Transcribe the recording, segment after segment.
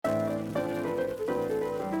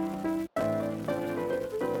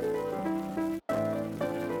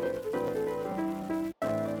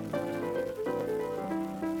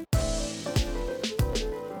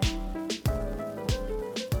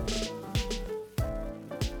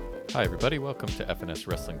Hi, everybody. Welcome to FNS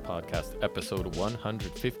Wrestling Podcast, episode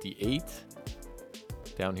 158.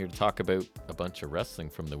 Down here to talk about a bunch of wrestling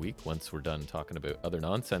from the week once we're done talking about other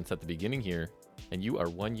nonsense at the beginning here. And you are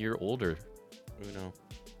 1 year older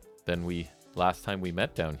than we last time we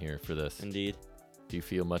met down here for this. Indeed. Do you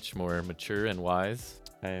feel much more mature and wise?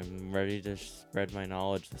 I'm ready to spread my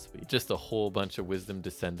knowledge this week. Just a whole bunch of wisdom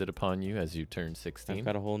descended upon you as you turned 16. I've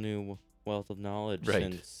got a whole new wealth of knowledge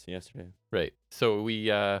since yesterday. Right. So we,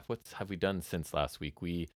 what have we done since last week?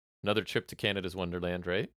 Another trip to Canada's Wonderland,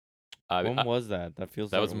 right? When was that? That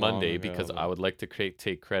feels that like was Monday long ago, because I would like to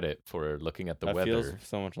take credit for looking at the that weather feels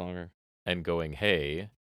so much longer. and going, hey,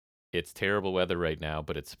 it's terrible weather right now,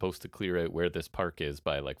 but it's supposed to clear out where this park is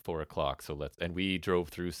by like 4:00. So and we drove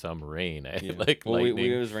through some rain, Yeah. like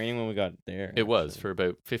lightning. It was raining when we got there. It was for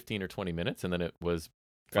about 15 or 20 minutes, and then it was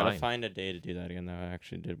Gotta fine. find a day to do that again. That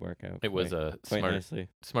actually did work out. It was a quite nicely.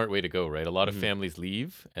 smart way to go, right? A lot of Mhm. families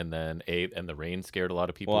leave, and then the rain scared a lot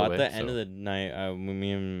of people Well, away. at the end of the night,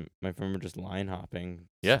 me and my friend were just line hopping.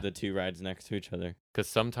 Yeah. The two rides next to each other. Because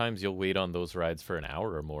sometimes you'll wait on those rides for an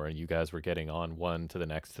hour or more, and you guys were getting on one to the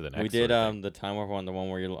next to the next. We did sort of thing. the time warp one, the one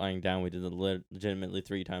where you're lying down. We did it legitimately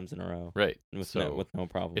 3 times in a row. Right. With no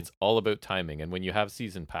problem. It's all about timing, and when you have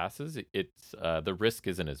season passes, it's the risk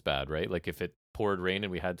isn't as bad, right? Like if it poured rain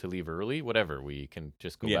and we had to leave early, whatever, we can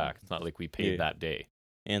just go back. It's not like we paid that day.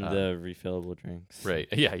 And the refillable drinks. Right.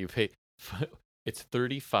 Yeah, you pay. It's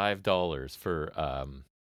 $35 for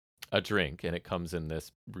a drink, and it comes in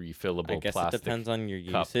this refillable I guess plastic it depends on your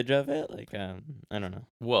cup. usage of it. Like, I don't know.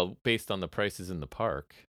 Well, based on the prices in the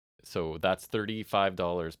park. So that's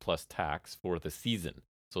 $35 plus tax for the season.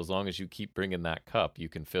 So as long as you keep bringing that cup, you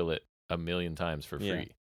can fill it 1,000,000 times for free. Yeah.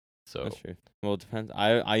 So That's true. Well, it depends.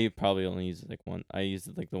 I probably only used it like one. I used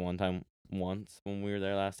it like the one time once when we were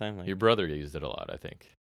there last time. Like, your brother used it a lot, I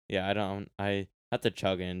think. yeah, I have to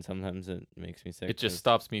chug it, and sometimes it makes me sick. It just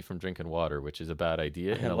stops me from drinking water, which is a bad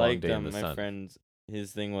idea in a long day in the my sun. friend's,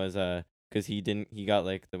 his thing was because he got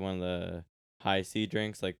like one of the high C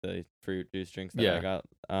drinks, like the fruit juice drinks that I got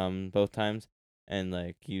both times, and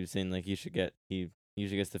like he was saying like he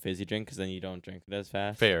usually gets the fizzy drink because then you don't drink it as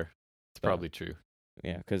fast. Fair. It's probably true.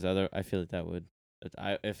 Yeah, because I feel like that would,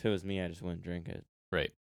 if it was me, I just wouldn't drink it.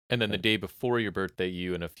 Right. And then the day before your birthday,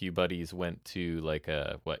 you and a few buddies went to like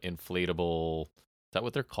a inflatable. Is that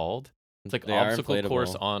what they're called? It's like obstacle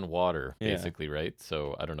course on water, basically, right?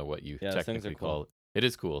 So I don't know what you technically call it. It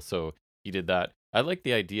is cool. So you did that. I like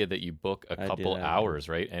the idea that you book a couple hours,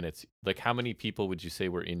 right? And it's like, how many people would you say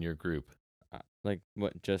were in your group? Like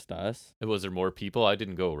what? Just us? Was there more people? I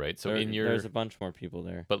didn't go, right? So there's a bunch more people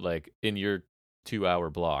there. But like in your 2-hour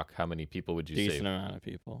block, how many people would you say? Decent amount of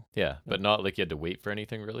people. Yeah, but not like you had to wait for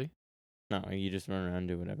anything, really? No, you just run around and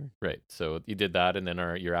do whatever. Right. So you did that, and then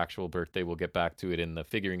your actual birthday, we'll get back to it in the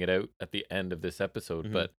figuring it out at the end of this episode.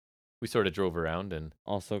 Mhm. But we sort of drove around and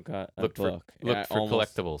also got a looked book. For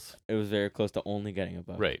collectibles. It was very close to only getting a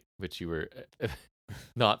book. Right, which you were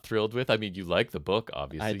not thrilled with. I mean, you like the book,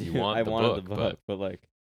 obviously. I wanted the book, but like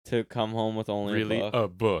to come home with only really a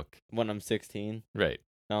book when I'm 16. Right.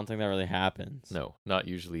 I don't think that really happens. No, not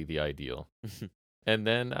usually the ideal. And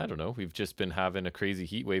then, I don't know, we've just been having a crazy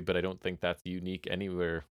heat wave, but I don't think that's unique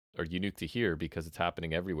anywhere or unique to here because it's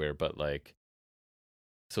happening everywhere. But like,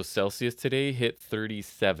 so Celsius today hit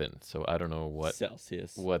 37. So I don't know what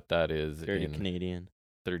that is. Very Canadian.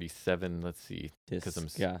 37, let's see.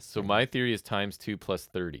 Disgusting. So my theory is times 2 plus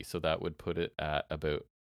 30. So that would put it at about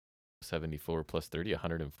 74 plus 30,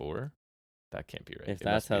 104. That can't be right. If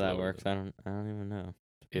that's how that works, I don't even know.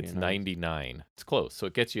 It's 99. It's close. So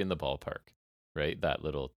it gets you in the ballpark, right? That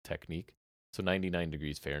little technique. So 99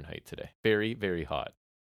 degrees Fahrenheit today. Very, very hot.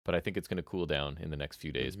 But I think it's going to cool down in the next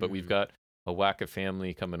few days. But we've got a whack of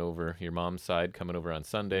family coming over, your mom's side coming over on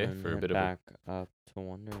Sunday for a bit of a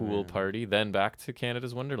pool party. Then back to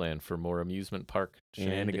Canada's Wonderland for more amusement park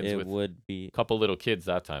shenanigans with would be a couple little kids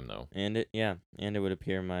that time, though. And it would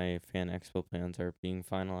appear my Fan Expo plans are being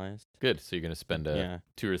finalized. Good. So you're going to spend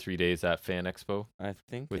 2 or 3 days at Fan Expo? I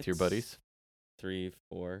think with your buddies? 3,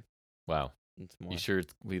 4. Wow. It's more. You sure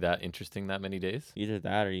it's be that interesting that many days? Either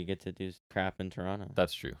that or you get to do crap in Toronto.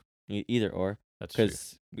 That's true. Either or. That's true.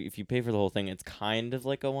 Because if you pay for the whole thing, it's kind of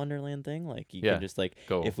like a Wonderland thing. Like you can just like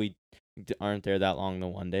go. If we aren't there that long the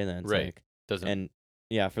one day, then it's like doesn't. And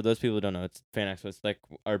yeah, for those people who don't know, it's Fan Expo. It's like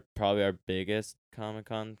probably our biggest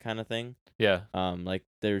Comic-Con kind of thing. Yeah. Like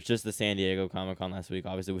there's just the San Diego Comic-Con last week,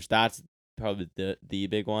 obviously, which that's probably the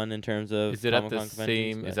big one in terms of Is it at the Comic-Con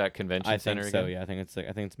conventions. same? Is that convention I center think so. again? Yeah, I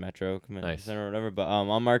think it's Metro Convention Nice. Center or whatever. But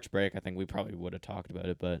on March break, I think we probably would have talked about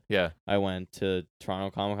it. But Yeah. I went to Toronto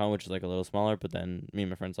Comic-Con, which is like a little smaller. But then me and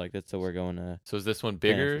my friends liked it, so we're going to. So is this one FNS.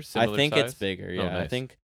 bigger? I Similar think size? it's bigger. Yeah, I nice.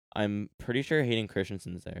 think I'm pretty sure Hayden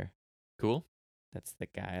Christensen's there. Cool. That's the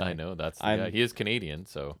guy. I know that's the guy. He is Canadian,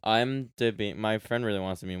 so I'm debating. My friend really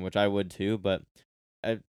wants to meet him, which I would too. But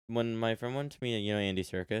when my friend went to meet, Andy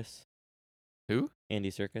Serkis. Who?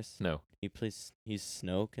 Andy Serkis. No. He's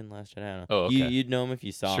Snoke in Last Jedi. I don't know. Oh, okay. You'd know him if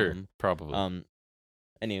you saw Sure, him. probably.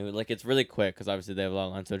 Anyway, like it's really quick because obviously they have a lot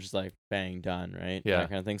of lines, so it's just like bang done, right? Yeah. That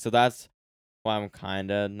kind of thing. So that's why I'm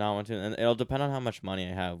kind of not wanting to, and it'll depend on how much money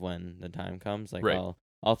I have when the time comes. Like Right.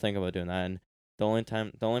 I'll think about doing that. And the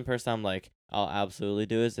only person I'm like I'll absolutely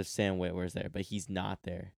do is if Sam Witwer's there, but he's not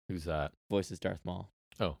there. Who's that? Voices Darth Maul.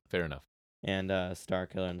 Oh, fair enough. And Star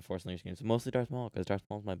Killer and the Force Unleashed games. So mostly Darth Maul because Darth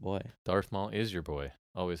Maul's my boy. Darth Maul is your boy.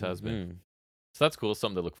 Always has been. Mm-hmm. So that's cool.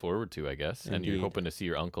 Something to look forward to, I guess. And you're Indeed. hoping to see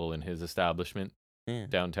your uncle in his establishment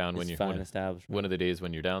downtown when His you're fine establishment. one of the days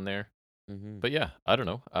when you're down there. Mm-hmm. But yeah, I don't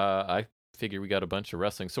know. I figure we got a bunch of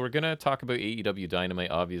wrestling. So we're gonna talk about AEW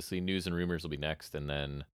Dynamite. Obviously, news and rumors will be next, and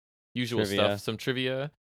then usual Trivia. stuff, some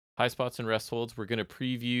trivia, high spots and rest holds. We're gonna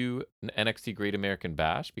preview an NXT Great American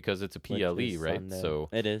Bash because it's a PLE, Which is right? Sunday. So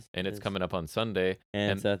it is, and it's is. coming up on Sunday.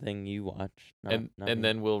 And it's a thing you watch. Not me.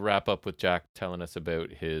 Then we'll wrap up with Jack telling us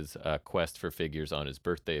about his quest for figures on his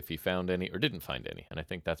birthday, if he found any or didn't find any. And I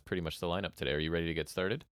think that's pretty much the lineup today. Are you ready to get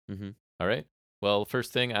started? Mm-hmm. All right. Well,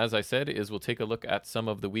 first thing, as I said, is we'll take a look at some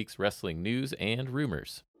of the week's wrestling news and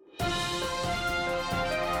rumors.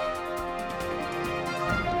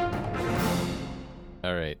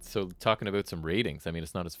 All right, so talking about some ratings. I mean,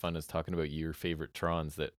 it's not as fun as talking about your favorite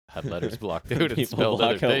Trons that had letters blocked out and People spelled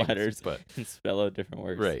block other out things. letters But and spell out different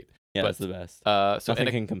words. right, Yeah, but, that's the best. So Nothing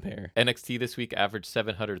can compare. NXT this week averaged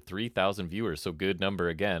 703,000 viewers, so good number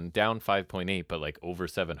again. Down 5.8, but like over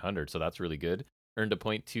 700, so that's really good. Earned a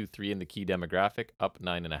 .23 in the key demographic, up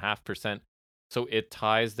 9.5%. So it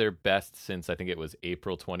ties their best since I think it was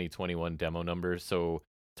April 2021 demo numbers. So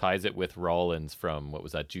ties it with Rollins from, what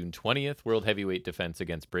was that, June 20th, World Heavyweight Defense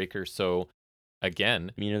against Breaker. So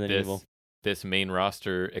again, Meaner than evil. This main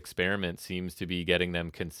roster experiment seems to be getting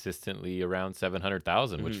them consistently around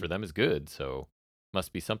 700,000, which for them is good. So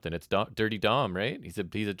must be something. It's Dirty Dom, right? He's a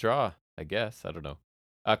draw, I guess. I don't know.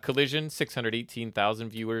 Collision, 618,000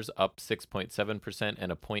 viewers, up 6.7%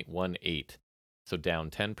 and a .18. So down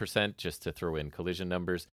 10% just to throw in Collision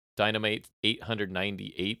numbers. Dynamite,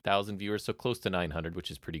 898,000 viewers, so close to 900,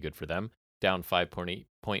 which is pretty good for them. Down 5.8%,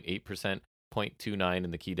 0.29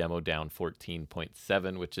 in the key demo, down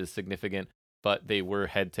 14.7, which is significant. But they were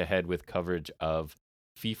head-to-head with coverage of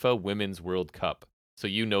FIFA Women's World Cup. So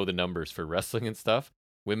you know the numbers for wrestling and stuff.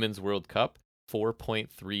 Women's World Cup,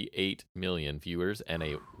 4.38 million viewers and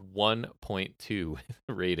a 1.2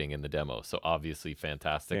 rating in the demo. So obviously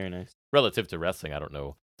fantastic. Very nice. Relative to wrestling, I don't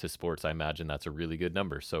know. To sports, I imagine that's a really good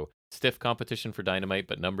number. So stiff competition for Dynamite,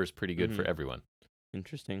 but numbers pretty good for everyone.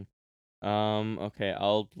 Interesting. Okay,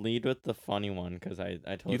 I'll lead with the funny one because I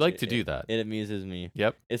told you. You like to do that. It amuses me.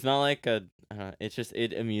 Yep. It's not like it's just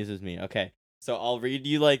it amuses me. Okay, so I'll read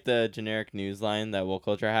you like the generic news line that Woke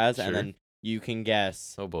Culture has, and then you can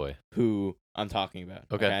guess. Oh boy. Who I'm talking about.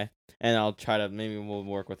 Okay. And I'll try to maybe we'll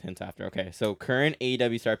work with hints after. Okay. So current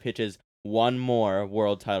AEW star pitches one more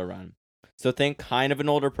world title run. So think kind of an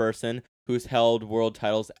older person who's held world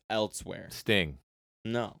titles elsewhere. Sting.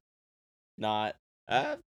 No. Not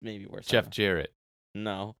maybe worse. Jeff Jarrett.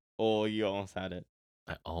 No. Oh, you almost had it.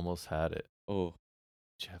 I almost had it. Oh.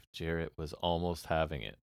 Jeff Jarrett was almost having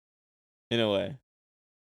it. In a way.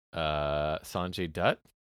 Sanjay Dutt?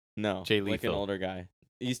 No. Jay Lethal. Like an older guy.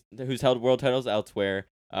 Who's held world titles elsewhere.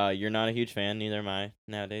 You're not a huge fan, neither am I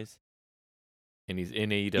nowadays. And he's in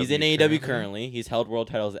AEW. He's in AEW currently. He's held world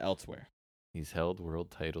titles elsewhere. He's held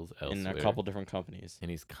world titles elsewhere. In a couple different companies.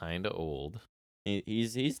 And he's kind of old.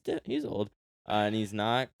 He's old. And he's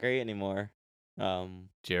not great anymore.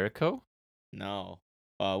 Jericho? No.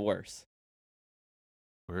 Worse.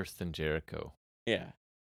 Worse than Jericho. Yeah.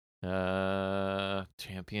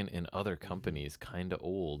 Champion in other companies, kind of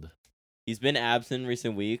old. He's been absent in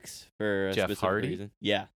recent weeks for a Jeff specific Hardy? reason.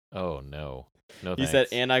 Yeah. Oh no. No He thanks. said,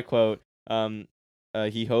 and I quote,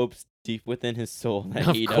 he hopes deep within his soul that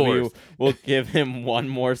Of AEW course. will give him one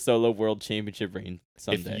more solo world championship reign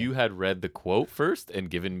someday. If you had read the quote first and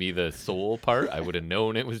given me the soul part, I would have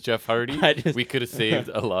known it was Jeff Hardy. We could have saved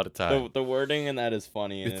a lot of time. The wording in that is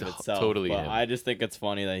funny in It's itself. totally but him. I just think it's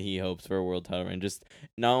funny that he hopes for a world title reign. Just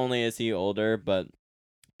not only is he older, but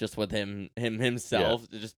just with himself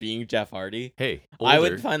just being Jeff Hardy. Hey, I older.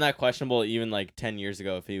 would find that questionable even like 10 years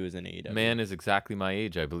ago if he was in AEW. Man is exactly my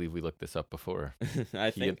age. I believe we looked this up before. I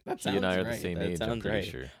think that sounds he and I are right. the same That age, I'm sounds pretty right.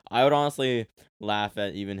 sure. I would honestly laugh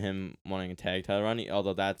at even him wanting a tag title run,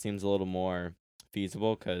 although that seems a little more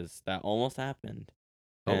feasible because that almost happened.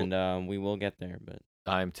 Oh. And we will get there, but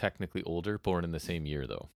I'm technically older, born in the same year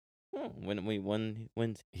though.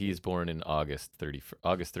 When's He's born in August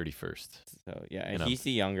 31st. So yeah, and And he's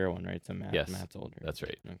the younger one, right? So Matt's older. That's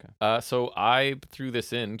right. Okay. So I threw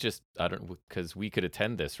this in because we could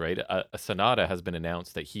attend this, right? Sonata has been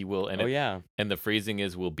announced that he will, and and the phrasing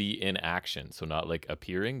is will be in action, so not like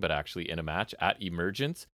appearing, but actually in a match at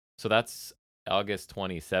Emergence. So that's August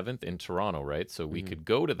 27th in Toronto, right? So we could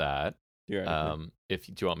go to that. Do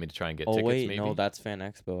you want me to try and get tickets? Maybe? No, that's Fan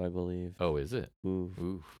Expo, I believe. Oh, is it?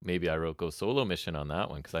 Ooh. Maybe I wrote go solo mission on that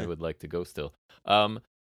one because I would like to go still.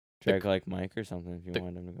 Drag like Mike or something if you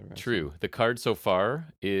want him to go to wrestling. True. The card so far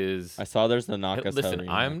is. I saw there's the Knockout. Listen,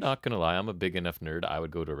 I'm not gonna lie. I'm a big enough nerd. I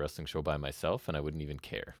would go to a wrestling show by myself, and I wouldn't even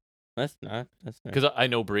care. That's not. That's because I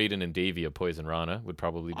know Braden and Davey of Poison Rana would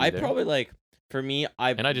probably be there. Probably like for me.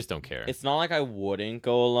 I just don't care. It's not like I wouldn't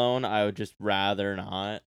go alone. I would just rather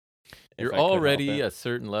not. You're already a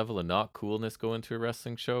certain level of not coolness going to a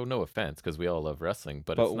wrestling show. No offense, because we all love wrestling,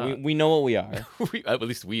 but it's not. we know what we are. At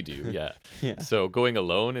least we do, yeah. Yeah. So going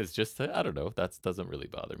alone is just, I don't know. That doesn't really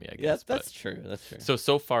bother me, I guess. Yeah, that's true. That's true.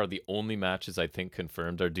 So far, the only matches I think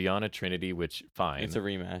confirmed are Deanna Trinity, which, fine. It's a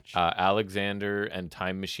rematch. Alexander and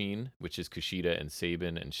Time Machine, which is Kushida and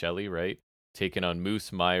Sabin and Shelley, right? Taking on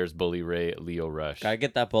Moose, Myers, Bully Ray, Leo Rush. Gotta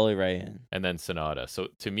get that Bully Ray in. And then Sonata. So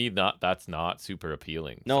to me, that's not super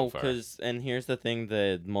appealing. No, because and here's the thing: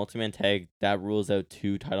 the multi-man tag that rules out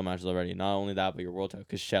 2 title matches already. Not only that, but your world title,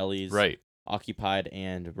 because Shelley's occupied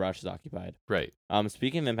and Rush is occupied. Right.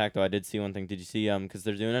 Speaking of Impact, though, I did see one thing. Did you see because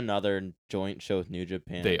they're doing another joint show with New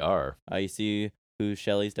Japan? They are. You see who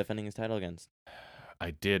Shelley's defending his title against?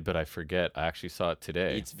 I did, but I forget. I actually saw it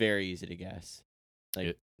today. It's very easy to guess.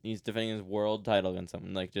 He's defending his world title against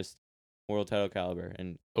someone, like just world title caliber.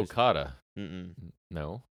 And Okada.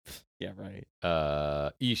 No. Yeah, right.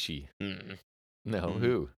 Ishii. No, Mm-mm.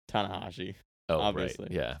 Who? Tanahashi. Oh, obviously.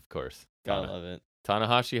 Right. Yeah, of course. Gotta love it.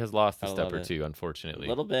 Tanahashi has lost a step or two, unfortunately. A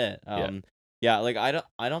little bit. Yeah, like I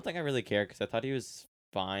don't think I really care because I thought he was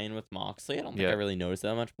fine with Moxley. I don't think I really noticed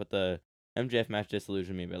that much, but the MJF match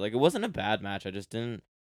disillusioned me a bit. Like it wasn't a bad match. I just didn't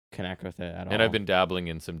connect with it at all. And I've been dabbling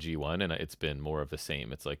in some G1, and it's been more of the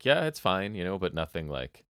same. It's like, yeah, it's fine, but nothing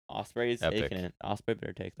like Ospreay's taking it. Ospreay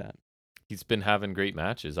better take that. He's been having great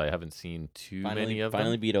matches. I haven't seen many of them.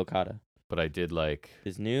 Finally beat Okada. But I did like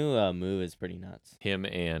his new move is pretty nuts. Him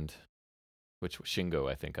and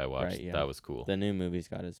Shingo, I think I watched. Right, yeah. That was cool. The new movie he's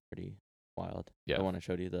got is pretty wild. Yeah. The one I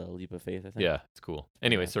showed you, the Leap of Faith, I think. Yeah, it's cool.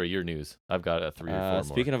 Anyway, sorry, your news. I've got a 3 or 4 more.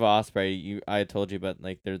 Speaking of Ospreay, I told you about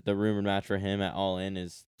like the rumored match for him at All In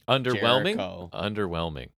is underwhelming. Jericho.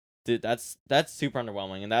 Underwhelming. Dude, that's super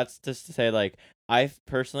underwhelming, and that's just to say, like, I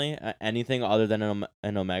personally anything other than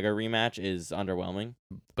an Omega rematch is underwhelming.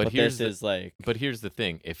 But here's the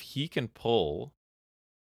thing: if he can pull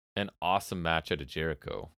an awesome match at a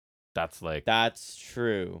Jericho, that's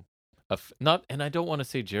true. And I don't want to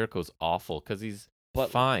say Jericho's awful because he's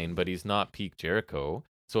fine, but he's not peak Jericho.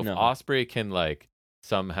 So if Ospreay can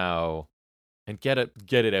somehow. And get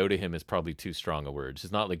it out of him is probably too strong a word.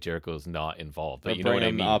 It's not like Jericho's not involved, but you know what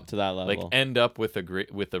I mean. Up to that level, like end up with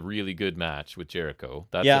a really good match with Jericho.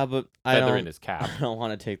 That's but feather in his cap. I don't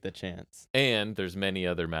want to take the chance. And there's many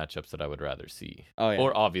other matchups that I would rather see. Oh yeah.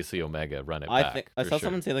 Or obviously Omega run it back. I saw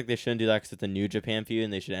someone say like they shouldn't do that because it's a New Japan feud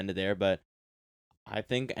and they should end it there. But I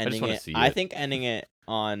think ending it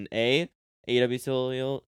on AEW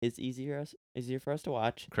Soul is easier for us to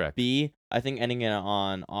watch. Correct. B, I think ending it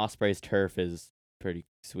on Ospreay's turf is pretty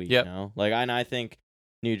sweet. Yep. You know, like I think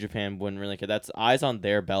New Japan wouldn't really care. That's eyes on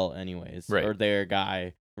their belt, anyways, right. Or their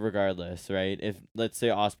guy, regardless, right? If let's say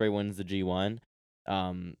Ospreay wins the G1,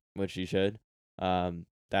 which he should,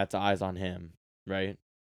 that's eyes on him, right?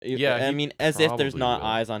 Yeah, I mean, as if there's not will.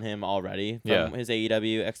 Eyes on him already from his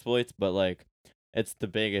AEW exploits, but like. It's the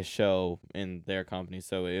biggest show in their company,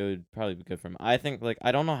 so it would probably be good for him. I think,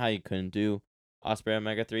 I don't know how you couldn't do Ospreay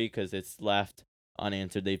Omega 3 because it's left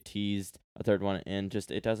unanswered. They've teased a third one, and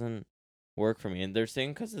just it doesn't work for me. And they're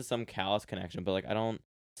saying because of some Callis connection, but I don't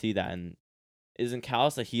see that. And isn't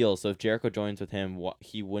Callis a heel? So if Jericho joins with him,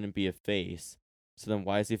 he wouldn't be a face. So then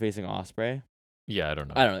why is he facing Ospreay? Yeah, I don't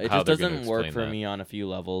know. I don't know. It just doesn't work for me on a few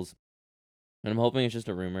levels. And I'm hoping it's just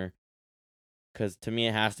a rumor. Because to me,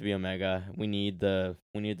 it has to be Omega. We need the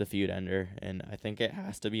feud ender, and I think it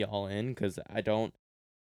has to be All In. Because I don't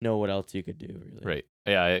know what else you could do really. Right.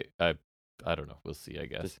 Yeah, I don't know. We'll see, I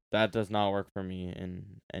guess. That does not work for me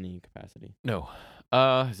in any capacity. No.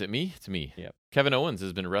 Is it me? It's me. Yep. Kevin Owens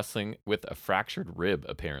has been wrestling with a fractured rib,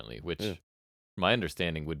 apparently, which Ugh. my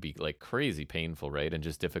understanding would be like crazy painful, right? And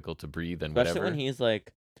just difficult to breathe and Especially whatever. when he's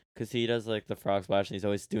like, because he does like the frog splash and he's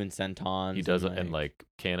always doing sentons. He does and, it and like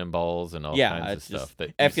cannonballs and all yeah, kinds of it's just. stuff.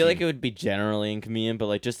 That I you've feel like seen. it would be generally inconvenient, but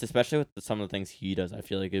like just especially with some of the things he does, I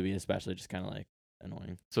feel like it'd be especially just kind of like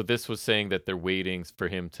annoying. So this was saying that they're waiting for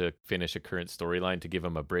him to finish a current storyline to give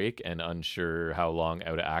him a break, and unsure how long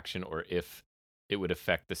out of action or if it would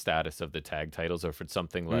affect the status of the tag titles, or if it's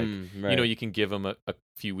something like Right. you can give him a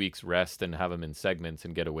few weeks rest and have him in segments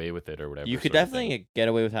and get away with it or whatever. You could sort of thing. definitely get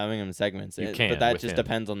away with having him in segments, You but can that with just him.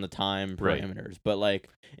 depends on the time Right. parameters. But like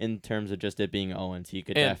in terms of just it being Owens, he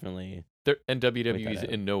could And definitely. And WWE's out.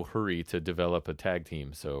 in no hurry to develop a tag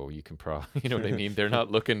team, so you can probably, you know what I mean? They're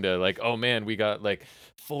not looking to like, oh man, we got like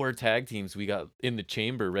 4 tag teams we got in the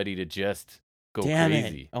chamber ready to just go Damn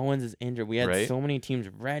crazy. it! Owens is injured. We had Right? so many teams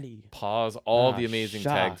ready. Pause all the Ah, amazing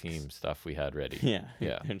tag shucks. team stuff we had ready. Yeah.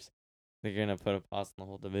 Yeah. They're gonna put a pause on the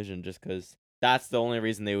whole division just because that's the only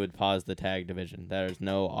reason they would pause the tag division. There's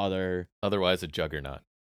no other. Otherwise, a juggernaut.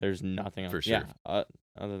 There's nothing else. For sure. Yeah.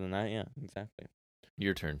 Other than that, yeah, exactly.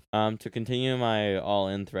 Your turn. To continue my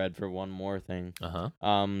all-in thread for one more thing.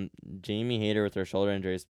 Jamie Hayter with her shoulder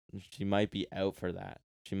injuries, she might be out for that.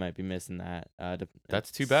 She might be missing that.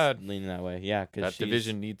 That's too bad. Leaning that way, yeah, because That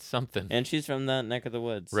division needs something. and she's from that neck of the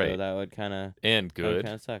woods, Right. so that would kind of good.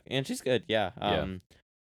 kind of suck. And she's good, yeah. Yeah.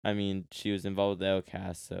 I mean, she was involved with the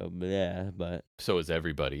Outcast, so yeah, but So is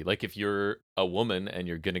everybody. Like if you're a woman and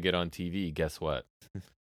you're gonna get on TV, guess what?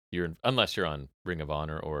 Unless you're on Ring of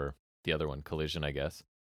Honor or the other one, Collision, I guess.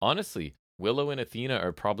 Honestly, Willow and Athena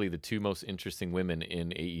are probably the 2 most interesting women in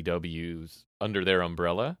AEW's under their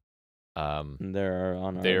umbrella. they're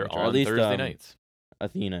on At least Thursday nights.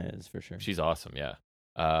 Athena is for sure. She's awesome, yeah.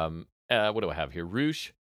 What do I have here?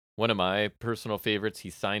 Roosh, one of my personal favorites. He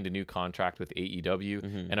signed a new contract with AEW,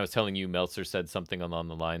 and I was telling you, Meltzer said something along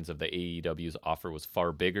the lines of the AEW's offer was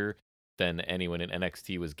far bigger than anyone in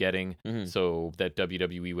NXT was getting, so that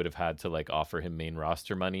WWE would have had to like offer him main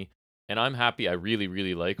roster money. And I'm happy. I really,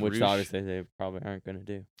 really like Which Roosh. obviously they probably aren't going to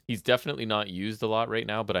do. He's definitely not used a lot right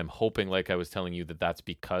now, but I'm hoping, like I was telling you, that's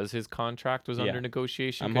because his contract was under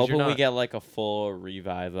negotiation. I'm hoping we get like a full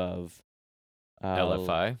revive of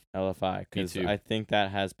LFI. LFI, because too. I think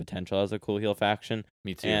that has potential as a cool heel faction.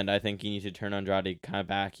 Me too. And I think you need to turn Andrade kind of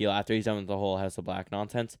back heel after he's done with the whole House of Black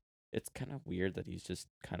nonsense. It's kind of weird that he's just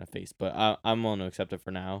kind of face, but I'm willing to accept it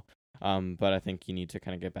for now. But I think you need to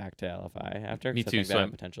kind of get back to LFI after. Me I too. think So that has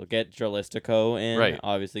potential. Get Dralistico in. Right.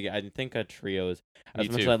 Obviously, I think a trio is Me as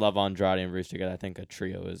much as too. I love Andrade and Bruce together. I think a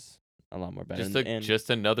trio is a lot more better. Just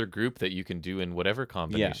another group that you can do in whatever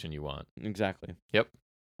combination you want. Exactly. Yep.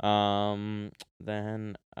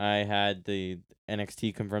 Then I had the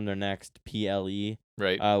NXT confirm their next PLE,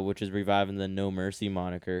 right? Which is reviving the No Mercy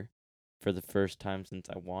moniker for the first time since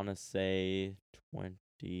I want to say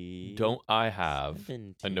 20. Don't I have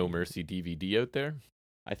a No Mercy DVD out there?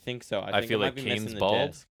 I think so. I feel like Kane's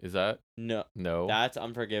bald. Is that no? That's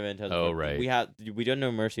Unforgiven. Oh right. We don't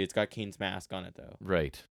know Mercy. It's got Kane's mask on it though.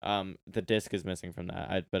 Right. The disc is missing from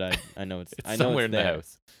that. I know it's. It's I know somewhere it's in the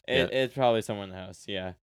house. It's probably somewhere in the house.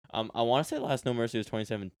 Yeah. I want to say the last No Mercy was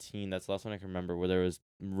 2017. That's the last one I can remember, where there was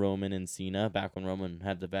Roman and Cena back when Roman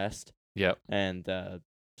had the vest. Yep. And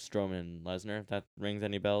Strowman and Lesnar, if that rings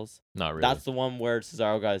any bells. Not really. That's the one where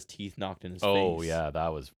Cesaro got his teeth knocked in his face. Oh yeah,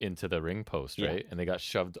 that was into the ring post, right? And they got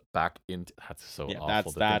shoved back into. That's so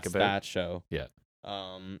awful to think about. That show. Yeah.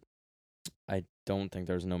 I don't think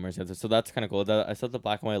there's No Mercy. So that's kind of cool. I saw the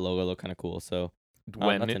black and white logo look kind of cool. So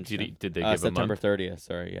when did they give September a month? 30th?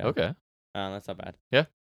 Sorry. Yeah. Okay. That's not bad. Yeah.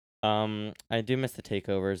 I do miss the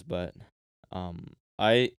takeovers, but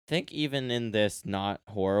I think even in this not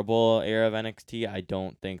horrible era of NXT, I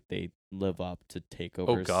don't think they live up to takeovers.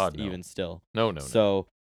 Oh God, no. Even still. No. So,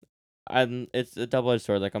 it's a double-edged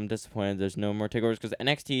sword. Like I'm disappointed there's no more takeovers because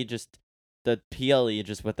NXT just the PLE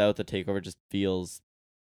just without the takeover just feels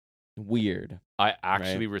weird. I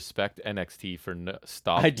actually respect NXT for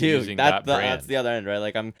stop I do. using that brand. That's the other end, right?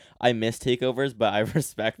 Like I miss takeovers, but I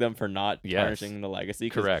respect them for not tarnishing the legacy.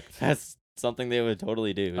 Correct. That's something they would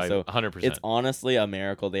totally do. So 100%. It's honestly a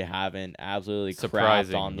miracle they haven't absolutely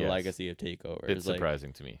crapped on the legacy of takeovers. It's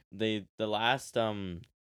surprising to me. The last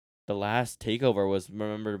takeover was,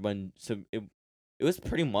 remember when it was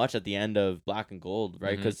pretty much at the end of Black and Gold,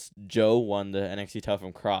 right? Because Joe won the NXT title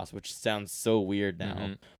from Cross, which sounds so weird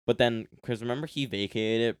now. But then, because remember he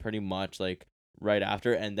vacated it pretty much like right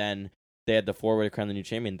after, and then they had the 4-way to crown the new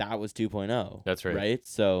champion. That was 2.0. That's right. Right.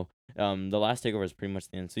 So the last takeover is pretty much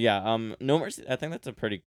the end. So yeah, No Mercy. I think that's a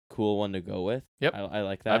pretty cool one to go with. Yep. I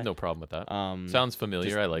like that. I have no problem with that. Sounds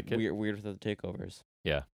familiar. I like it. Weird with the takeovers.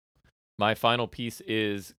 Yeah. My final piece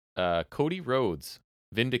is Cody Rhodes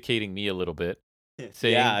vindicating me a little bit.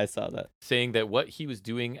 Saying, yeah, I saw that. Saying that what he was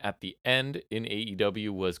doing at the end in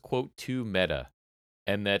AEW was, quote, too meta.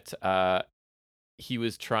 And that he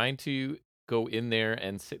was trying to go in there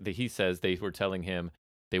and he says they were telling him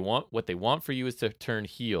what they want for you is to turn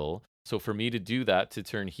heel. So for me to do that, to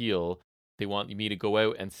turn heel, they want me to go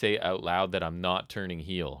out and say out loud that I'm not turning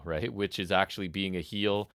heel, right? Which is actually being a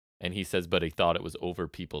heel. And he says, but he thought it was over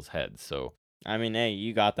people's heads. So I mean, hey,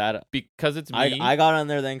 you got that. Because it's me. I got on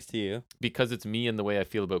there thanks to you. Because it's me and the way I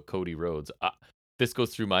feel about Cody Rhodes. This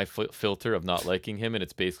goes through my filter of not liking him, and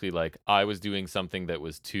it's basically like I was doing something that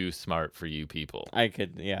was too smart for you people. Right?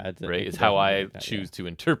 It's how I choose to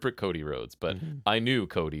interpret Cody Rhodes. But I knew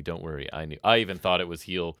Cody. Don't worry, I knew. I even thought it was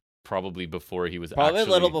heel probably before he was a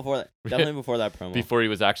little before that. Definitely before that promo. Before he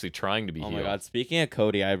was actually trying to be heel. Oh my god! Speaking of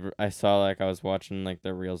Cody, I saw I was watching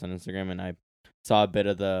the reels on Instagram, and I saw a bit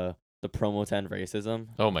of the promo 10 racism.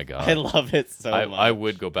 Oh my god. I love it so much. I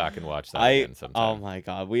would go back and watch that again sometime. Oh my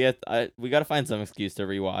god. We got to find some excuse to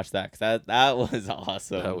rewatch that cuz that was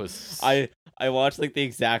awesome. That was I watched the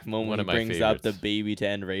exact moment he brings up the baby to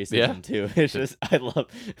end racism too. It's just I love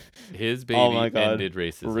his baby ended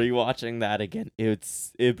racism. Rewatching that again,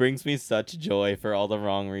 it brings me such joy for all the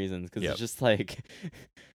wrong reasons cuz it's just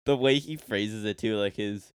the way he phrases it too,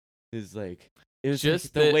 his it was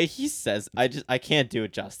just the way he says. I can't do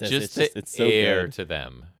it justice. It's so air good. To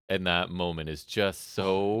them in that moment is just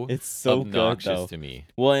so it's so obnoxious good, to me.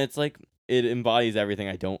 Well, it's it embodies everything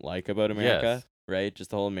I don't like about America, right? Just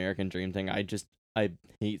the whole American dream thing. I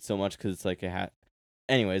hate so much because it's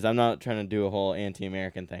Anyways, I'm not trying to do a whole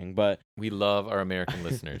anti-American thing, but we love our American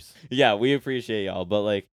listeners. Yeah, we appreciate y'all,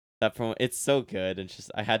 but that promo, it's so good. It's just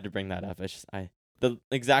I had to bring that up. It's just the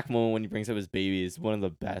exact moment when he brings up his baby is one of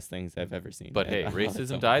the best things I've ever seen. But hey,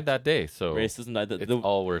 racism died that day, so racism died. It's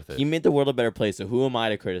all worth it. He made the world a better place, so who am I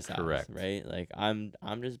to criticize? Correct. Right? I'm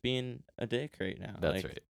just being a dick right now. That's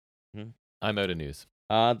right. I'm out of news.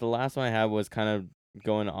 The last one I had was kind of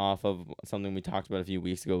going off of something we talked about a few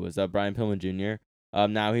weeks ago. Was Brian Pillman Jr.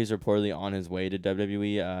 Now he's reportedly on his way to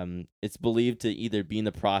WWE. It's believed to either be in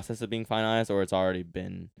the process of being finalized or it's already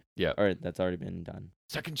been. Yeah. Or that's already been done.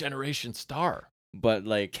 Second generation star. But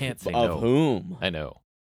can't say of no. whom? I know.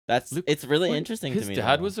 It's really interesting to me. His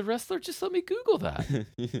dad was a wrestler. Just let me Google that.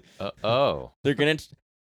 They're gonna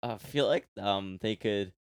feel like they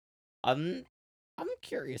could. I'm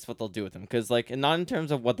curious what they'll do with him because not in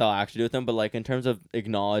terms of what they'll actually do with him, but in terms of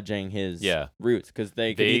acknowledging his roots because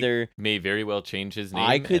they could either may very well change his name.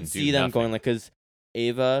 I could see them going because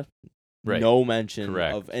Ava, no mention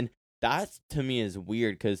of, and that to me is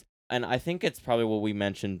weird because. And I think it's probably what we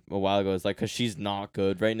mentioned a while ago is because she's not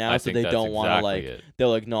good right now, so they don't want to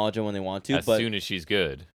they'll acknowledge it when they want to. As soon as she's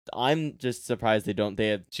good, I'm just surprised they don't.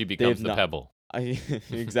 She becomes the pebble.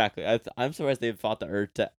 Exactly. I'm surprised they've fought the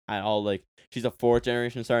urge to at all. She's a 4th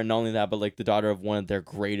generation star, and not only that, but the daughter of one of their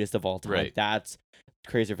greatest of all time. Right. That's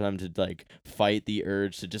crazy for them to fight the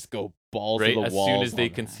urge to just go balls to the as walls. As soon as they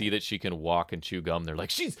can see that she can walk and chew gum, they're like,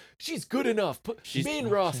 she's good enough. She's main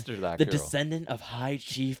roster. That the girl. Descendant of High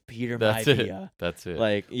Chief Peter That's Maivia. That's it.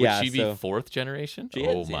 Would she be 4th generation?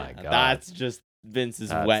 My god, that's just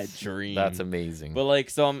Vince's wet dream. That's amazing. But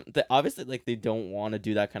so obviously they don't want to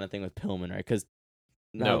do that kind of thing with Pillman, right? Because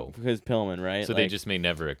Pillman, right? So they just may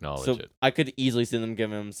never acknowledge it. I could easily see them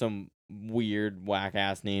giving him some weird whack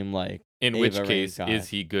ass name in which case is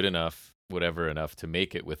he good enough, whatever enough to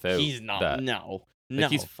make it without? He's not. That. No.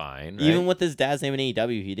 He's fine. Right? Even with his dad's name in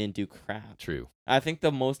AEW, he didn't do crap. True. I think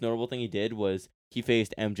the most notable thing he did was he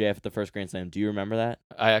faced MJF at the first Grand Slam. Do you remember that?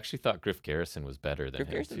 I actually thought Griff Garrison was better than him.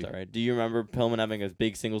 Griff Garrison's all right. Do you remember Pillman having a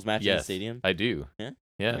big singles match in the stadium? I do. Yeah.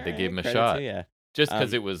 Yeah, they gave him a shot. Too, yeah. Just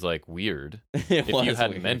because it was weird. If you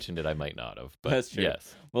hadn't mentioned it, I might not have. But that's true.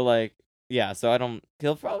 Yes. Well, yeah. So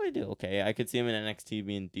he'll probably do okay. I could see him in NXT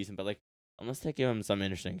being decent, but unless they give him some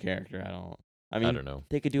interesting character, I don't know.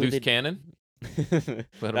 They could do loose cannon.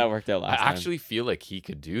 That worked out last time. I actually feel like he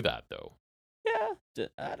could do that though. Yeah.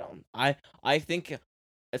 I think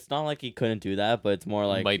it's not like he couldn't do that, but it's more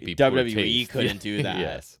like might be WWE couldn't do that.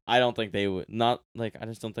 Yes. I don't think they would. Not I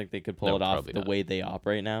just don't think they could pull it off the way they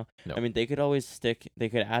operate now. No. I mean, they could always they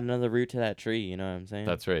could add another root to that tree. You know what I'm saying?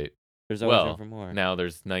 That's right. There's always room for more. Now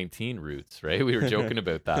there's 19 roots, right? We were joking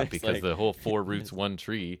about that because the whole 4 roots, 1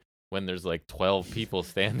 tree when there's like 12 people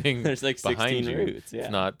standing There's like behind 16 you. roots. Yeah. It's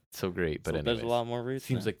not so great, but So there's a anyways. lot more roots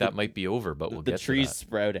Seems now. like that might be over, but we'll The get to tree's that.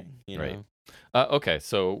 sprouting, Right. know. Okay,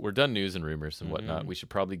 so we're done news and rumors and whatnot. Mhm. We should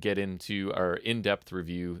probably get into our in-depth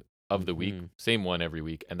review of the week, same one every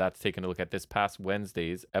week, and that's taking a look at this past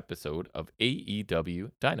Wednesday's episode of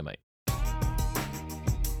AEW Dynamite.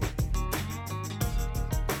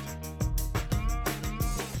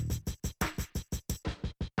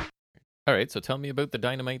 All right, so tell me about the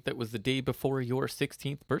Dynamite that was the day before your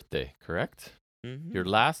 16th birthday, correct? Your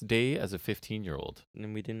last day as a 15-year-old.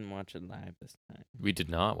 And we didn't watch it live this time. We did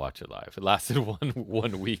not watch it live. It lasted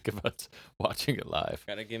one week of us watching it live.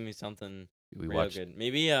 Gotta give me something We real watched good.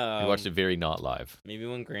 Maybe we watched it very not live. Maybe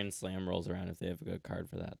when Grand Slam rolls around, if they have a good card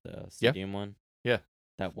for that, the stadium one. Yeah.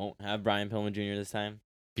 That won't have Brian Pillman Jr. this time.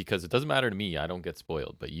 Because it doesn't matter to me. I don't get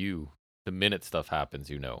spoiled. But you, the minute stuff happens,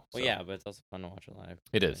 you know. Well, so. yeah, but it's also fun to watch it live.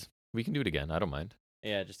 It is. We can do it again. I don't mind.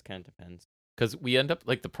 Yeah, it just kind of depends. Because we end up,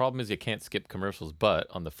 like, the problem is you can't skip commercials. But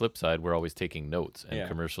on the flip side, we're always taking notes. And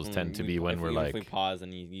commercials tend to be when we're like. If we pause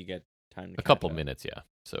and you get time to a couple minutes, yeah.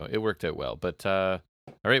 So it worked out well. But, all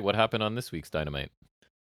right, what happened on this week's Dynamite?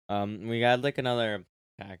 We got like another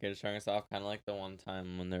package starting us off, kind of like the one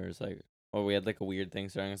time when there was like, we had like a weird thing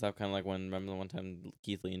starting us off, kind of like when, remember the one time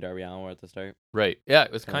Keith Lee and Darby Allin were at the start? Right. Yeah,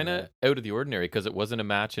 it was kind of out of the ordinary because it wasn't a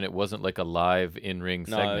match and it wasn't like a live in-ring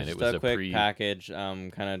segment. It was a quick package,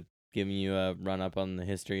 kind of giving you a run-up on the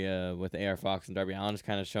history with AR Fox and Darby Allin, just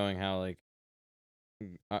kind of showing how like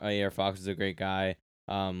AR Fox is a great guy.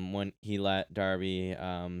 When he let Darby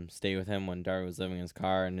stay with him when Darby was living in his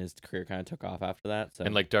car, and his career kind of took off after that. So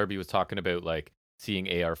and like Darby was talking about like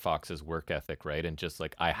seeing AR Fox's work ethic, right? And just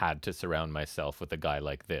like I had to surround myself with a guy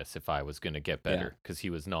like this if I was going to get better because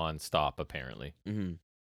he was nonstop apparently.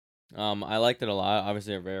 I liked it a lot.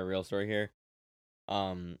 Obviously, a very real story here.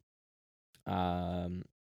 And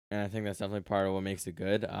I think that's definitely part of what makes it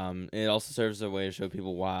good. It also serves as a way to show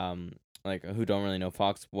people why, like who don't really know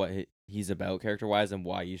Fox, what he's about character wise and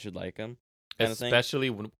why you should like him.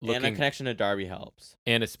 Especially when looking, and a connection to Darby helps.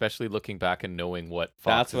 And especially looking back and knowing what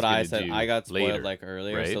Fox that's what I said. I got spoiled later, like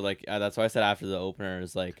earlier, right? so like that's why I said after the opener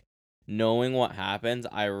is like knowing what happens.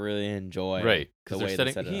 I really enjoy right because the way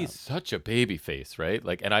they're setting. He's such a baby face, right?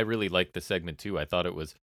 Like, and I really liked the segment too. I thought it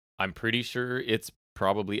was. I'm pretty sure it's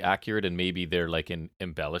probably accurate, and maybe they're like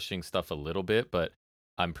embellishing stuff a little bit, but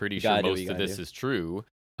I'm pretty sure most of this is true.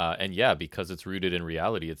 And yeah, because it's rooted in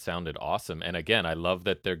reality, it sounded awesome. And again, I love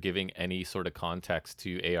that they're giving any sort of context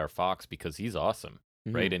to AR Fox because he's awesome,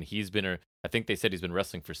 right? And he's been, I think they said he's been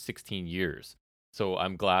wrestling for 16 years. So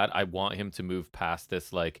I'm glad. I want him to move past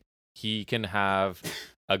this. Like, he can have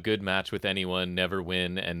a good match with anyone, never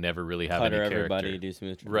win, and never really have any character. Everybody, do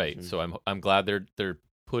smooth right. So I'm glad they're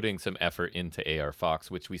putting some effort into AR Fox,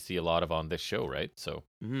 which we see a lot of on this show, right? So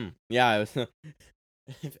yeah, it was.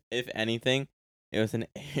 if anything, it was an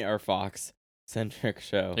AR Fox centric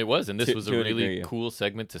show. It was, and this was a really cool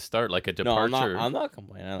segment to start, like a departure. No, I'm not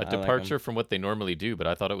complaining. A departure from what they normally do, but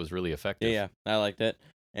I thought it was really effective. Yeah, I liked it,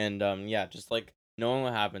 and yeah, just like knowing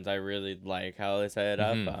what happens, I really like how they set it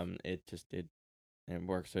up. It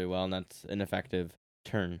works really well, and that's an effective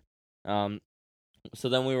turn. So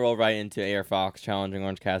then we roll right into AR Fox challenging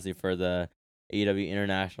Orange Cassidy for the AEW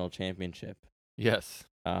International Championship. Yes.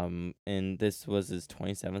 And this was his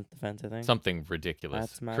 27th defense, I think. Something ridiculous.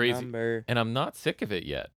 That's my crazy number. And I'm not sick of it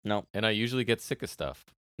yet. No. And I usually get sick of stuff.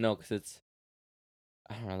 No, because it's,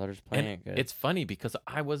 I don't know, they're just playing it good. It's funny because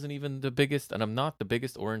I wasn't even the biggest, and I'm not the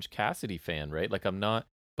biggest Orange Cassidy fan, right? Like I'm not,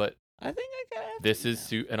 but I think I got it. This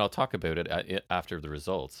is, and I'll talk about it after the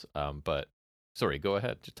results. But sorry, go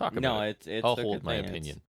ahead. Just talk about it. No, it's I'll hold my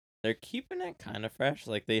opinion. They're keeping it kind of fresh.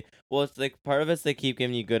 Like it's like part of it's they keep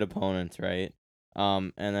giving you good opponents, right?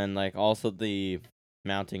 And then like also the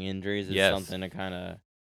mounting injuries is something to kind of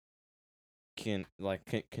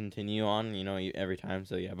continue on, every time.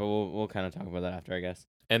 So yeah, but we'll kind of talk about that after, I guess.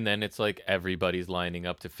 And then it's like everybody's lining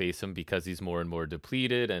up to face him because he's more and more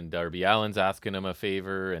depleted, and Darby Allin's asking him a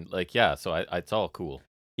favor, and like so it's all cool.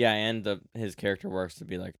 Yeah, and his character works to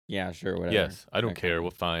be like, yeah, sure, whatever. Yes, I don't care.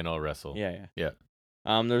 Well, fine, I'll wrestle. Yeah. Yeah.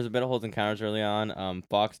 There was a bit of holds and counters early on.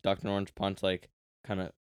 Fox ducked an orange punch, like kind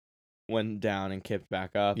of went down and kicked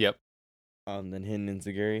back up. Yep. Then hit an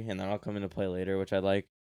enziguri, and that'll come into play later, which I like.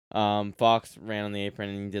 Fox ran on the apron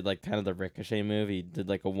and he did like kind of the ricochet move. He did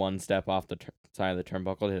like a one step off the side of the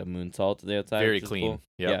turnbuckle, did a moonsault to the outside. Very clean. Cool.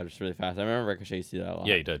 Yeah, just really fast. I remember Ricochet used to do that a lot.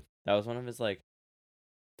 Yeah, he did. That was one of his like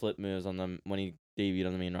flip moves on them when he debuted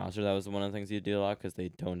on the main roster. That was one of the things he'd do a lot because they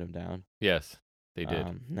toned him down. Yes, they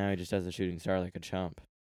did. Now he just has a shooting star like a chump.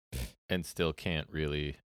 And still can't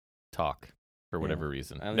really talk. for whatever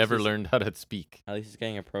reason. At least Never he's- learned how to speak. At least he's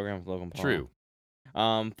getting a program with Logan Paul. True.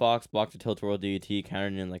 Fox blocked a tilt-a-whirl DDT,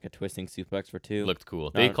 countered in like a twisting suplex for 2. Looked cool.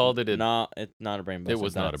 They called it it's not a brain buster. It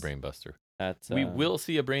was not a brain buster. That's we will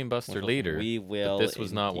see a brain buster later. We will. But this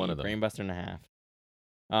was not one of them. Brain buster and a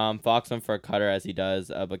half. Fox went for a cutter as he does,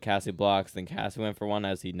 but Cassie blocks. Then Cassie went for one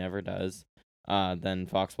as he never does. Then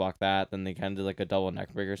Fox blocked that. Then they kind of did like a double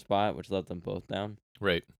neckbreaker spot, which let them both down.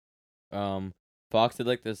 Right. Fox did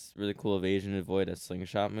like this really cool evasion to avoid a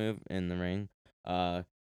slingshot move in the ring.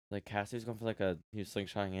 Like Cassie was going for he was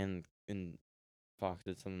slingshotting in, and Fox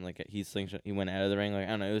did something like he went out of the ring. Like I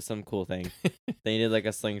don't know, it was some cool thing. Then he did like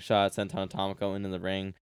a slingshot, sent Atomico into the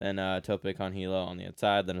ring. Then Tope con Hilo on the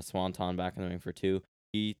outside. Then a Swanton back in the ring for 2.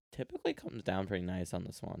 He typically comes down pretty nice on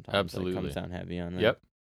the Swanton. Absolutely. Comes down heavy on that. Yep.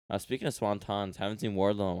 Speaking of Swantons, haven't seen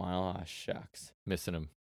Wardlow in a while. Ah, shucks. Missing him.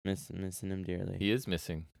 Missing him dearly. He is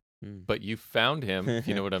missing. But you found him, if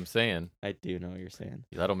you know what I'm saying. I do know what you're saying.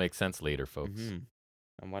 That'll make sense later, folks. Mm-hmm.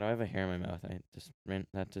 And why do I have a hair in my mouth?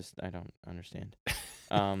 I don't understand.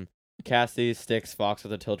 Cassie sticks Fox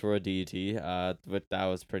with a tilt-a-whirl DDT. But that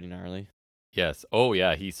was pretty gnarly. Yes. Oh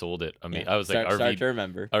yeah, he sold it. I mean, I was start to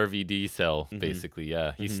remember. RVD cell, basically.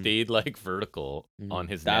 Yeah, he stayed like vertical on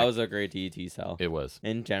his neck. That was a great DDT cell. It was.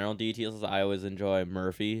 In general, DDTs I always enjoy.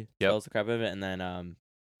 Murphy sells the crap out of it, and then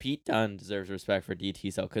Pete Dunne deserves respect for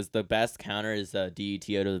DDT cell because the best counter is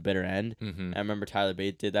DDT out of the bitter end. I remember Tyler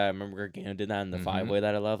Bates did that. I remember Gargano did that in the 5-way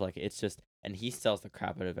that I love. Like it's just, and he sells the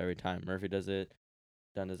crap out of every time. Murphy does it.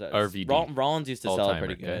 Dunne does that. RVD. Rollins used to sell it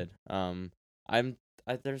pretty good.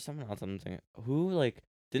 There's someone else I'm thinking who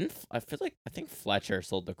I think Fletcher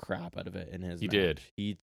sold the crap out of it in his match. Did.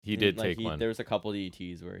 He did like, take one. There was a couple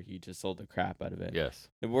DDTs where he just sold the crap out of it. Yes.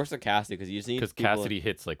 It works with Cassidy because you just need because Cassidy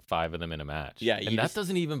hits like 5 of them in a match. Yeah, and that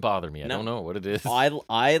doesn't even bother me. I don't know what it is.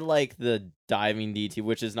 I like the diving DDT,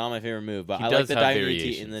 which is not my favorite move, but I like the diving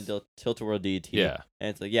DDT in the tilt-a-whirl DDT. Yeah. And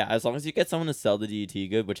it's like, as long as you get someone to sell the DDT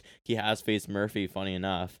good, which he has faced Murphy, funny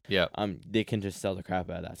enough. Yeah. They can just sell the crap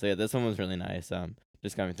out of that. So yeah, this one was really nice.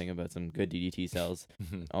 Just got me thinking about some good DDT sells.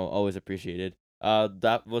 Always appreciated.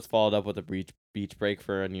 That was followed up with a beach break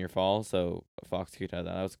for a near fall, so Fox kicked out of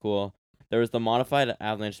that. That was cool. There was the modified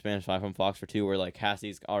avalanche Spanish fly from Fox for 2, where like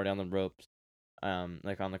Cassie's already on the ropes,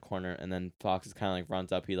 like on the corner, and then Fox is kind of like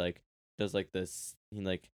runs up. He like does like this. He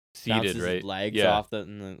like seated, bounces right? his legs off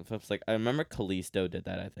and then flips. Like I remember Kalisto did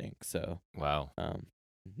that. I think so. Wow.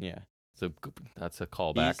 Yeah. So that's a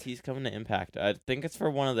callback. He's coming to Impact. I think it's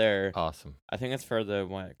for one of their. Awesome. I think it's for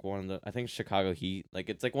one of the. I think Chicago Heat. Like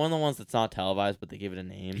it's like one of the ones that's not televised, but they give it a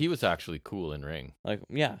name. He was actually cool in ring. Like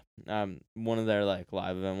one of their like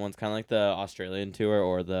live event ones, kind of like the Australian tour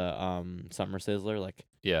or the Summer Sizzler. Like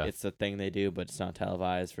it's a thing they do, but it's not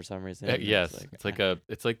televised for some reason. Yes, it's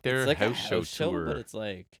like their house show tour, but it's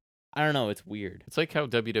like I don't know. It's weird. It's like how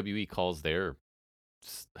WWE calls their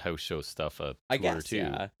house show stuff a tour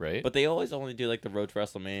too, right? But they always only do like the Road to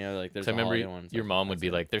WrestleMania. Like there's. I remember your mom would be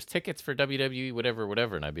like, "There's tickets for WWE,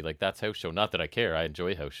 whatever," and I'd be like, "That's house show." Not that I care. I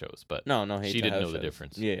enjoy house shows, but she didn't know the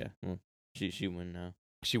difference. Yeah. Well, she wouldn't know.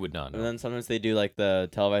 She would not know. And then sometimes they do like the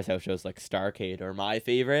televised house shows, like Starrcade or my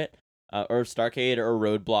favorite, or Starrcade or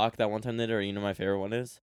Roadblock. That one time they did, or my favorite one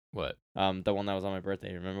is what? The one that was on my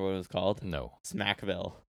birthday. Remember what it was called? No.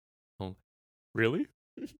 Smackville. Oh, really?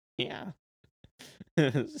 Yeah.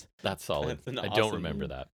 That's solid. I don't remember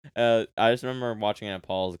that. I just remember watching it at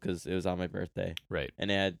Paul's because it was on my birthday. Right. And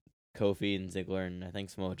it had Kofi and Ziggler and I think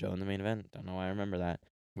Samoa Joe in the main event. Don't know why I remember that.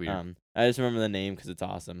 Weird. I just remember the name because it's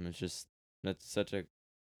awesome. That's such a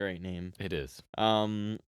great name. It is.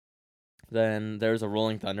 Then there was a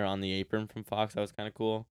Rolling Thunder on the apron from Fox. That was kind of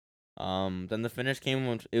cool. Then the finish came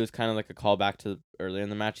when it was kind of like a callback to earlier in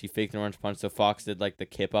the match. He faked an orange punch, so Fox did like the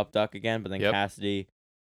kip up duck again, but then Cassidy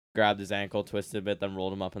grabbed his ankle, twisted a bit, then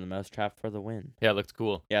rolled him up in the mousetrap for the win. Yeah, it looked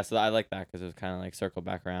cool. Yeah, so I like that because it was kind of like circled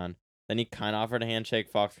back around. Then he kind of offered a handshake.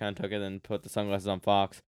 Fox kind of took it, then put the sunglasses on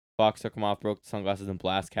Fox. Fox took him off, broke the sunglasses, and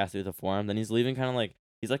blast Cassidy with the forearm. Then he's leaving kind of like,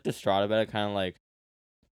 he's like distraught about it, kind of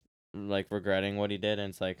like regretting what he did. And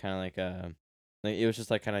it's like kind of like it was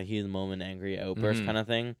just like kind of heat of the moment, angry outburst kind of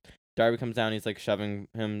thing. Darby comes down, he's like shoving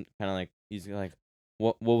him, kind of like, he's like,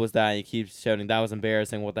 what was that? He keeps shouting, that was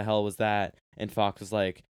embarrassing. What the hell was that? And Fox was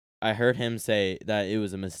like, I heard him say that it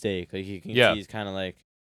was a mistake. Like you can see he's kind of like,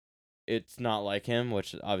 it's not like him,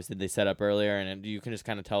 which obviously they set up earlier, and you can just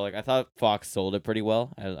kind of tell. Like I thought Fox sold it pretty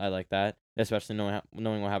well. I like that, especially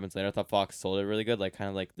knowing what happens later. I thought Fox sold it really good. Like kind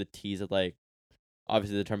of like the tease of like,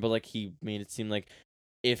 obviously the term, but like he made it seem like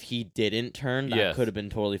if he didn't turn, that Yes. could have been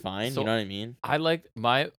totally fine. So You know what I mean?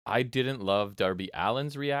 I didn't love Darby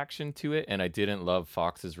Allin's reaction to it, and I didn't love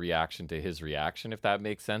Fox's reaction to his reaction, if that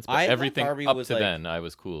makes sense. But I thought everything Darby up was to like, then, I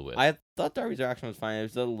was cool with. I thought Darby's reaction was fine. It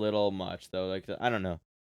was a little much though. Like I don't know.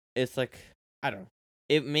 It's like I don't know.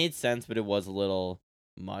 It made sense, but it was a little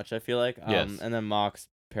much. I feel like. Yes. And then Mox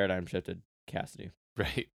paradigm shifted Cassidy.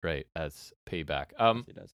 Right, as payback.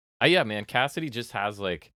 Cassidy does. Yeah, man, Cassidy just has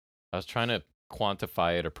like, I was trying to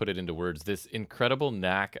quantify it or put it into words, this incredible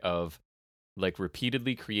knack of like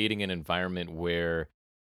repeatedly creating an environment where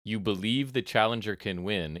you believe the challenger can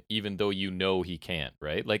win, even though you know he can't,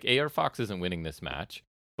 right? Like AR Fox isn't winning this match,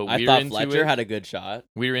 but I we're thought into Fletcher it. had a good shot.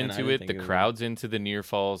 We're and I into didn't it. think The he was crowd's into the near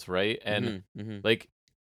falls, right? And like,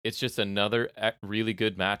 it's just another really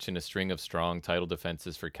good match in a string of strong title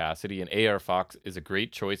defenses for Cassidy. And AR Fox is a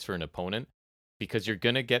great choice for an opponent because you're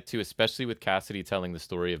going to get to, especially with Cassidy telling the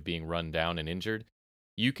story of being run down and injured,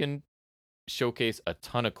 you can showcase a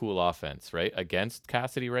ton of cool offense, right? Against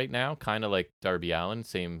Cassidy right now, kind of like Darby Allin,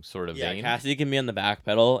 same sort of Yeah, vein. Cassidy can be on the back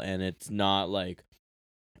pedal, and it's not like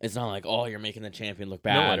oh, you're making the champion look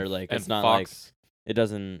bad, No, or like and it's not Fox, like it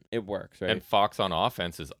doesn't. It works, right? and Fox on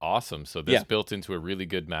offense is awesome. So this Yeah. built into a really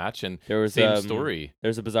good match, and There was same story.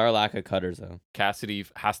 There's a bizarre lack of cutters though. Cassidy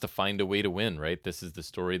has to find a way to win, right? This is the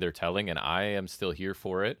story they're telling, and I am still here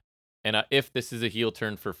for it. And if this is a heel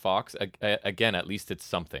turn for Fox, again, at least it's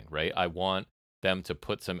something, right? I want them to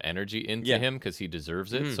put some energy into him because he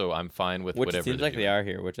deserves it. So I'm fine with Which whatever. it seems they're like doing. they are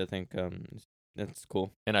here, which I think that's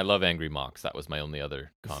cool. And I love Angry Mox. That was my only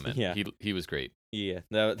other comment. Yeah. He was great. Yeah,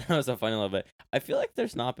 that was a funny little bit. I feel like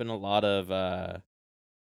there's not been a lot of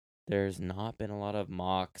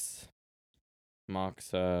Mox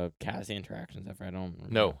Cassie interactions ever. I don't remember.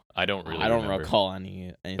 No, I don't really. I don't remember. recall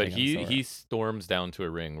anything. But of the sort. he storms down to a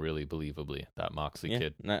ring really believably. That Moxley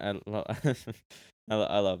kid. I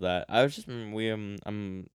love that. I was just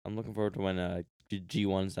I'm looking forward to when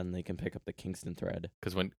G1's done. They can pick up the Kingston thread.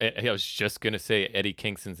 Because when I was just gonna say Eddie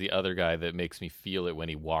Kingston's the other guy that makes me feel it when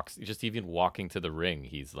he walks. Just even walking to the ring,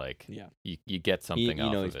 he's like, you get something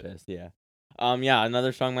off he's of it. Pissed, yeah. Yeah,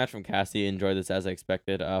 another strong match from Cassie. Enjoyed this as I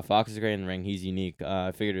expected. Fox is great in the ring. He's unique.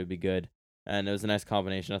 I figured it would be good, and it was a nice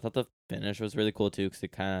combination. I thought the finish was really cool too, because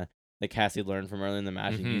it kind of like Cassie learned from early in the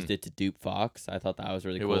match and used it to dupe Fox. I thought that was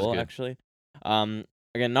really cool, actually.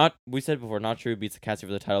 Again, we said before, not sure who beats Cassie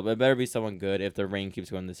for the title, but it better be someone good if the ring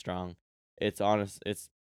keeps going this strong. It's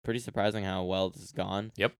pretty surprising how well this has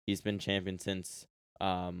gone. Yep, he's been champion since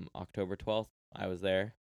October 12th. I was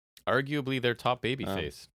there. Arguably their top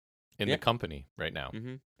babyface in the company right now,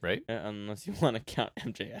 right? Unless you want to count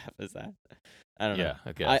MJF as that. I don't know. Yeah,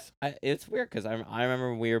 I guess. It's weird because I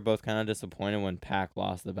remember we were both kind of disappointed when Pac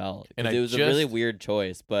lost the belt. And it was a really weird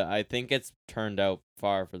choice, but I think it's turned out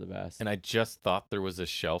far for the best. And I just thought there was a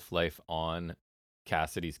shelf life on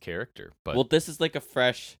Cassidy's character, but this is like a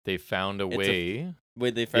fresh. They found a way.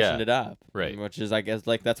 They freshened it up, right? Which is, I guess,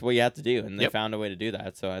 like that's what you have to do, and they found a way to do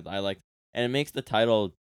that. So I like, and it makes the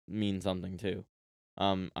title mean something too.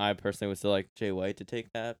 I personally would still like Jay White to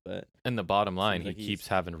take that, but and the bottom line, he keeps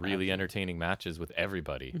having really entertaining matches with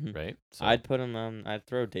everybody, right? So I'd put him I'd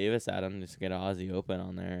throw Davis at him just to get Aussie Open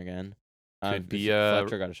on there again. Could be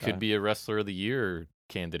a Wrestler of the Year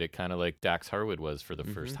candidate, kind of like Dax Harwood was for the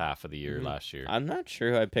first half of the year last year. I'm not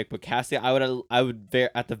sure who I'd pick, but Cassidy, I would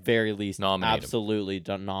at the very least nominate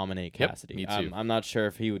nominate Cassidy. Me too. I'm not sure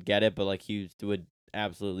if he would get it, but like he would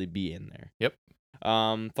absolutely be in there. Yep.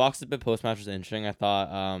 Fox's bit post match was interesting. I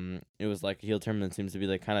thought it was like a heel turn that seems to be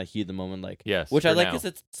like kind of heat the moment, like which I like because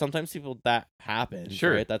it's sometimes people that happens.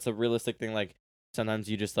 Sure, right? That's a realistic thing. Like sometimes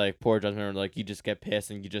you just like poor judgment, or like you just get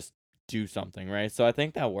pissed and you just do something, right? So I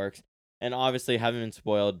think that works. And obviously having been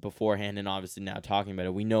spoiled beforehand, and obviously now talking about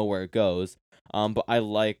it, we know where it goes. But I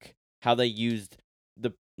like how they used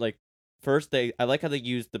I like how they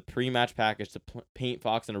used the pre-match package to paint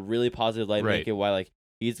Fox in a really positive light, make it why like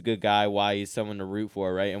he's a good guy, why he's someone to root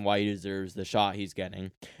for, right? And why he deserves the shot he's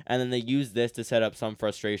getting. And then they use this to set up some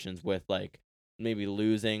frustrations with, like, maybe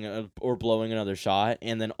losing or blowing another shot.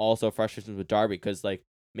 And then also frustrations with Darby because, like,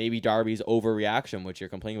 maybe Darby's overreaction, which you're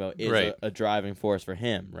complaining about, is a driving force for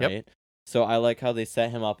him, right? Yep. So I like how they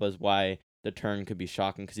set him up as why the turn could be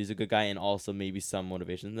shocking because he's a good guy and also maybe some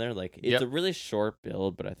motivation there. Like, it's a really short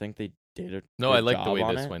build, but I think they did it. No, I like the way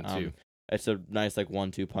this went, too. It's a nice, like,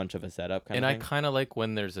 1-2 punch of a setup kind of thing. And I kind of like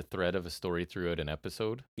when there's a thread of a story throughout an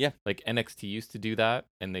episode. Yeah. Like NXT used to do that,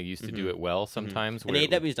 and they used to do it well sometimes. And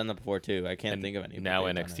AEW's done that before, too. I can't think of any. Now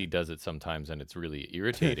NXT does it sometimes, and it's really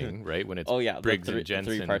irritating, right? When it's Briggs and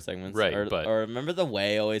Jensen. 3-part segments. Right. Or remember The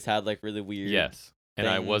Way always had, like, really weird. Yes.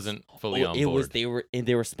 And I wasn't fully on It was board.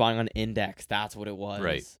 they were spying on Index. That's what it was.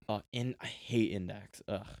 Right. I hate Index.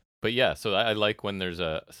 Ugh. But yeah, so I like when there's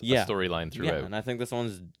a Yeah. storyline Yeah, throughout. and I think this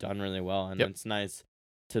one's done really well, and Yep. it's nice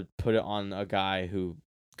to put it on a guy who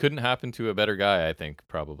Couldn't happen to a better guy, I think,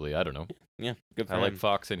 probably. I don't know. yeah, good for I him. like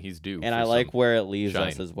Fox, and he's due. And for I like some where it leaves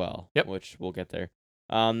us shine. as well. Yep. Which we'll get there.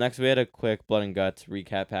 Next we had a quick Blood and Guts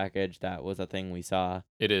recap package. That was a thing we saw,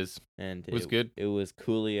 It is. and It was good. It was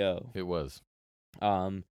coolio. It was.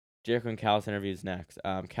 Jericho and Callis interviews next.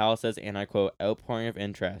 Callis says, and I quote, outpouring of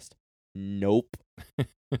interest. Nope.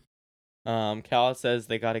 Callis says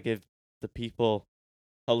they got to give the people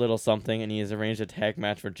a little something, and he has arranged a tag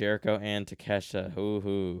match for Jericho and Takeshita.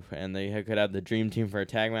 Hoo-hoo. And they could have the dream team for a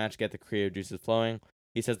tag match, get the creative juices flowing.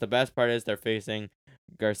 He says the best part is they're facing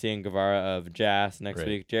Garcia and Guevara of Jazz next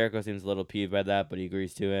week. Jericho seems a little peeved by that, but he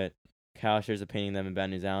agrees to it. Callis shares a painting them in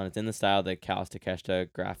Bad News Island. It's in the style of the Callis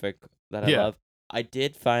Takeshita graphic that I love. I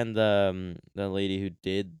did find the lady who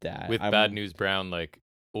did that with Bad News Brown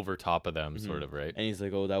over top of them, sort of, right? And he's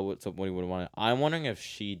like, "Oh, that would somebody would want it." I'm wondering if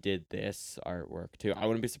she did this artwork too. I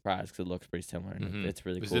wouldn't be surprised because it looks pretty similar. It's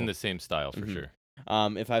really cool. It's in the same style for sure.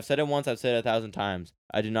 If I've said it once, I've said it 1,000 times.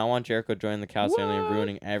 I do not want Jericho joining the Callis family and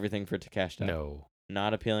ruining everything for Takeshita. No,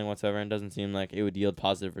 not appealing whatsoever, and doesn't seem like it would yield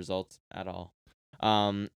positive results at all.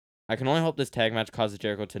 I can only hope this tag match causes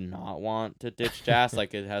Jericho to not want to ditch Jazz,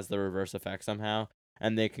 like it has the reverse effect somehow,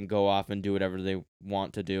 and they can go off and do whatever they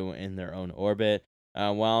want to do in their own orbit.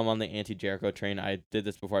 While I'm on the anti-Jericho train, I did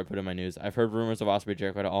this before I put in my news. I've heard rumors of Ospreay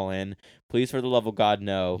Jericho to All In. Please, for the love of God,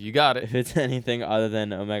 no. You got it. If it's anything other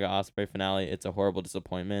than Omega Ospreay finale, it's a horrible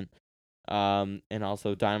disappointment. And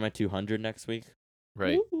also Dynamite 200 next week.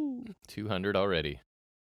 Right. Woo-hoo. 200 already.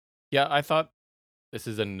 Yeah, I thought this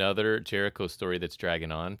is another Jericho story that's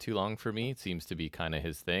dragging on too long for me. It seems to be kind of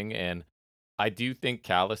his thing. And I do think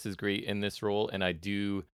Callis is great in this role. And I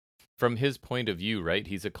do, from his point of view, right,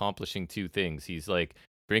 he's accomplishing two things. He's like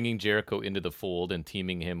bringing Jericho into the fold and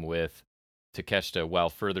teaming him with Takeshita while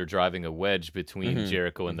further driving a wedge between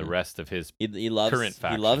Jericho and the rest of his current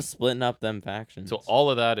faction. He loves splitting up them factions. So all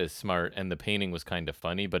of that is smart. And the painting was kind of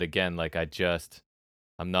funny. But again,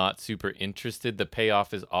 I'm not super interested. The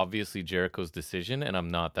payoff is obviously Jericho's decision, and I'm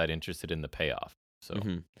not that interested in the payoff. So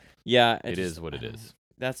yeah, it is what it is.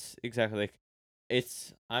 That's exactly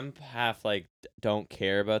I'm half like don't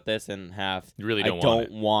care about this, and half you really I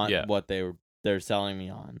don't want yeah. what they're selling me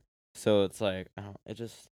on. So it's like it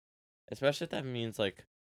just, especially if that means like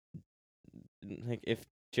if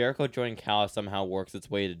Jericho joining Callis somehow works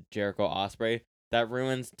its way to Jericho Ospreay, that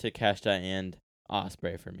ruins Takeshita and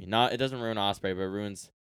Ospreay for me. It doesn't ruin Ospreay, but it ruins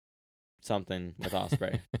something with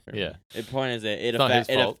Ospreay. Yeah. The point is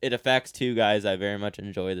it affects two guys I very much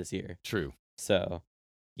enjoy this year. True. So,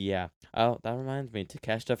 yeah. Oh, that reminds me,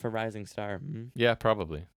 Takeshita for Rising Star. Yeah,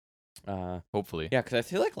 probably. Hopefully. Yeah, because I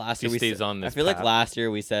feel like last year like last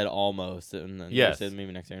year we said almost, and then we said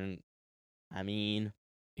maybe next year. And, I mean,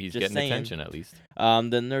 he's getting attention at least.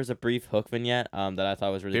 Then there's a brief Hook vignette that I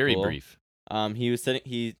thought was really cool. Very brief. He was sitting.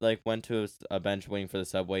 He went to a bench waiting for the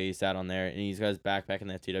subway. He sat on there, and he's got his backpack and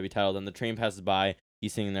the FTW title. Then the train passes by.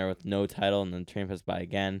 He's sitting there with no title, and then the train passes by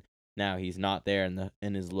again. Now he's not there,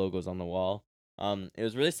 and his logo's on the wall. It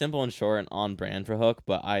was really simple and short and on brand for Hook,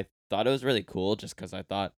 but I thought it was really cool just because I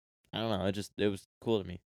thought, I don't know, it was cool to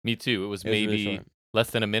me. Me too. It was maybe really less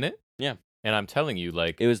than a minute. Yeah. And I'm telling you,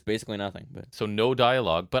 it was basically nothing. So no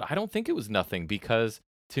dialogue, but I don't think it was nothing because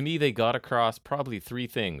to me they got across probably three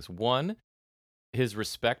things. One, his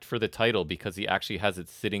respect for the title because he actually has it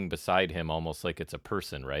sitting beside him almost like it's a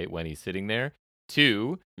person, right? When he's sitting there.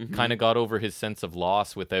 Two, kind of got over his sense of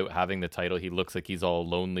loss without having the title. He looks like he's all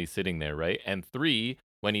lonely sitting there, right? And three,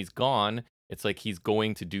 when he's gone, it's like he's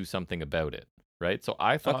going to do something about it, right? So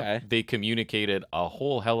I thought they communicated a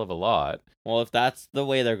whole hell of a lot. Well, if that's the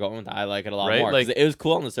way they're going, I like it a lot more. Like, it was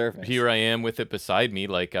cool on the surface. Here I am with it beside me,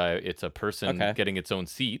 like it's a person getting its own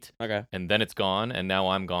seat. And then it's gone, and now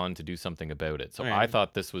I'm gone to do something about it. So I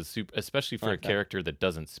thought this was super, especially for a character that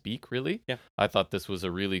doesn't speak really. Yeah. I thought this was a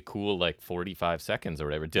really cool, 45 seconds or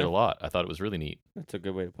whatever. It did a lot. I thought it was really neat. That's a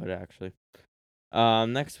good way to put it, actually.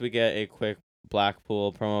 Next, we get a quick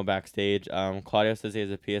Blackpool promo backstage. Claudio says he has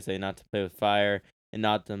a PSA not to play with fire and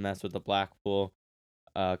not to mess with the Blackpool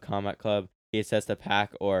Combat Club. He says to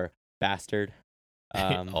Pack or Bastard.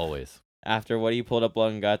 Always. After what he pulled up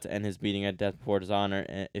Blood and Guts and his beating at Death Before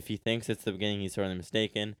Dishonor, if he thinks it's the beginning, he's sorely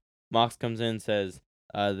mistaken. Mox comes in, says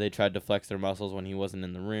they tried to flex their muscles when he wasn't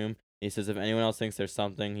in the room. He says if anyone else thinks there's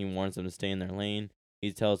something, he warns them to stay in their lane.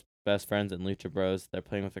 He tells best friends and Lucha Bros they're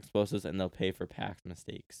playing with explosives and they'll pay for Pack's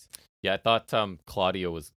mistakes. Yeah, I thought Claudio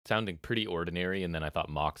was sounding pretty ordinary, and then I thought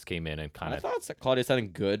Mox came in and kind I of thought Claudia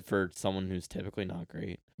sounded good for someone who's typically not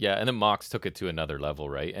great. yeah, and then Mox took it to another level,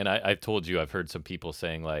 right? And I've told you, I've heard some people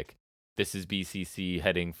saying like, this is BCC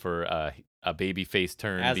heading for a baby face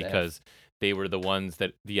turn As if. because they were the ones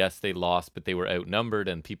that yes they lost, but they were outnumbered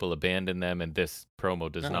and people abandoned them, and this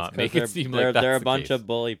promo does No, it's not because make it seem like they're that's a the bunch case, of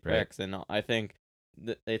bully right? pricks, and I think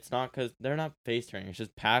it's not because they're not face turning. It's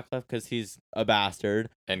just Pac left because he's a bastard,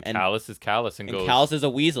 And and Callus is Callus and goes, Callus is a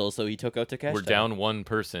weasel, so he took out Takeshita. we're down one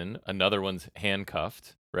person, another one's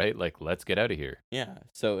handcuffed, right? Like, let's get out of here. Yeah,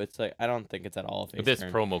 so it's like I don't think it's at all a face This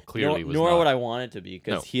turn. promo clearly was Nor not. would I want it to be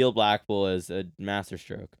because No. heel Blackpool is a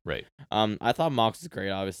masterstroke. Right. I thought Mox was great.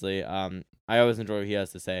 Obviously, I always enjoy what he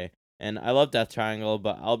has to say, and I love Death Triangle,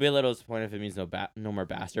 but I'll be a little disappointed if it means no more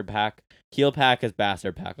Bastard Pack. Heel Pack is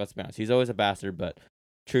Bastard Pack. Let's be honest. He's always a bastard, but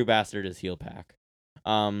true bastard is heel Pack.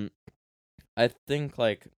 I think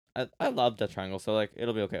like I love Death Triangle, so like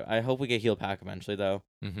it'll be okay. I hope we get heel Pack eventually though.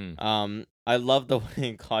 I love the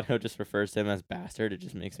way Claudio just refers to him as bastard. It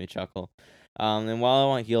just makes me chuckle. And while I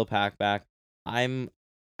want heel Pack back, I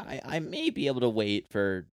may be able to wait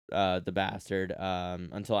for the bastard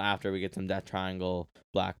until after we get some Death Triangle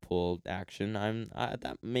Blackpool action.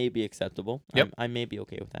 That may be acceptable. Yep. I may be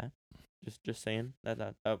okay with that. Just saying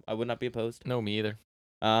that I would not be opposed. No, me either.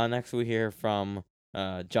 Next we hear from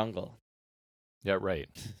Jungle. Yeah, right.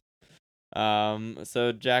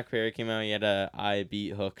 So Jack Perry came out. He had a I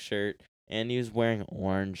Beat Hook shirt, and he was wearing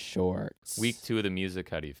orange shorts. Week 2 of the music,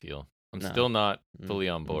 how do you feel? I'm No. still not fully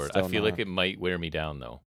on I'm board. still I feel not. like it might wear me down,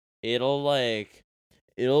 though. It'll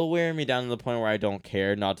wear me down to the point where I don't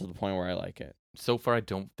care, not to the point where I like it. So far, I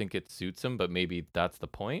don't think it suits him, but maybe that's the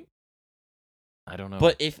point. I don't know.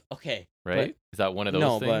 But right? Is that one of those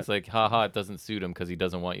No, things? but- Like, haha, it doesn't suit him because he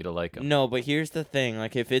doesn't want you to like him. No, but here's the thing.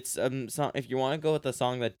 Like, if it's song, if you want to go with a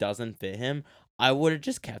song that doesn't fit him, I would have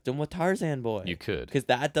just kept him with Tarzan Boy. You could. Because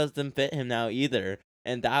that doesn't fit him now either,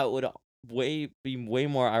 and that would be way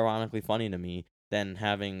more ironically funny to me than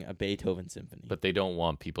having a Beethoven symphony. But they don't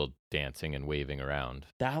want people dancing and waving around.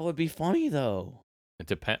 That would be funny though. It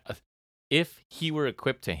depends. If he were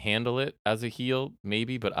equipped to handle it as a heel,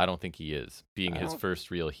 maybe, but I don't think he is, being his first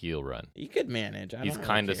real heel run. He could manage. He's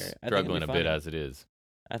kind of struggling a bit as it is.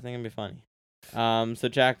 I think it'd be funny. So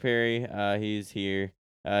Jack Perry, he's here.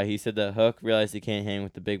 He said that Hook realized he can't hang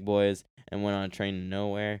with the big boys and went on a train to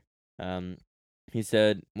nowhere. He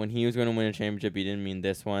said when he was going to win a championship, he didn't mean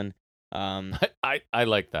this one. I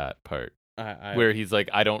like that part I where he's like,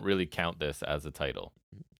 I don't really count this as a title.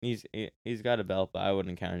 He's got a belt, but I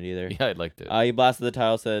wouldn't count it either. Yeah, I'd like to. He blasted the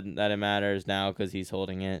title, said that it matters now because he's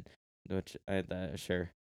holding it, which sure.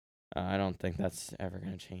 I don't think that's ever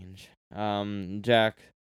gonna change. Jack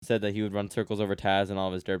said that he would run circles over Taz and all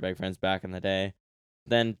of his dirtbag friends back in the day.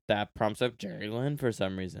 Then that prompts up Jerry Lynn for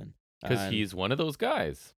some reason. Because he's one of those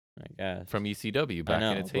guys I guess from ECW back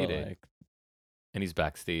in its heyday. Like, and he's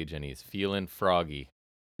backstage and he's feeling froggy,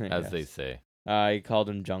 as they say. He called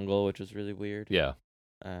him Jungle, which was really weird. Yeah.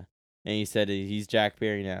 And he said he's Jack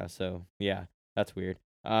Perry now, so yeah, that's weird.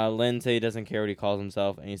 Lynn said he doesn't care what he calls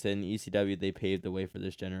himself, and he said in ECW they paved the way for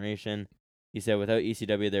this generation. He said without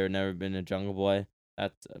ECW there would never been a Jungle Boy.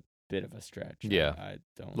 That's a bit of a stretch. Yeah. I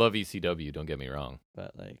don't love ECW, don't get me wrong.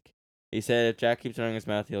 But like he said if Jack keeps running his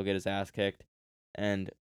mouth, he'll get his ass kicked.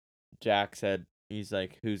 And Jack said he's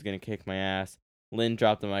like, who's gonna kick my ass? Lynn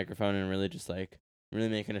dropped the microphone and really just like really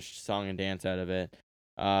making a song and dance out of it.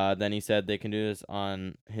 Then he said they can do this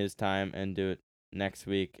on his time and do it next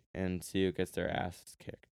week and see who gets their asses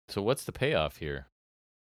kicked. So what's the payoff here?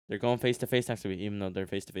 They're going face to face next week, even though they're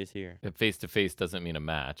face to face here. Face to face doesn't mean a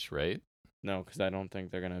match, right? No, because I don't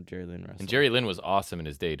think they're gonna have Jerry Lynn wrestle. And Jerry Lynn was awesome in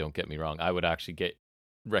his day. Don't get me wrong. I would actually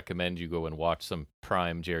recommend you go and watch some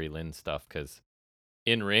prime Jerry Lynn stuff because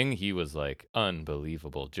in ring he was like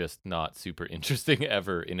unbelievable, just not super interesting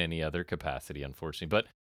ever in any other capacity, unfortunately. But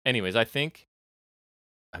anyways, I think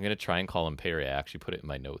I'm gonna try and call him Perry. I actually put it in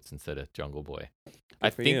my notes instead of Jungle Boy. I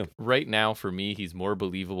think right now for me he's more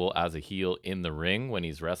believable as a heel in the ring when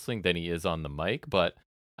he's wrestling than he is on the mic. But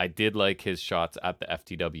I did like his shots at the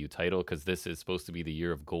FTW title because this is supposed to be the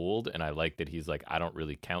year of gold, and I like that he's like, I don't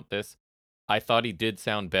really count this. I thought he did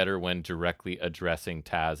sound better when directly addressing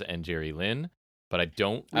Taz and Jerry Lynn, but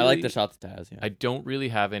I like the shots of Taz, yeah. I don't really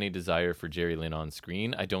have any desire for Jerry Lynn on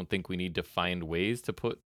screen. I don't think we need to find ways to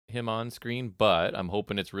put him on screen, but I'm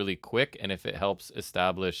hoping it's really quick, and if it helps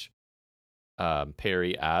establish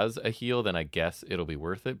Perry as a heel, then I guess it'll be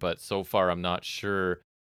worth it. But so far, I'm not sure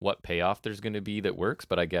what payoff there's going to be that works,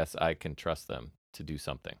 but I guess I can trust them to do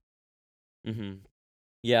something.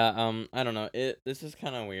 Yeah, I don't know. This is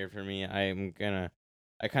kind of weird for me.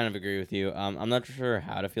 I kind of agree with you. I'm not sure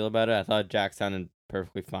how to feel about it. I thought Jack sounded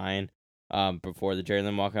perfectly fine. Before the Jerry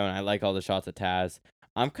Lynn walkout, and I like all the shots at Taz.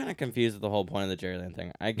 I'm kind of confused with the whole point of the Jerry Lynn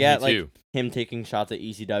thing. I Me get like too. him taking shots at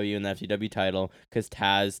ECW and the FTW title because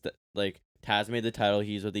Taz made the title.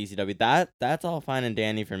 He's with ECW. That's all fine and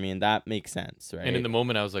dandy for me, and that makes sense, right? And in the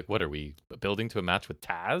moment, I was like, "What are we building to a match with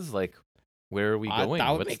Taz? Like, where are we going?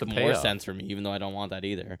 That would What's make the more payoff?" sense for me, even though I don't want that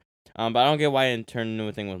either. But I don't get why it turned into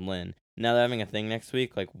a thing with Lynn. Now they're having a thing next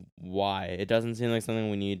week, like why? It doesn't seem like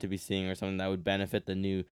something we need to be seeing or something that would benefit the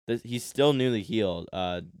new. He's still newly healed,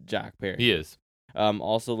 Jack Perry. He is.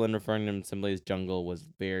 Also, Lynn referring to him simply as Jungle was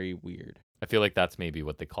very weird. I feel like that's maybe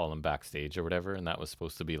what they call him backstage or whatever, and that was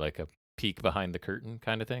supposed to be like a peek behind the curtain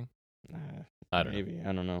kind of thing. I don't know. Maybe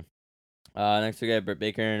I don't know. Next we got a Britt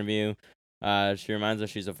Baker interview. She reminds us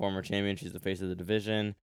she's a former champion. She's the face of the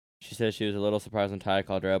division. She says she was a little surprised when Ty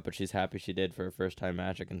called her out, but she's happy she did for her first time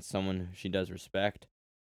match against someone she does respect.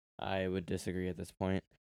 I would disagree at this point.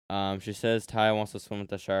 She says Ty wants to swim with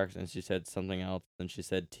the Sharks, and she said something else. And she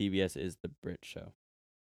said TBS is the Brit show.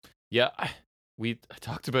 Yeah, we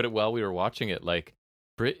talked about it while we were watching it. Like,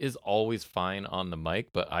 Britt is always fine on the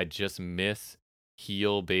mic, but I just miss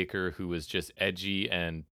heel Baker, who was just edgy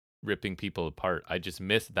and ripping people apart. I just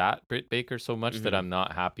miss that Britt Baker so much that I'm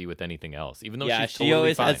not happy with anything else, even though she's she totally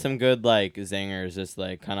always fine. had some good like zingers, just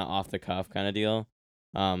like kind of off the cuff kind of deal.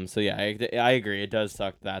 So yeah, I agree. It does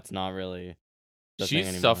suck. That's not really.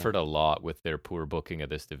 She's suffered a lot with their poor booking of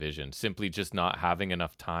this division, simply just not having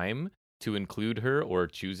enough time to include her, or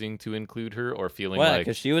choosing to include her, or feeling like,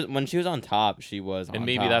 because when she was on top, she was on and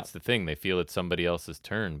maybe top. that's the thing, they feel it's somebody else's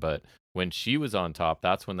turn, but when she was on top,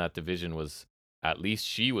 that's when that division was, at least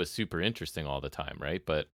she was super interesting all the time, right?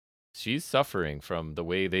 But she's suffering from the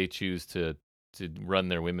way they choose to run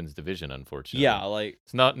their women's division, unfortunately. Yeah, like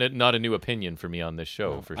it's not a new opinion for me on this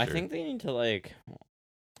show, for sure. I think they need to like,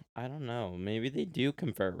 I don't know, maybe they do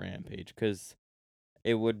convert Rampage, because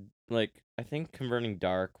it would like, I think converting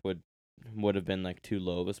Dark would have been like too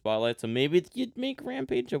low of a spotlight. So maybe you'd make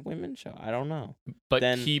Rampage a women's show. I don't know. But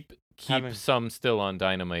then keep some still on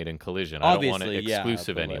Dynamite and Collision. I don't want it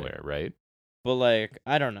exclusive anywhere, right? But like,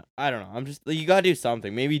 I don't know. I'm just, you gotta do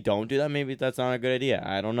something. Maybe don't do that. Maybe that's not a good idea.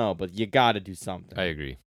 I don't know. But you gotta do something. I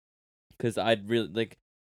agree. Because I'd really like.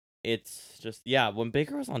 It's just when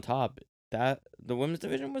Baker was on top, that the women's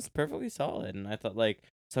division was perfectly solid, and I thought like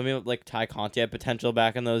some people like Ty Conti had potential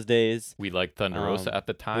back in those days. We liked Thunder Rosa at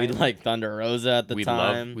the time. We liked Thunder Rosa at the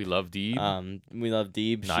time. We love Deeb. We love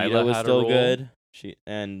Deeb. Nyla Sheeta was had a still role. good.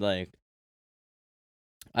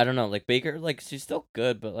 I don't know, like Baker, like she's still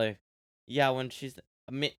good, but like, when she's,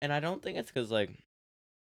 and I don't think it's because like,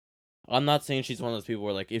 I'm not saying she's one of those people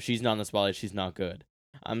where like if she's not in the spotlight, she's not good.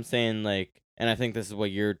 I'm saying like, and I think this is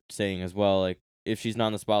what you're saying as well. Like if she's not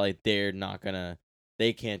in the spotlight,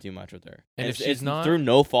 they can't do much with her. And if she's not, through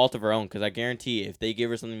no fault of her own, because I guarantee if they give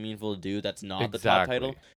her something meaningful to do that's not the top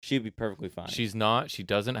title, she'd be perfectly fine. She's not. She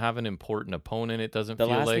doesn't have an important opponent. It doesn't feel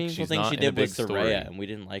like she's not. The last meaningful thing she did was Saraya, and we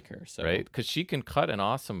didn't like her. So right, because she can cut an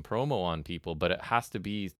awesome promo on people, but it has to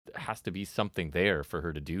be something there for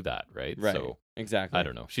her to do that, right? Right. So exactly. I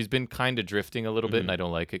don't know. She's been kind of drifting a little bit, and I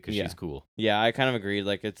don't like it because she's cool. Yeah, I kind of agree.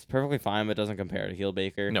 Like it's perfectly fine, but it doesn't compare to heel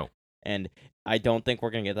Baker. No. And I don't think we're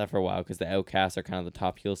going to get that for a while because the Outcasts are kind of the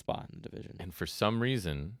top heel spot in the division. And for some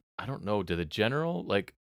reason, I don't know, do the general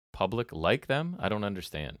public like them? I don't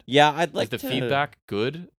understand. Yeah, I'd like Is the feedback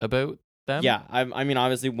good about them? Yeah, I mean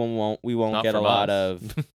obviously we won't get a lot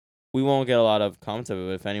of we won't get a lot of comments of it.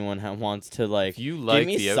 But if anyone wants to if you like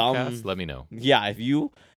the Outcasts, let me know. Yeah, if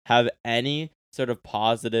you have any sort of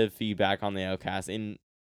positive feedback on the Outcasts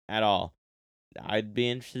at all, I'd be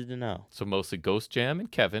interested to know. So mostly Ghost Jam and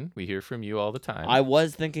Kevin. We hear from you all the time. I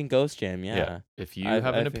was thinking Ghost Jam, yeah. If you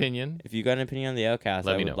have an opinion. If you got an opinion on the Outcast,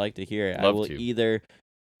 I would like to hear it. Love I will to. either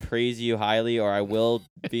praise you highly or I will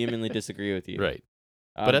vehemently disagree with you. Right.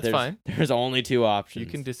 But that's fine. There's only two options. You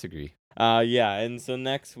can disagree. And so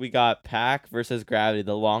next we got Pac versus Gravity,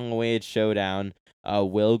 the long-awaited showdown.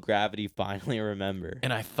 Will Gravity finally remember?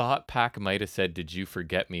 And I thought Pac might have said, "Did you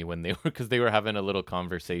forget me?" when because they were having a little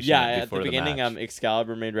conversation. At the before beginning, match.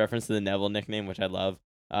 Excalibur made reference to the Neville nickname, which I love.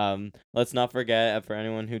 Let's not forget, for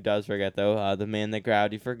anyone who does forget though, the man that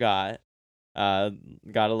Gravity forgot.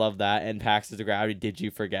 Gotta love that. And Pac says to Gravity, "Did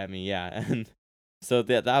you forget me?" Yeah, and so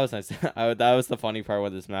that was nice. That was the funny part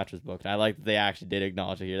when this match was booked. I like that they actually did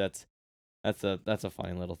acknowledge it here. That's a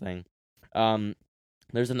funny little thing.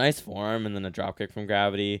 There's a nice forearm and then a dropkick from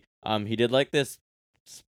Gravity. He did like this,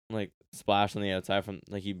 splash on the outside from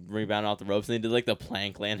he rebounded off the ropes and he did the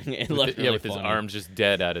plank landing. It looked really with funny. his arms just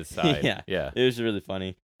dead at his side. Yeah, it was really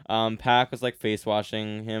funny. Pac was like face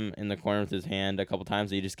washing him in the corner with his hand a couple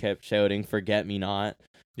times. He just kept shouting "Forget me not,"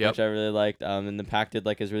 Yep. which I really liked. And the Pac did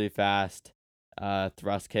like his really fast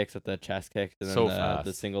thrust kicks with the chest kicks and then So the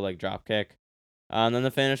fast. single leg drop kick. And then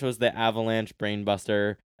the finish was the avalanche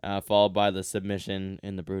brainbuster, followed by the submission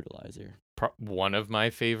in the brutalizer. One of my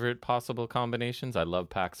favorite possible combinations. I love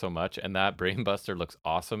Pac so much, and that brainbuster looks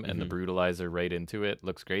awesome, and the brutalizer right into it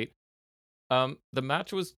looks great. The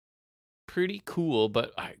match was pretty cool,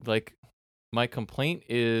 but my complaint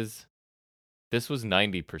is this was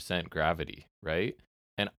 90% gravity, right?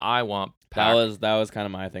 And I want Pac. That was kind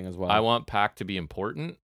of my thing as well. I want Pac to be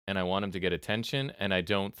important, and I want him to get attention, and I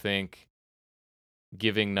don't think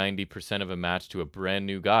giving 90% of a match to a brand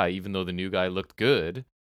new guy, even though the new guy looked good,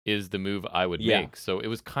 is the move I would make. So it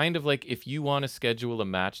was kind of like, if you want to schedule a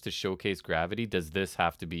match to showcase gravity, does this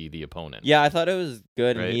have to be the opponent? Yeah, I thought it was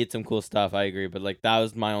good, and Right? he had some cool stuff. I agree, but like that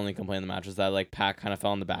was my only complaint in the match was that like Pac kind of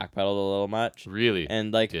fell on the back pedal a little much. Really?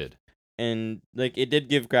 And like Did. And like it did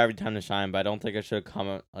give gravity time to shine, but I don't think it should have come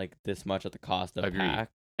out like this much at the cost of Agreed. Pac.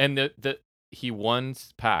 And he won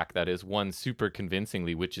Pac, that is, won super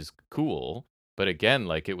convincingly, which is cool. But again,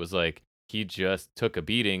 like it was like he just took a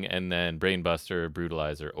beating and then brainbuster,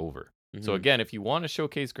 brutalizer over. So again, if you want to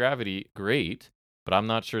showcase gravity, great. But I'm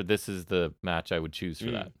not sure this is the match I would choose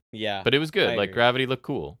for that. Yeah. But it was good. I Like agree. gravity looked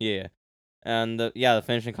cool. Yeah. And the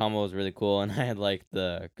finishing combo was really cool, and I had like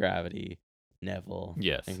the gravity Neville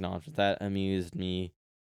Yes. acknowledgement that amused me.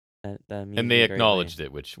 That amused And me they greatly. acknowledged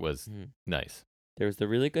it, which was nice. There was the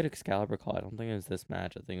really good Excalibur call. I don't think it was this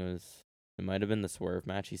match. I think it might have been the Swerve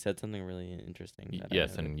match. He said something really interesting.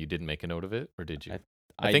 Yes, and you didn't make a note of it, or did you?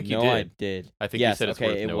 I think you know did. I did. I think yes, you said it's okay,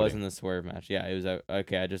 worth it noting. wasn't the Swerve match. Yeah, it was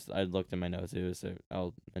okay. I looked in my notes. It was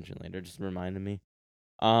I'll mention it later. Just reminded me.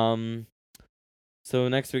 So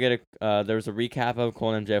next we get there was a recap of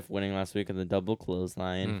Cole and MJF winning last week in the double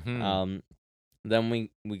clothesline. Then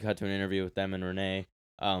we cut to an interview with them and Renee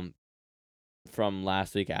from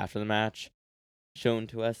last week after the match, shown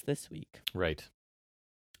to us this week. Right.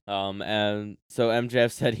 And so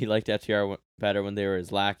MJF said he liked FTR better when they were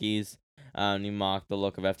his lackeys. He mocked the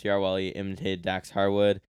look of FTR while he imitated Dax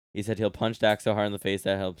Harwood. He said he'll punch Dax so hard in the face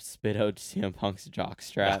that he'll spit out CM Punk's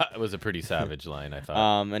jockstrap. That was a pretty savage line, I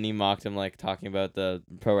thought. And he mocked him, like talking about the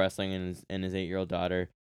pro wrestling and his 8-year-old daughter.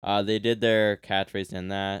 They did their catchphrase in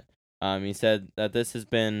that. He said that this has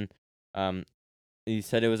been, he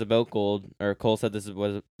said it was about gold, or Cole said this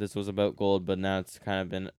was about gold, but now it's kind of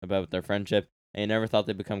been about their friendship. And he never thought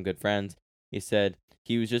they'd become good friends. He said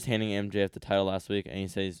he was just handing MJF the title last week, and he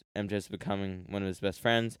says MJF's becoming one of his best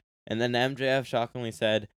friends. And then MJF shockingly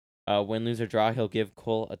said, win, lose, or draw, he'll give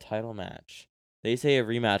Cole a title match. They say a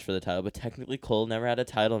rematch for the title, but technically Cole never had a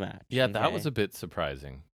title match. Yeah, that was a bit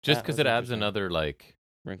surprising. Just because it adds another, like...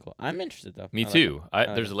 wrinkle. I'm interested, though. Me too.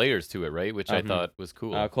 There's layers to it, right? Which I thought was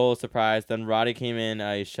cool. Cole was surprised. Then Roddy came in.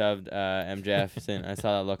 He shoved MJF in. I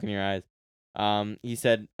saw that look in your eyes. He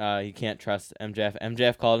said he can't trust MJF.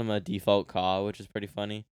 MJF called him a default call, which is pretty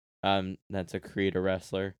funny. That's a creator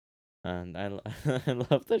wrestler. And I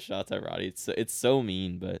love the shots at Roddy. It's so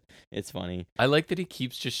mean, but it's funny. I like that he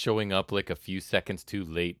keeps just showing up like a few seconds too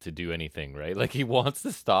late to do anything, right? Like he wants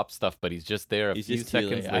to stop stuff, but he's just there a few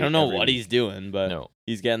seconds late. I don't know what he's doing, but no,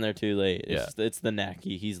 he's getting there too late. Yeah. It's the neck.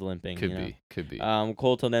 He's limping. Could be.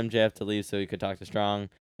 Cole told MJF to leave so he could talk to Strong,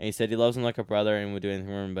 and he said he loves him like a brother and would do anything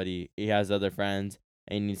for him, but he has other friends,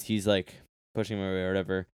 and he's like pushing him away or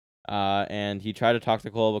whatever. And he tried to talk to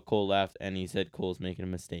Cole, but Cole left, and he said Cole's making a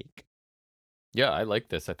mistake. Yeah, I like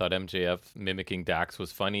this. I thought MJF mimicking Dax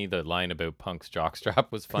was funny. The line about Punk's jockstrap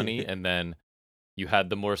was funny. And then you had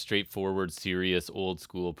the more straightforward, serious, old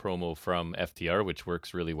school promo from FTR, which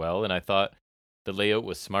works really well. And I thought the layout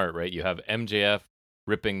was smart, right? You have MJF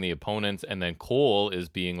ripping the opponents, and then Cole is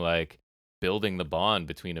being like building the bond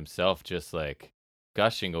between himself, just like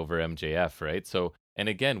gushing over MJF, right? So, and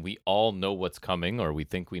again, we all know what's coming, or we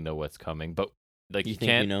think we know what's coming, but like you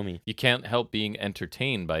can't know me. You can't help being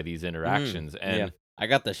entertained by these interactions. And I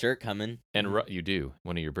got the shirt coming. And you do,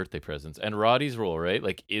 one of your birthday presents. And Roddy's role, right?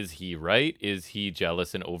 Like, is he right? Is he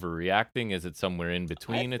jealous and overreacting? Is it somewhere in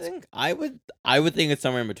between? I would think it's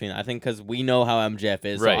somewhere in between. I think because we know how MJF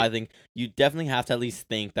is, right. So I think you definitely have to at least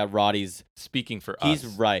think that Roddy's speaking for us.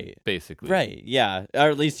 He's right, basically. Right? Yeah, or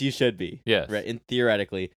at least you should be. Yes. Right. And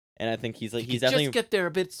theoretically, and I think he's definitely just get there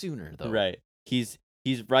a bit sooner, though. Right. He's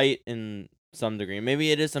right in some degree.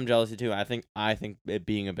 Maybe it is some jealousy too. I think it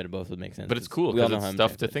being a bit of both would make sense. But it's cool because it's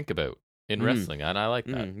stuff to think about in wrestling, and I like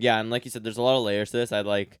that. Yeah, and like you said, there's a lot of layers to this. I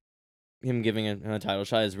like him giving him a title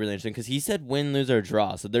shot is really interesting because he said win, lose, or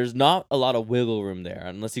draw. So there's not a lot of wiggle room there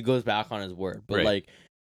unless he goes back on his word. But like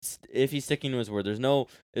if he's sticking to his word. It's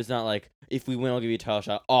not like if we win, I'll give you a title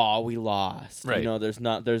shot. Oh, we lost. Right. You know, there's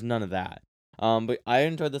none of that. But I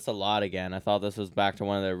enjoyed this a lot again. I thought this was back to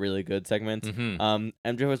one of the really good segments.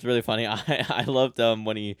 MJ was really funny. I loved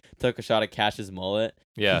when he took a shot at Cash's mullet.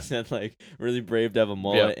 Yeah. He said like really brave to have a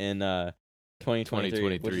mullet in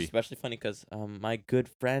 2023, which is especially funny because my good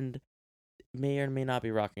friend may or may not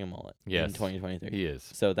be rocking a mullet in 2023. He is.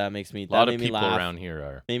 So that makes me a lot of people around here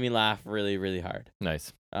are. Made me laugh really, really hard.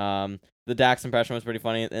 Nice. The Dax impression was pretty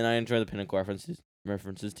funny, and I enjoy the Pinnacle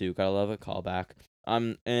references too. Gotta love a callback.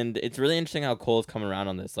 And it's really interesting how Cole's coming around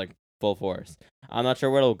on this, like full force. I'm not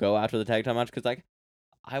sure where it'll go after the tag time match, because like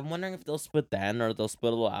I'm wondering if they'll split then or they'll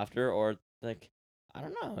split a little after, or like I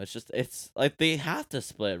don't know. It's like they have to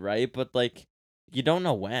split, right? But like you don't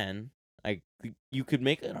know when. Like you could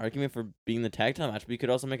make an argument for being the tag time match, but you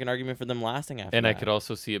could also make an argument for them lasting after. And that. I could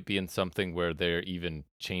also see it being something where they're even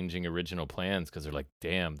changing original plans because they're like,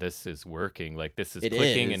 "Damn, this is working. Like this is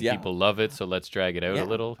clicking, and people love it. So let's drag it out a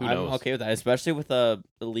little." Who knows? I'm okay with that, especially with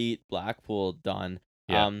Elite Blackpool done.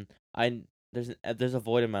 Yeah. There's a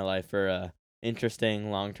void in my life for a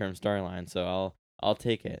interesting long term storyline, so I'll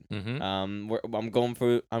take it. I'm going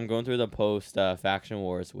through the post faction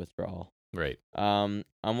wars withdrawal. Right.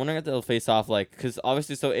 I'm wondering if they'll face off, like, because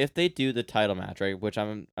obviously, so if they do the title match, right, which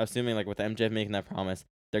I'm assuming, like, with MJF making that promise,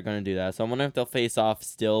 they're going to do that. So I'm wondering if they'll face off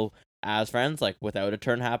still as friends, like, without a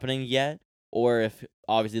turn happening yet, or if,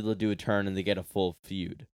 obviously, they'll do a turn and they get a full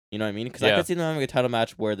feud. You know what I mean? Because I could see them having a title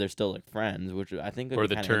match where they're still, like, friends, which I think would or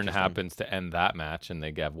be the turn happens to end that match and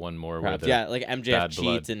they have one more where like MJF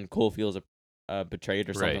cheats and Cole feels betrayed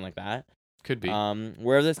or something like that. Could be.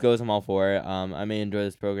 Wherever this goes, I'm all for it. I may enjoy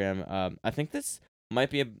this program. I think this might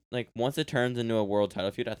be once it turns into a world title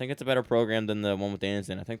feud, I think it's a better program than the one with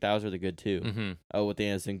Danielson. I think that was really good too. With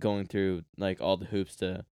Danielson going through like all the hoops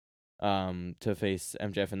to face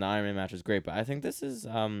MJF in the Iron Man match is great. But I think this is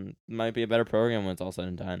might be a better program when it's all said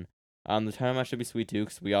and done. The title match should be sweet too,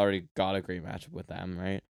 because we already got a great matchup with them,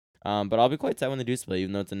 right? But I'll be quite sad when they do split,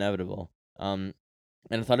 even though it's inevitable.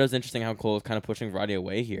 And I thought it was interesting how Cole was kind of pushing Roddy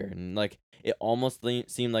away here. And, like, it almost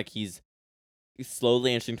seemed like he's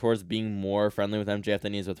slowly inching towards being more friendly with MJF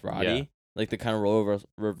than he is with Roddy. Yeah. Like, the kind of role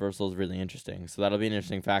reversal is really interesting. So that'll be an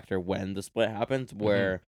interesting factor when the split happens,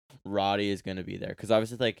 where Roddy is going to be there. Because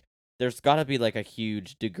obviously, like, there's got to be, like, a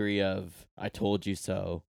huge degree of I told you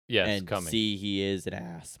so. Yes, and coming. See, he is an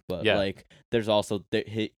ass. But, like, there's also,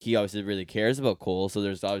 he obviously really cares about Cole. So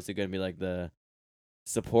there's obviously going to be, like, the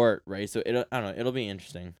support, right? So I don't know, it'll be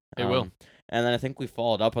interesting. It will. And then I think we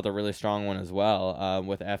followed up with a really strong one as well,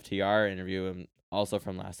 with FTR interview, also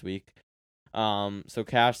from last week. So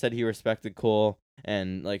Cash said he respected Cole,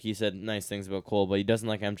 and like he said nice things about Cole, but he doesn't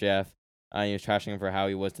like MJF. He was trashing him for how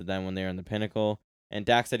he was to them when they were in the Pinnacle. And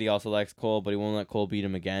Dax said he also likes Cole, but he won't let Cole beat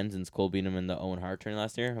him again, since Cole beat him in the Owen Hart turn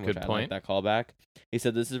last year. Which Good I point. like that callback. He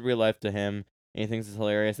said this is real life to him, and he thinks it's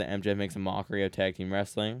hilarious that MJF makes a mockery of tag team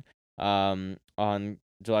wrestling. On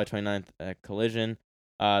July 29th at Collision,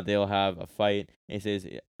 they'll have a fight. He says,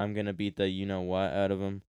 I'm going to beat the you-know-what out of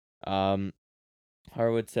him.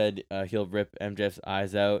 Harwood said he'll rip MJF's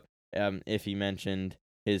eyes out if he mentioned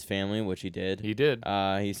his family, which he did. He did.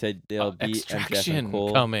 He said they'll beat MJF and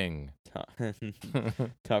Cole. Coming.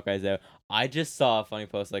 Talk guys out. I just saw a funny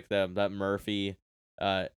post like that Murphy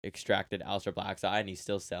extracted Aleister Black's eye, and he's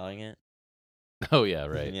still selling it. Oh, yeah,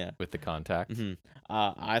 right. Yeah. With the contact.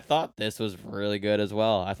 I thought this was really good as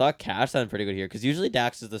well. I thought Cash sounded pretty good here, because usually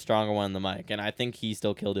Dax is the stronger one on the mic, and I think he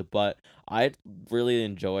still killed it. But I really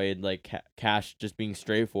enjoyed like Cash just being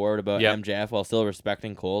straightforward about MJF while still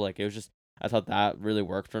respecting Cole. Like, it was just, I thought that really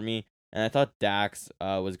worked for me. And I thought Dax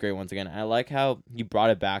was great once again. I like how he brought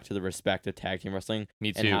it back to the respect of tag team wrestling.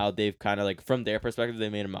 Me too. And how they've kind of, like, from their perspective, they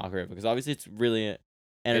made a mockery of it. Because obviously it's really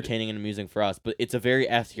entertaining and amusing for us, but it's a very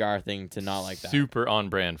FTR thing to not like that. Super on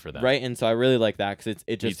brand for them, right? And so I really like that, because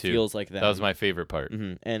it just feels like that. That was my favorite part.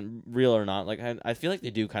 And real or not, like I feel like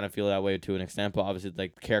they do kind of feel that way to an extent, but obviously,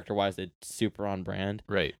 like, character wise, it's super on brand,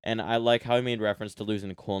 right? And I like how he made reference to losing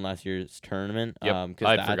to Cole in last year's tournament. I'd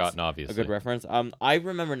forgotten, obviously, a good reference. I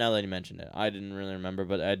remember now that he mentioned it. I didn't really remember,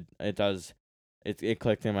 but it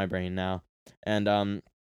clicked in my brain now. And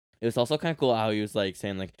it was also kind of cool how he was, like,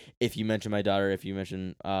 saying, like, if you mention my daughter, if you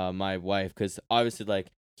mention my wife, because obviously,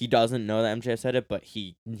 like, he doesn't know that MJF said it, but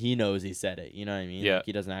he knows he said it. You know what I mean? Yeah. Like,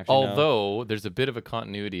 he doesn't actually know. Although, there's a bit of a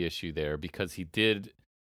continuity issue there, because he did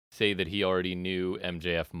say that he already knew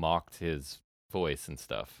MJF mocked his voice and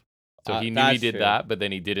stuff. So he knew he did that, but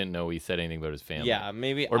then he didn't know he said anything about his family. Yeah,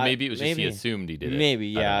 maybe. Or maybe it was just he assumed he did it. Maybe,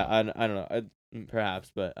 yeah. I don't know.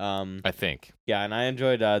 Perhaps, but... I think. Yeah, and I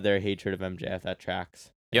enjoyed their hatred of MJF. That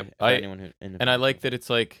tracks. Yep. For anyone who And I like that it's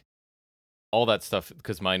like all that stuff,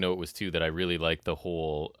 because my note was too that I really like the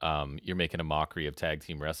whole you're making a mockery of tag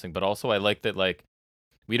team wrestling, but also I like that like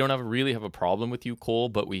we don't really have a problem with you, Cole,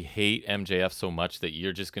 but we hate MJF so much that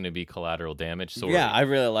you're just going to be collateral damage. Sorry. Yeah, I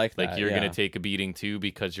really like Like that. you're going to Yeah. take a beating too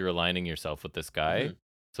because you're aligning yourself with this guy. Mhm.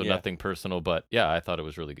 So Yeah. nothing personal, but yeah, I thought it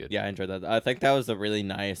was really good. Yeah, I enjoyed that. I think that was a really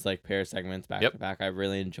nice like pair of segments back Yep. to back. I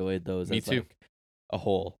really enjoyed those Me as too. like a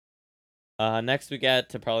whole. Next we get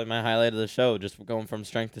to probably my highlight of the show, just going from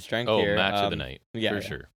strength to strength Oh, here. match of the night. Yeah, for yeah.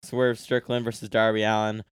 sure. Swerve Strickland versus Darby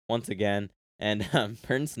Allin once again. And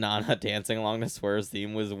Prince Nana dancing along the Swerve's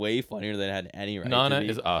theme was way funnier than it had any right Nana to be.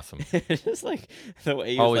 is awesome. It's just like the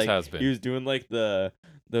way he was Always like has been. he was doing like the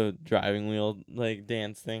driving wheel like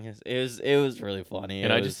dance thing. It was really funny.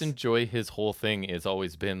 And I just enjoy his whole thing has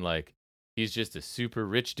always been like he's just a super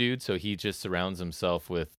rich dude, so he just surrounds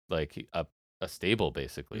himself with like a stable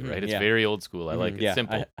basically, right? It's yeah. very old school. I like it. Yeah,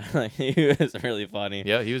 Simple. he was really funny.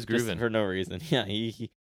 Yeah, he was Just grooving. for no reason. Yeah,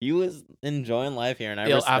 he was enjoying life here, and I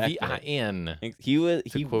respect it. L-I-V-I-N. He was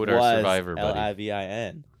our Survivor buddy.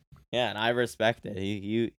 L-I-V-I-N. Yeah, and I respect it.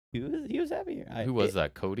 He was happy here. Who was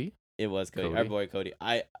that? Cody? It was Cody, our Cody? boy Cody.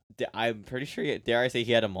 I'm pretty sure. Dare I say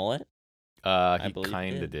he had a mullet? He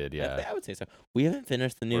kind of did, yeah. I would say so. We haven't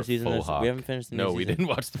finished the new Or season. faux hawk. We haven't finished the new No, season. we didn't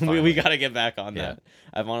watch the we finale. got to get back on Yeah. that.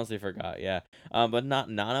 I've honestly forgot. Yeah. But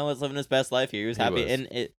Nana was living his best life here. He was happy, was. and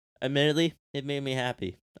it admittedly it made me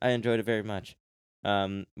happy. I enjoyed it very much.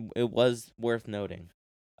 It was worth noting.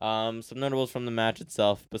 Some notables from the match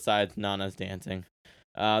itself besides Nana's dancing.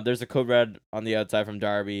 There's a code red on the outside from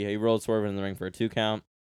Darby. He rolled Swerve in the ring for a 2 count.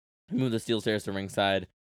 He moved the steel stairs to ringside.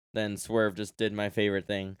 Then Swerve just did my favorite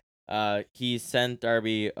thing. He sent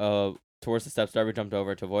Darby towards the steps. Darby jumped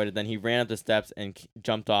over to avoid it. Then he ran up the steps and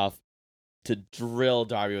jumped off to drill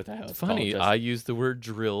Darby with a house. It's funny. I used the word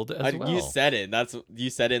drilled as well. You said it. You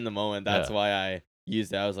said it in the moment. That's Yeah. why I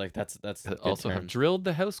used it. I was like, that's a good Also term. drilled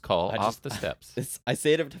the house call off the steps. I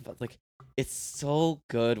say it every time, but like it's so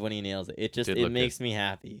good when he nails it. It makes me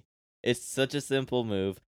happy. It's such a simple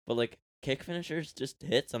move, but like kick finishers just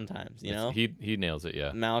hit sometimes, you know? He nails it,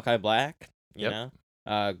 yeah. Malachi Black, you Yep. know?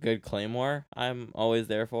 Good Claymore, I'm always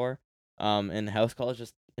there for. And house call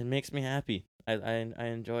it makes me happy. I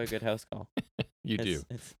enjoy a good house call. You do.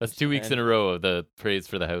 That's 2 weeks in a row of the praise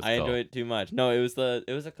for the house call. I enjoy it too much. No, it was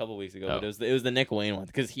a couple weeks ago, but it was the Nick Wayne one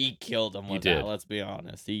because he killed him with that. Let's be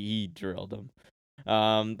honest, he drilled him.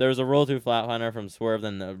 There was a roll through flatliner from Swerve,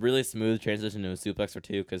 then a really smooth transition to a suplex for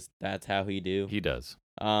 2 because that's how he do. He does.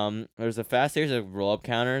 There's a fast series of roll up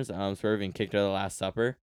counters. Swerve being kicked out of the Last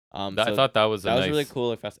Supper. I thought that was was really cool.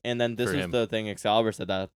 Like fast. And then this is him. the thing Excalibur said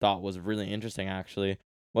that I thought was really interesting. Actually,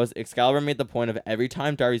 was Excalibur made the point of every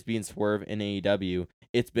time Darby's being Swerve in AEW,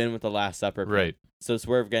 it's been with the Last Supper. Right. So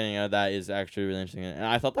Swerve getting out of that is actually really interesting, and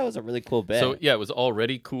I thought that was a really cool bit. So yeah, it was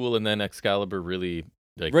already cool, and then Excalibur really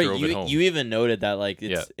drove it home. You even noted that like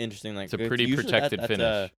it's interesting. Like it's a pretty protected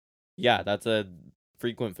finish. That's a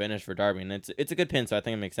frequent finish for Darby, and it's a good pin, so I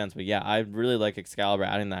think it makes sense. But yeah, I really like Excalibur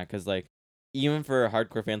adding that because like even for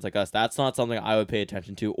hardcore fans like us, that's not something I would pay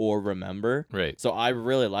attention to or remember. Right. So I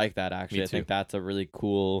really like that. Actually, I think that's a really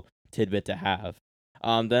cool tidbit to have.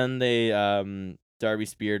 Then they Darby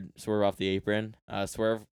speared Swerve off the apron.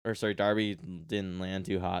 Darby didn't land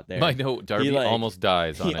too hot there. I know Darby almost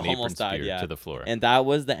dies on an apron spear to the floor. And that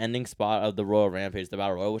was the ending spot of the Royal Rampage, the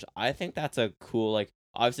Battle Royal, which I think that's a cool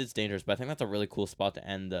obviously it's dangerous, but I think that's a really cool spot to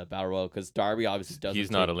end the Battle Royal because Darby obviously doesn't.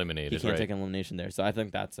 He's not eliminated. He can't take an elimination there, so I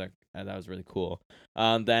think that was really cool.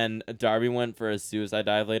 Then Darby went for a suicide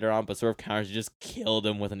dive later on, but Swerve counters. He just killed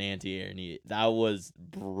him with an anti-air knee. That was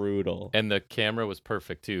brutal. And the camera was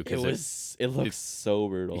perfect too because it looks so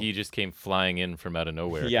brutal. He just came flying in from out of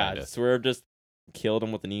nowhere. Yeah, kinda. Swerve just killed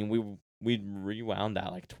him with a knee. We rewound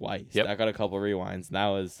that like twice. Yep. I got a couple rewinds, and that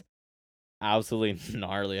was absolutely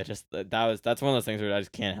gnarly. That's one of those things where I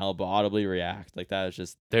just can't help but audibly react. Like that was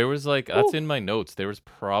just there was that's in my notes. There was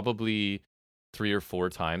probably 3 or 4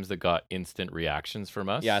 times that got instant reactions from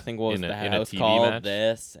us. Yeah, I think what was in the a house TV call, match.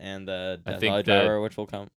 This and the I think driver, which will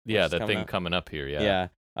come. Yeah, the thing coming up here. Yeah.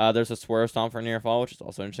 Yeah. There's a Swerve stomp for near fall, which is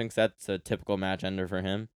also interesting. Cause that's a typical match ender for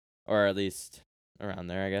him, or at least around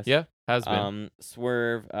there, I guess. Yeah, has been.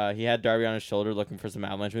 Swerve. He had Darby on his shoulder looking for some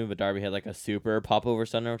avalanche move, but Darby had like a super pop over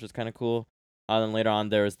stunner, which was kind of cool. Then later on,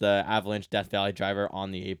 there was the Avalanche Death Valley driver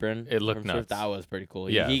on the apron. It looked nuts. That was pretty cool.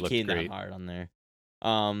 Yeah, he came down hard on there.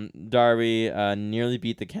 Darby nearly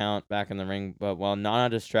beat the count back in the ring, but while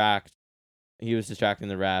Nana he was distracting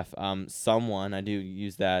the ref. Someone, I do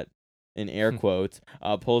use that in air quotes,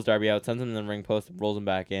 pulls Darby out, sends him in the ring post, rolls him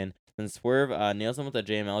back in. Then Swerve nails him with a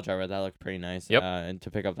JML driver. That looked pretty nice. Yep. And to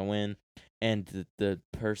pick up the win. and the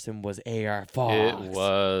person was AR Fox. It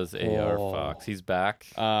was AR Fox. He's back.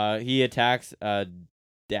 He attacks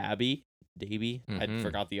Davy. I Mhm.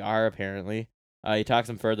 forgot the R apparently. He attacks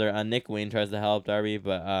him further. Nick Wayne tries to help Darby,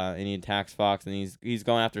 but and he attacks Fox, and he's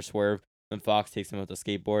going after Swerve. And Fox takes him with a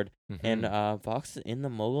skateboard, and Fox is in the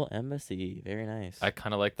Mogul Embassy. Very nice. I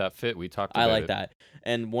kind of like that fit. We talked about I it. like that.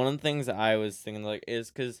 And one of the things I was thinking like is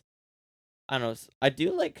because I don't know, I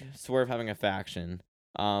do like Swerve having a faction.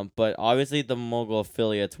 But obviously the Mogul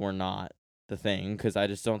affiliates were not the thing because I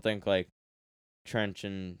just don't think like Trench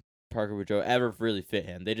and Parker Boudreaux ever really fit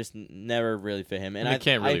him. They just never really fit him, And they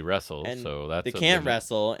can't really wrestle, and so that's they a can't limit.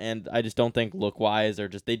 wrestle, and I just don't think look wise or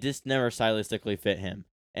they just never stylistically fit him.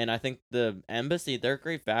 And I think the Embassy, they're a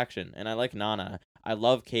great faction, and I like Nana. I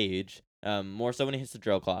love Cage. More so when he hits the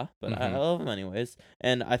drill claw, but I love him anyways.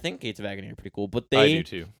 And I think Gates of Agony are pretty cool, but I do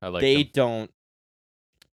too. I like they them. don't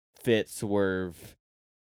fit Swerve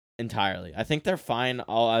entirely. I think they're fine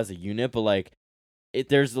all as a unit, but like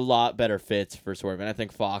there's a lot better fits for Swerve, and I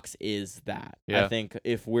think Fox is that. Yeah. I think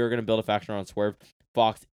if we're gonna build a faction around Swerve,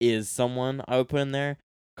 Fox is someone I would put in there.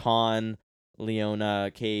 Khan,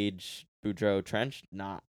 Leona, Cage, Boudreaux, Trench,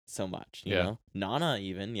 not so much. You know, Nana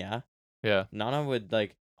even, yeah. Nana would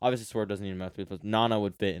like obviously Swerve doesn't need mouthpiece, but Nana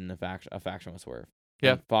would fit in the faction with Swerve.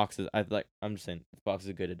 Yeah, and Fox is I'm just saying Fox is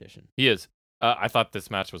a good addition. He is. I thought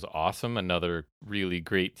this match was awesome. Another really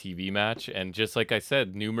great TV match, and just like I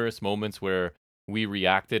said, numerous moments where we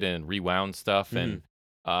reacted and rewound stuff, and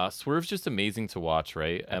Swerve's just amazing to watch.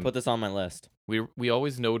 Right? I put this on my list. We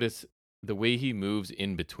always notice the way he moves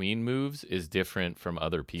in between moves is different from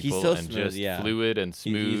other people. He's so and smooth, just fluid and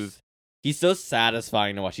smooth. He's so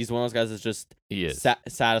satisfying to watch. He's one of those guys that's just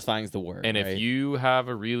satisfying is the word. And right? if you have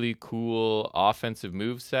a really cool offensive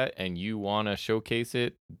move set and you want to showcase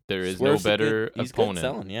it, there is Swerve's no better he's opponent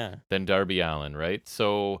selling, than Darby Allin, right?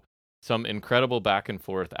 So some incredible back and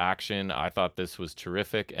forth action. I thought this was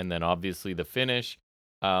terrific. And then obviously the finish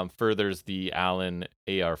furthers the Allin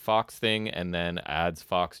AR Fox thing and then adds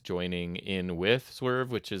Fox joining in with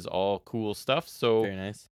Swerve, which is all cool stuff. So very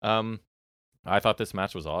nice. I thought this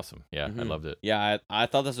match was awesome. Yeah, I loved it. Yeah, I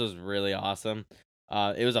thought this was really awesome.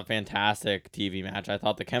 It was a fantastic TV match. I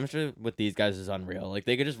thought the chemistry with these guys is unreal. Like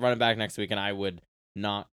they could just run it back next week, and I would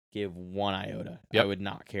not give one iota. I would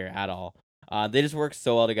not care at all. They just work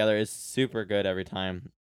so well together. It's super good every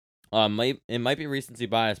time. It might be recency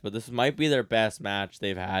bias, but this might be their best match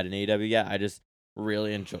they've had in AEW yet. I just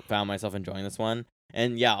really found myself enjoying this one.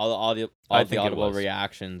 And yeah, all the audible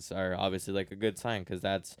reactions are obviously like a good sign because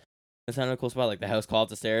that's kind of a cool spot. Like the house call up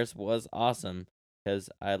the stairs was awesome because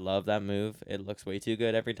I love that move. It looks way too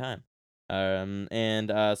good every time. And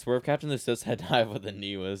Swerve catching the suicide dive with a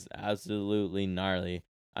knee was absolutely gnarly.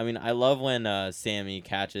 I mean, I love when Sammy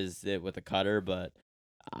catches it with a cutter, but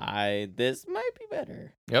this might be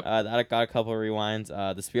better. Yep. That got a couple of rewinds.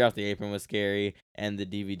 The spear off the apron was scary, and the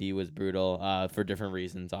DVD was brutal. For different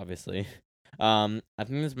reasons, obviously. I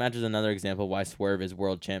think this match is another example of why Swerve is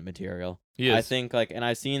world champ material. He is. I think and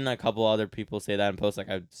I've seen a couple other people say that in posts. Like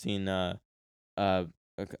I've seen a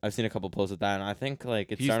couple posts with that, and I think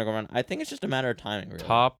it's starting to go around. I think it's just a matter of timing. Really.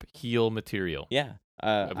 Top heel material. Yeah.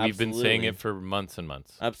 We've been saying it for months and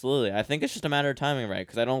months. Absolutely. I think it's just a matter of timing, right?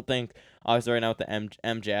 Because I don't think, obviously, right now with the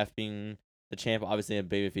MJF being the champ, obviously a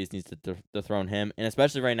babyface needs to dethrone him, and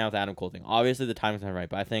especially right now with the Adam Cole thing. Obviously, the timing's not right,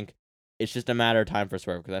 but I think it's just a matter of time for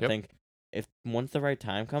Swerve. Because I think if once the right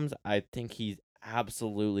time comes, I think he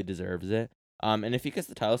absolutely deserves it. And if he gets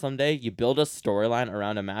the title someday, you build a storyline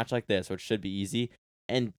around a match like this, which should be easy,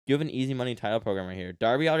 and you have an easy money title program right here.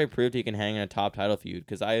 Darby already proved he can hang in a top title feud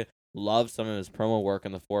because I love some of his promo work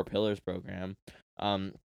in the Four Pillars program.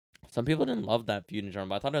 Some people didn't love that feud in general,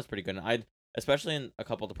 but I thought it was pretty good. And especially in a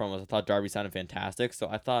couple of the promos, I thought Darby sounded fantastic. So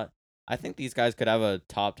I think these guys could have a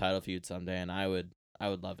top title feud someday, and I would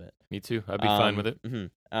love it. Me too. I'd be fine with it.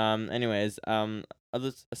 Anyways,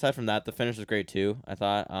 aside from that, the finish was great too. I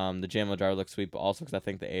thought the JMO driver looked sweet, but also because I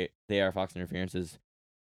think the AR Fox interference is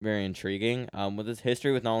very intriguing. With his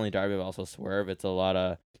history with not only Darby but also Swerve, there's a lot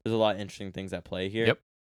of interesting things at play here. Yep.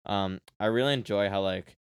 I really enjoy how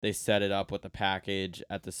they set it up with the package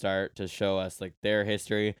at the start to show us their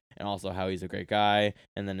history and also how he's a great guy,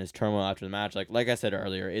 and then his turmoil after the match. Like I said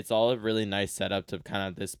earlier, it's all a really nice setup to kind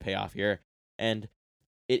of this payoff here, and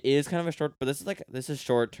it is kind of a short, but this is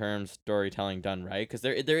short term storytelling done right because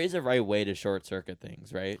there is a right way to short circuit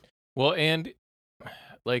things, right? Well, and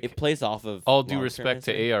it plays off of all due respect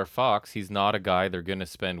to AR Fox, he's not a guy they're gonna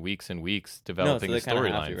spend weeks and weeks developing a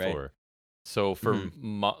storyline for. So for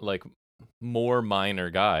more minor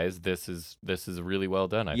guys, this is really well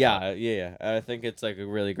done. I thought. Yeah. I think it's a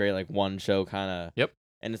really great one show kind of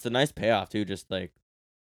and it's a nice payoff too. Just like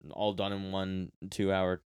all done in 1 2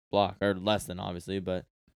 hour block, or less than obviously, but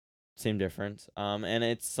same difference. And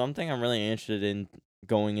it's something I'm really interested in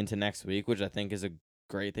going into next week, which I think is a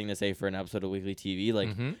great thing to say for an episode of weekly TV. Like,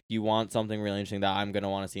 Mm-hmm. you want something really interesting that I'm gonna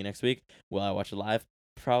want to see next week. Will I watch it live?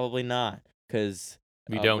 Probably not, because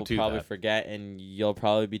We don't we'll do probably that. forget, and you'll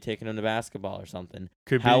probably be taking him to basketball or something.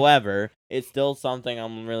 Could be. However, it's still something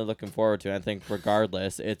I'm really looking forward to. And I think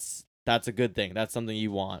regardless, that's a good thing. That's something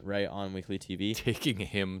you want, right, on weekly TV. Taking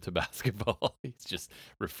him to basketball. He's just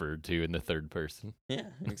referred to in the third person. Yeah,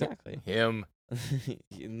 exactly. Him.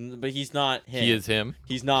 But he's not him. He is him.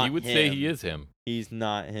 He's not. He would him. say he is him. He's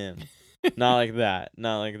not him. Not like that.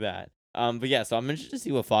 Not like that. But yeah, so I'm interested to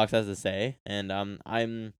see what Fox has to say, and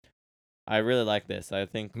I really like this. I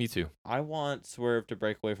think Me too. I want Swerve to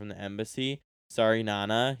break away from the embassy. Sorry,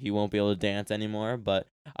 Nana, he won't be able to dance anymore, but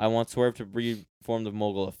I want Swerve to reform the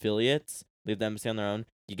Mogul affiliates, leave the embassy on their own.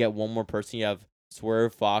 You get one more person. You have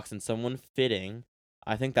Swerve, Fox, and someone fitting.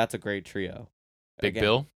 I think that's a great trio. Big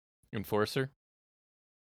Bill, Enforcer.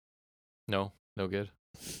 No good.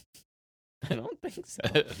 I don't think so.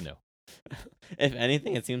 No. If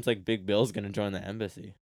anything, it seems like Big Bill's gonna join the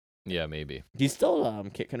embassy. Yeah, maybe. He's still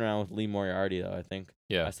kicking around with Lee Moriarty though. I think.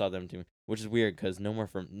 Yeah. I saw them too, which is weird because no more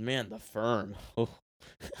Firm. Man, the Firm. Oh.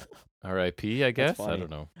 R.I.P. I guess. I funny.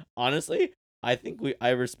 don't know. Honestly, I think I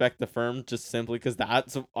respect the Firm just simply because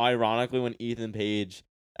that's ironically when Ethan Page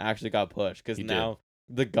actually got pushed, because now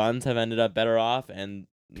the Guns have ended up better off, and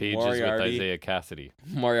Page is with Isaiah Cassidy.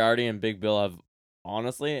 Moriarty and Big Bill have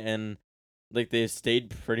honestly, and like, they've stayed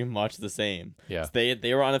pretty much the same. Yeah. So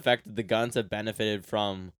they were unaffected. The Guns have benefited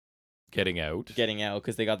from getting out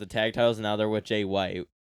because they got the tag titles, and now they're with Jay White.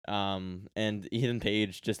 And Ethan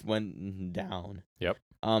Page just went down. Yep.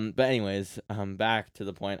 But anyways, back to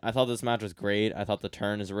the point. I thought this match was great. I thought the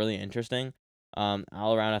turn is really interesting. All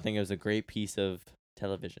around, I think it was a great piece of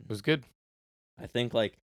television. It was good. I think,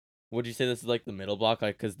 like, would you say this is like the middle block?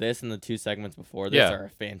 Like, because this and the 2 segments before this are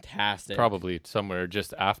fantastic. Probably somewhere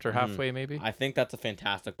just after halfway, maybe. I think that's a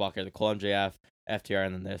fantastic block here. The Cole MJF, FTR,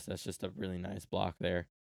 and then this. That's just a really nice block there.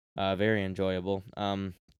 Very enjoyable.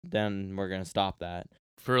 Then we're gonna stop that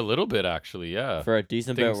for a little bit, actually. Yeah. For a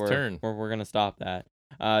decent bit, we're gonna stop that.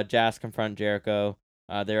 Jazz confront Jericho.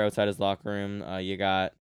 They're outside his locker room. You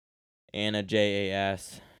got Anna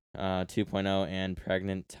JAS 2.0 and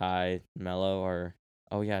pregnant Ty Mello, or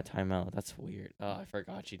Ty Mello. That's weird. Oh, I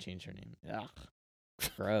forgot she changed her name. Ugh.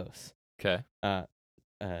 Gross. Okay.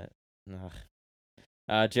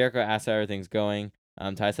 Jericho asks how everything's going.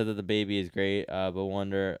 Ty said that the baby is great, but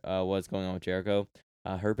wonder what's going on with Jericho.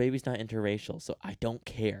 Her baby's not interracial, so I don't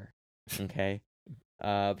care. Okay.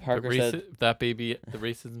 Parker said that baby, the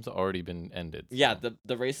racism's already been ended. So. Yeah,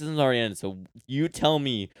 the racism's already ended. So you tell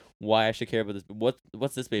me why I should care about this.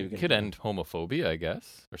 What's this baby gonna could do? end homophobia, I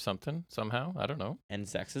guess, or something somehow. I don't know. End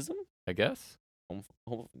sexism? I guess.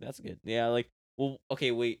 That's good. Yeah, like, well, okay,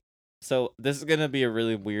 wait. So this is gonna be a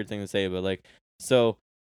really weird thing to say, but like, so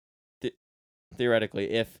theoretically,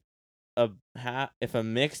 if a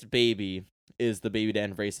mixed baby is the baby to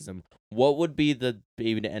end racism, what would be the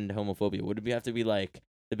baby to end homophobia? Would it have to be like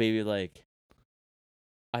the baby, like,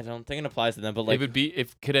 I don't think it applies to them, but like, it would be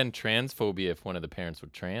if could end transphobia if one of the parents were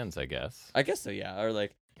trans, I guess. I guess so, yeah. Or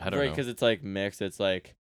like, I don't know, because it's like mixed. It's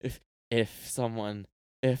like if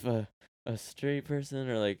a straight person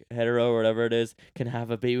or like hetero or whatever it is can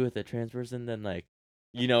have a baby with a trans person, then like,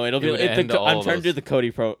 it'll be. I'm trying to do the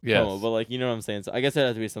Cody promo, but like, you know what I'm saying. So I guess it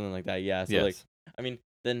has to be something like that. Yeah. So like, I mean,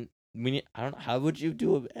 then I don't know, how would you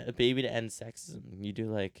do a baby to end sexism? You do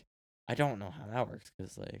like, I don't know how that works,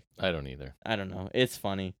 because like, I don't either. I don't know. It's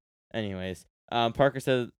funny. Anyways, Parker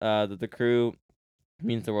said that the crew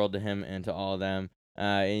means the world to him and to all of them.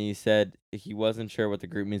 And he said he wasn't sure what the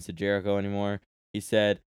group means to Jericho anymore. He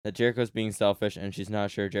said that Jericho's being selfish and she's not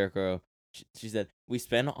sure Jericho. She said, we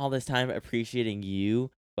spend all this time appreciating you,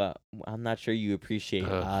 but I'm not sure you appreciate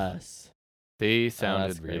us. They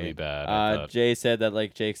sounded really bad. Jay said that,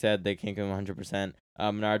 like Jake said, they can't give him 100%.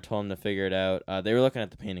 Menard told him to figure it out. They were looking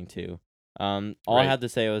at the painting too. All I had to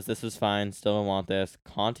say was, this was fine. Still don't want this.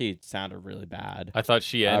 Conti sounded really bad. I thought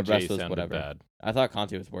she and Jay sounded bad. I thought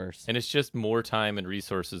Conti was worse. And it's just more time and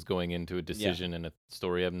resources going into a decision and a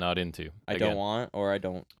story I'm not into. I don't want, or I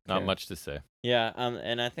don't care. Not much to say. Yeah.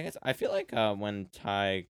 And I think I feel like when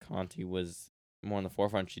Ty Conti was more in the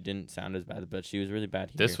forefront, she didn't sound as bad, but she was really bad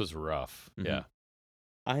here. This was rough. Mm-hmm. Yeah.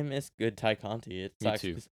 I miss good Ty Conti. It sucks.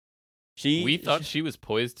 Me too. We thought she was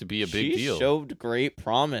poised to be a big deal. She showed great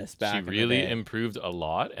promise back in the day. She really improved a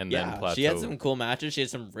lot and then plateaued. She had some cool matches. She had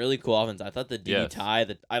some really cool offense. I thought the DD tie,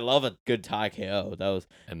 I love a good tie KO. That was,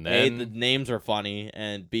 and then, A, the names were funny,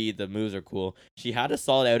 and B, the moves are cool. She had a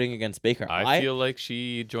solid outing against Baker. I feel like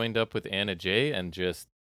she joined up with Anna Jay and just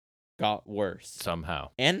got worse. Somehow.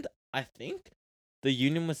 And I think the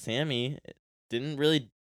union with Sammy didn't really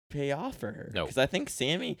pay off for her. No. Because I think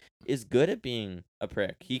Sammy is good at being a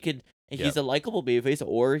prick. He's a likable babyface,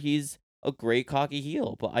 or he's a great cocky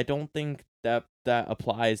heel. But I don't think that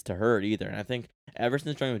applies to her either. And I think ever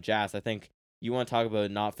since joining with Jazz, I think you want to talk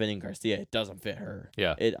about not fitting Garcia. It doesn't fit her.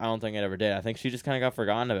 Yeah. I don't think it ever did. I think she just kind of got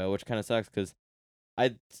forgotten about, which kind of sucks because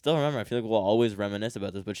I still remember. I feel like we'll always reminisce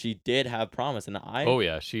about this, but she did have promise, and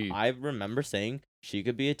I remember saying she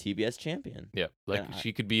could be a TBS champion. Yeah, like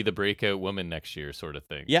she could be the breakout woman next year, sort of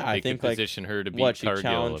thing. Yeah, they I think could position her to beat what she Cargill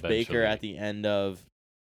challenged eventually. Baker at the end of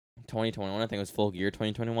 2021. I think it was Full Gear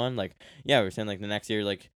 2021. Like, yeah, we were saying like the next year,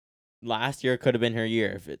 like last year could have been her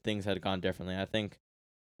year if things had gone differently. I think,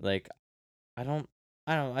 like, I don't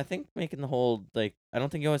know. I think making the whole I don't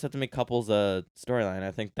think you always have to make couples a storyline.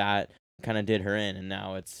 I think that kind of did her in, and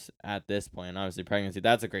now it's at this point. Obviously, pregnancy,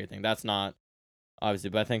 that's a great thing. That's not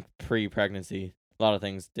obviously, but I think pre-pregnancy, a lot of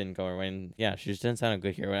things didn't go her way. And yeah, she just didn't sound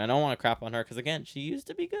good here. I don't want to crap on her because again, she used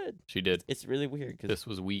to be good. She did. It's really weird because this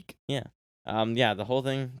was weak. Yeah. Yeah, the whole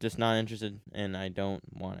thing, just not interested, and I don't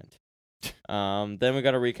want it. Then we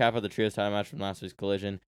got a recap of the trios title match from last week's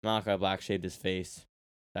Collision. Malachi Black shaved his face.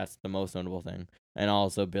 That's the most notable thing. And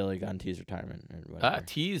also Billy got teased retirement or whatever.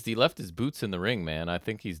 Teased. He left his boots in the ring, man. I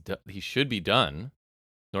think he should be done.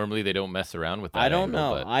 Normally they don't mess around with that. I don't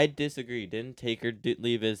angle, know. But I disagree. Didn't Taker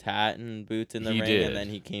leave his hat and boots in the ring, and then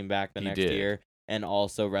he came back the next year and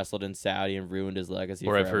also wrestled in Saudi and ruined his legacy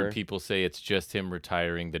forever? I've heard people say it's just him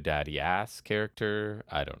retiring the daddy ass character.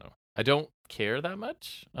 I don't know. I don't care that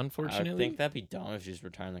much, unfortunately. I think that'd be dumb if she's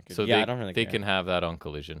retiring that. So I don't really care. They can have that on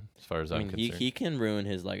Collision, as far as I'm concerned. He can ruin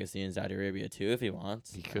his legacy in Saudi Arabia too if he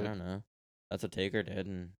wants. He could. I don't know. That's what Taker did,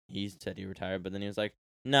 and he said he retired, but then he was like,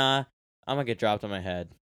 "Nah, I'm gonna get dropped on my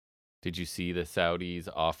head." Did you see the Saudis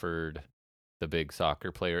offered the big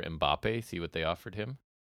soccer player Mbappe? See what they offered him?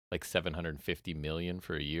 Like $750 million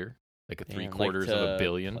for a year, like a $750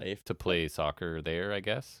 million to play soccer there, I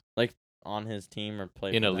guess. Like on his team or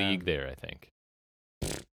play in for a them. league there, I think.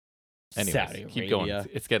 Anyways, Saudi keep going.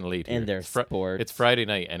 It's getting late here. And their sports. It's Friday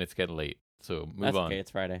night and it's getting late, so move on. Okay,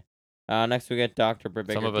 it's Friday. Next we get Dr.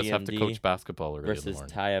 Baker. Some of us have to coach basketball early versus in the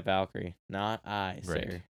morning. Taya Valkyrie. Not I, sir.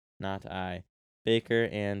 Right. Not I. Baker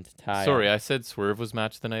and Taya. Sorry, I said Swerve was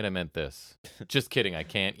match of the night. I meant this. Just kidding. I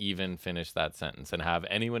can't even finish that sentence and have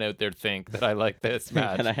anyone out there think that I like this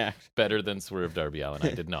match better than Swerve Darby Allin.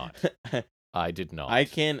 I did not. I did not.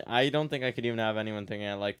 I don't think I could even have anyone thinking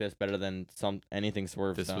I like this better than anything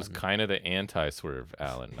Swerve. This was kind of the anti-Swerve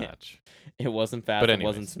Allin match. It wasn't fast. But anyways, it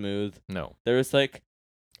wasn't smooth. No. There was like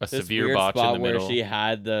a severe botch in the middle where she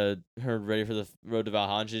had her ready for the road to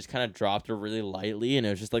Valhalla, and she just kind of dropped her really lightly, and it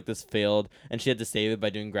was just like this failed, and she had to save it by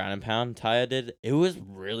doing ground and pound. Taya did. It was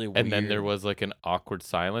really weird. And then there was like an awkward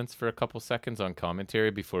silence for a couple seconds on commentary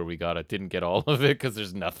before we got it. Didn't get all of it because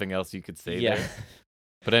there's nothing else you could say there.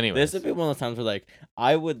 But anyway, this would be one of those times where like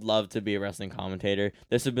I would love to be a wrestling commentator.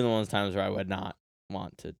 This would be one of those times where I would not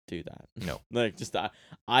want to do that. No. Like just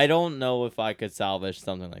I don't know if I could salvage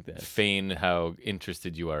something like this. Feign how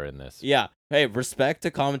interested you are in this. Yeah. Hey, respect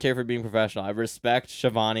to commentary for being professional. I respect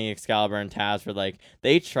Shivani, Excalibur, and Taz for like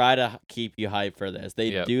they try to keep you hyped for this.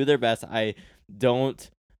 They do their best. I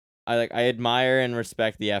admire and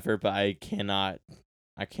respect the effort, but I cannot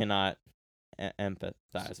empathize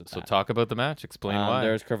with that. So talk about the match. Explain why.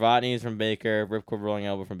 There's cravat knees from Baker, ripcord rolling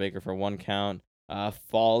elbow from Baker for 1 count.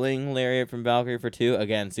 Falling lariat from Valkyrie for 2.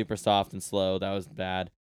 Again, super soft and slow. That was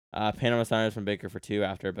bad. Panama Stars from Baker for 2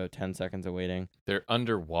 after about 10 seconds of waiting. They're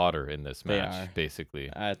underwater in this match,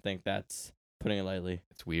 basically. I think that's putting it lightly.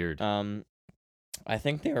 It's weird. I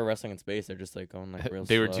think they were wrestling in space. They're just like going like real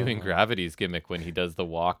They slow. were doing Gravity's gimmick when he does the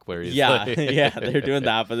walk where he's yeah, like... they're doing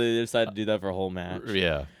that, but they decided to do that for a whole match.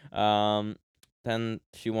 Yeah. Then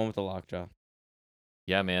she won with the lockjaw.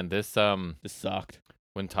 Yeah, man, this sucked.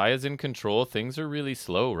 When Taya's in control, things are really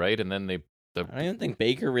slow, right? And then I don't even think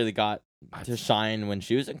Baker really got to shine when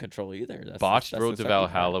she was in control either. Botched Road to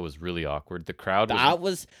Valhalla was really awkward. The crowd that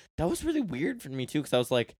was really weird for me too, because I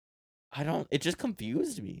was like, it just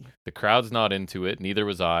confused me. The crowd's not into it. Neither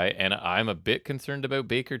was I. And I'm a bit concerned about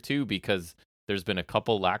Baker too, because there's been a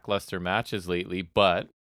couple lackluster matches lately, but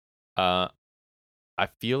I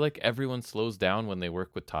feel like everyone slows down when they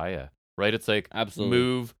work with Taya, right? It's like absolutely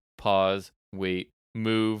move, pause, wait,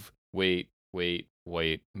 move, wait,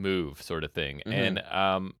 white move sort of thing. Mhm.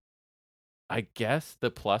 And I guess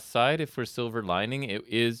the plus side, if we're silver lining, it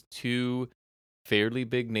is two fairly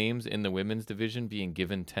big names in the women's division being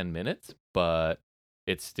given 10 minutes, but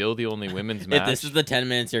it's still the only women's If this is match, the 10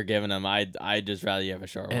 minutes you're giving them, I'd just rather you have a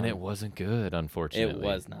short and it one. wasn't good, It unfortunately.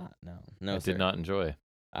 was not. No. No, I did sir. not enjoy.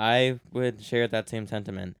 I would share that same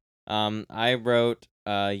sentiment. I wrote,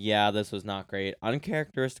 yeah, this was not great.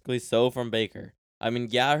 Uncharacteristically so from Baker. I mean,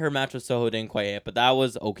 yeah, her match with Soho didn't quite hit, but that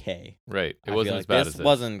was okay. Right. It I feel wasn't as like bad this as this.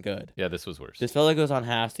 wasn't good. Yeah, this was worse. This felt like it was on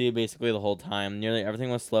half speed basically the whole time. Nearly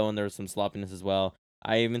everything was slow, and there was some sloppiness as well.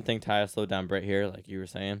 I even think Taya slowed down Britt here, like you were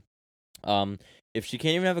saying. Um, if she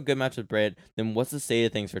can't even have a good match with Britt, then what's the state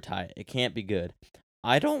of things for Taya? It can't be good.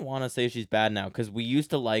 I don't want to say she's bad now because we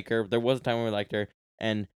used to like her. There was a time when we liked her,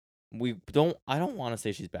 and we don't. I don't want to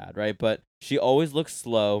say she's bad, right? But she always looks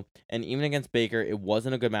slow, and even against Baker, it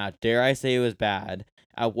wasn't a good match. Dare I say it was bad?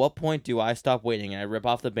 At what point do I stop waiting and I rip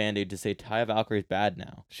off the band-aid to say Taya Valkyrie's bad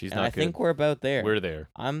now? She's And not I good. think we're about there. We're there.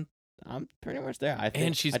 I'm pretty much there. I think,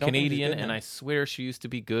 And she's I don't think Canadian, good and now. I swear she used to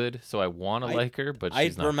be good, so I want to I like her, but I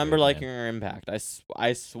she's not remember good, liking man. her Impact.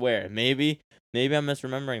 I swear. Maybe I'm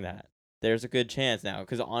misremembering that. There's a good chance now,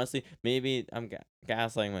 because honestly, maybe I'm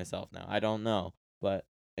gaslighting myself now. I don't know, but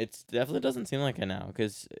it definitely doesn't seem like it now,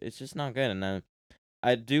 because it's just not good. And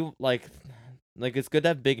I do like it's good to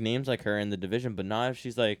have big names like her in the division, but not if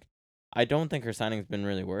she's like. I don't think her signing's been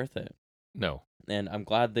really worth it, No. and I'm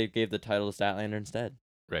glad they gave the title to Statlander instead.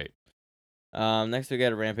 Right. Next we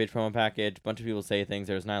get a Rampage promo package. Bunch of people say things.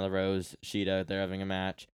 There's Nyla Rose, Sheeta. They're having a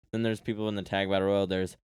match. Then there's people in the tag battle royal.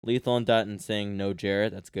 There's Lethal and Dutton saying no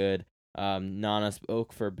Jarrett. That's good. Nana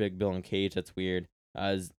spoke for Big Bill and Cage. That's weird.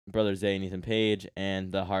 Brother Zay and Ethan Page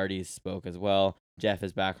and the Hardys spoke as well. Jeff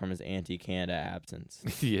is back from his anti-Canada absence.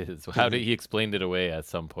 He is. How did he explained it away at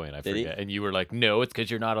some point? I Did he? forget. And you were like, "No, it's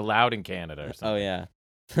because you're not allowed in Canada or something." Oh yeah,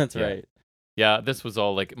 that's Yeah. right. Yeah, this was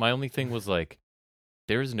all like my only thing was like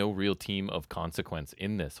there is no real team of consequence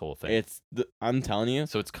in this whole thing. I'm telling you,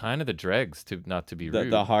 So it's kind of the dregs to not to be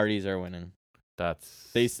rude. the Hardys are winning.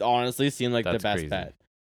 That's They honestly seem like the That's best crazy. bet.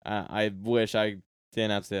 I wish I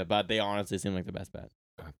didn't have to say that, but they honestly seem like the best bet.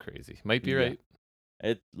 crazy. Might be Yeah. right.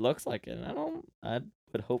 It looks like it. I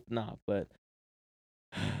would hope not, but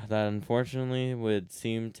that unfortunately would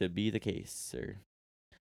seem to be the case, sir.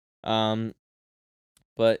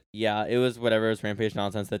 But yeah, it was whatever. It was Rampage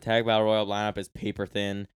nonsense. The tag battle royal lineup is paper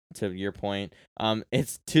thin. To your point,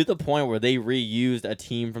 it's to the point where they reused a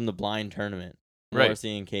team from the blind tournament. Right.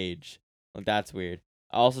 Morrissey and Cage. Like that's weird.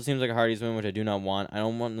 Also seems like a Hardy's win, which I do not want. I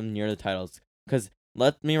don't want them near the titles because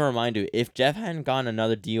let me remind you, if Jeff hadn't gotten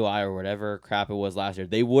another DUI or whatever crap it was last year,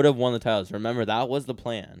 they would have won the titles. Remember, that was the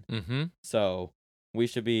plan. Mm-hmm. So we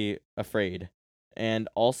should be afraid. And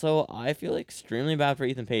also, I feel extremely bad for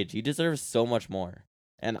Ethan Page. He deserves so much more.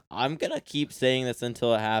 And I'm going to keep saying this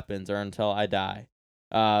until it happens or until I die.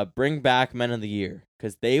 Bring back Men of the Year.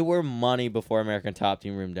 Because they were money before American Top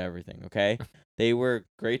Team roomed everything, okay? They were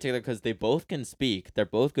great together because they both can speak. They're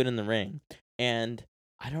both good in the ring. And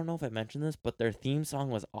I don't know if I mentioned this, but their theme song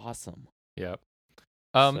was awesome. Yep.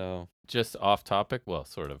 So Just off topic, well,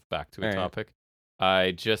 sort of back to a All right. topic.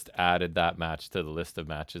 I just added that match to the list of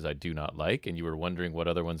matches I do not like, and you were wondering what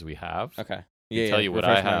other ones we have. okay. I'll tell you what I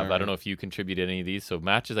refresh my have. I memory. don't know if you contributed any of these. So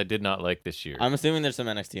matches I did not like this year. I'm assuming there's some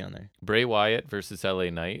NXT on there. Bray Wyatt versus LA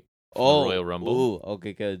Knight for the Royal Rumble. Ooh,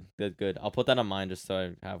 okay, good. I'll put that on mine just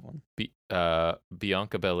so I have one.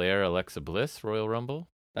 Bianca Belair, Alexa Bliss, Royal Rumble.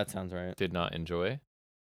 That sounds right. Did not enjoy.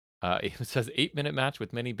 It says 8-minute match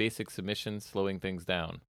with many basic submissions, slowing things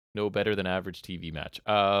down. No better than average TV match.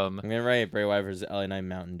 I'm gonna write Bray Wyatt versus LA Knight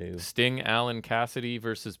Mountain Dew. Sting, Allen Cassidy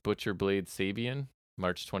versus Butcher Blade Sabian,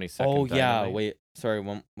 March 22nd. Oh yeah, Dynamite. wait, sorry,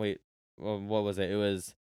 what was it? It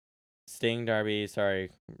was Sting, Darby. Sorry,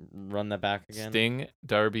 run that back again. Sting,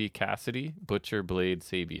 Darby, Cassidy, Butcher Blade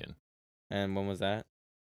Sabian. And when was that?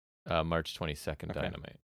 March 22nd, Okay.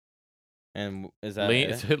 Dynamite. And is that Lame,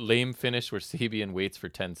 it? it's a lame finish where Sabian waits for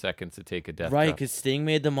 10 seconds to take a death Right, drop. because Sting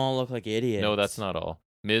made them all look like idiots. No, that's not all.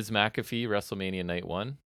 Miz McAfee, WrestleMania Night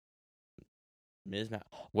 1.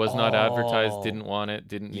 Was not advertised, didn't want it,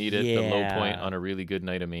 didn't need it. The low point Yeah. on a really good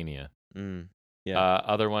night of Mania. Yeah.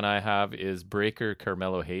 Other one I have is Breaker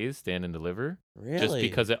Carmelo Hayes, Stand and Deliver. Really? Just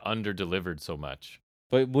because it under-delivered so much.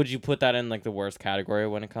 But would you put that in like the worst category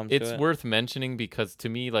when it comes to it? It's worth mentioning because to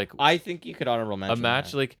me, like I think you could honorable mention a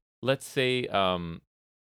match that. like let's say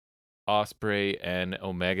Osprey and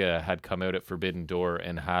Omega had come out at Forbidden Door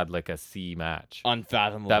and had like a C match.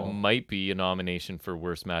 Unfathomable. That might be a nomination for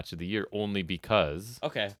worst match of the year, only because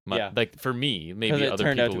like for me, maybe it other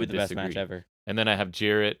turned people out to be would the disagree. best match ever. And then I have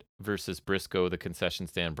Jarrett versus Briscoe, the concession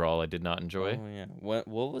stand brawl. I did not enjoy. Oh yeah. What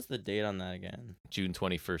was the date on that again? June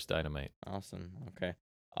 21st, Dynamite. Awesome. Okay.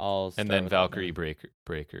 I'll start And then with Valkyrie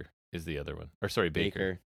Breaker is the other one. Or sorry,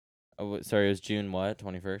 Baker. Oh, sorry, it was June what?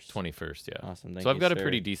 21st? 21st, yeah. Awesome. Thank So I've you, got a sir.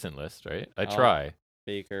 pretty decent list, right? I try.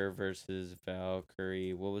 Baker versus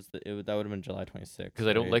Valkyrie. What was that would have been July 26th. Because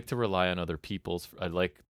I don't like to rely on other people's. I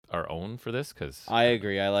like our own for this. Because I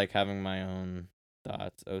agree. I like having my own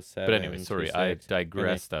thoughts. 07. But anyway, sorry, I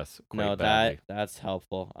digressed us quite badly. That's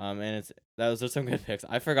helpful. And those are some good picks.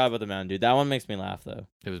 I forgot about the Mountain Dew. That one makes me laugh though.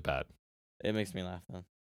 It was bad. It makes me laugh though.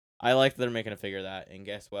 I like that they're making a figure of that, and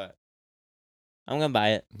guess what? I'm gonna buy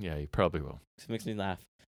it. Yeah, you probably will. It makes me laugh.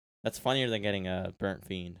 That's funnier than getting a burnt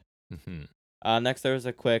fiend. Mm-hmm. Next, there was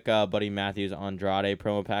a quick Buddy Matthews Andrade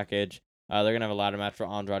promo package. They're going to have a ladder match for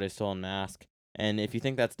Andrade's stolen mask. And if you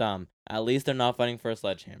think that's dumb, at least they're not fighting for a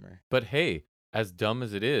sledgehammer. But hey, as dumb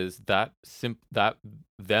as it is, that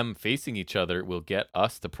them facing each other will get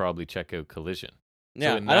us to probably check out Collision.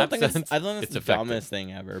 Yeah, so I don't think it's the dumbest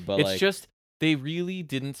thing ever. But it's just they really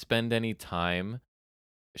didn't spend any time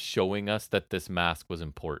showing us that this mask was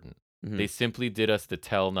important. Mm-hmm. They simply did us the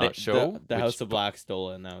tell, not show. The House of Black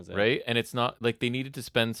stole it, and that was it. Right? And it's not like they needed to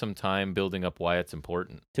spend some time building up why it's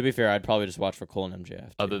important. To be fair, I'd probably just watch for Cole and MJF.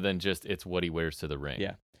 Too. Other than just it's what he wears to the ring.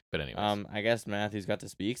 Yeah. But anyways. I guess Matthews got to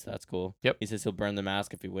speak, so that's cool. Yep. He says he'll burn the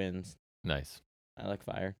mask if he wins. Nice. I like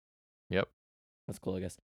fire. Yep. That's cool, I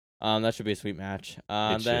guess. That should be a sweet match.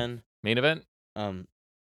 Then main event?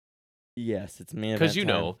 Yes, it's main event. Because you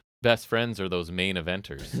know, best friends are those main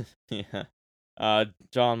eventers. Yeah.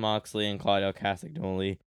 John Moxley and Claudio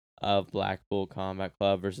Castagnoli of Blackpool Combat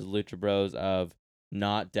Club versus Lucha Bros of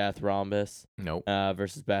Not Death Rhombus. Nope.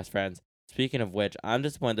 Versus Best Friends. Speaking of which, I'm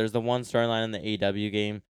disappointed. There's the one storyline in the AW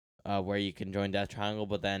game where you can join Death Triangle,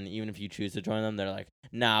 but then even if you choose to join them, they're like,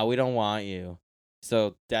 nah, we don't want you.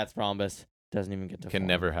 So Death Rhombus doesn't even get to Can form.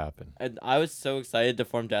 never happen. And I was so excited to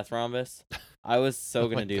form Death Rhombus. I was so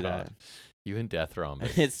going to do that. You and Death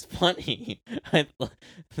Rhombus. It's funny.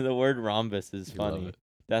 The word rhombus is funny.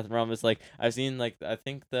 Death Rhombus, like I've seen, like I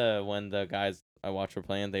think when the guys I watched were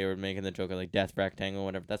playing, they were making the joke of like Death Rectangle,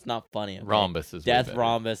 whatever. That's not funny. Okay? Rhombus is Death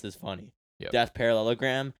Rhombus is funny. Yep. Death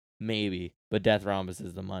Parallelogram, maybe, but Death Rhombus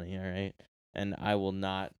is the money. All right, and I will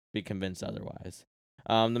not be convinced otherwise.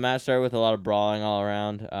 The match started with a lot of brawling all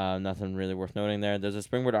around. Nothing really worth noting there. There's a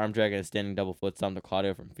springboard arm drag and a standing double foot stomp to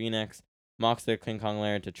Claudio from Phoenix. Mox did King Kong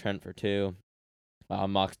Lair to Trent for 2.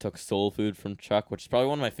 Mox took Soul Food from Chuck, which is probably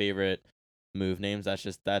one of my favorite move names. That's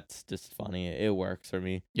just funny. It works for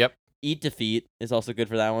me. Yep. Eat Defeat is also good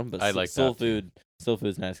for that one, but I like Soul that Food. Soul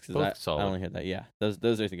Food's nice because I only heard that. Yeah,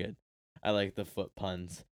 those are good. I like the foot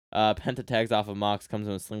puns. Penta tags off of Mox, comes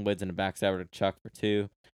in with sling blades and a backstabber to Chuck for 2.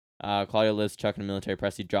 Claudio lifts Chuck in a military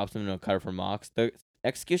press. He drops him into a cutter for Mox. The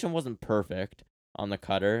execution wasn't perfect on the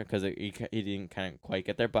cutter because he didn't kind of quite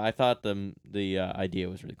get there, but I thought the idea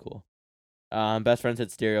was really cool. Best Friends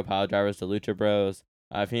had stereo pile drivers to Lucha Bros.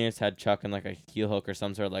 Phoenix had Chuck in like a heel hook or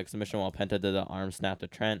some sort of like submission while Penta did the arm snap to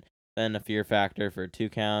Trent. Then a Fear Factor for a 2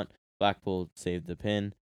 count. Blackpool saved the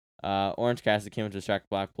pin. Orange Cassidy came to distract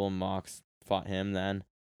Blackpool. Mox fought him then.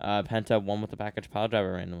 Penta won with the package pile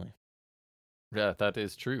driver randomly. Yeah, that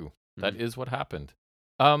is true. That is what happened.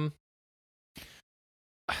 I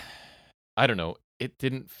don't know. It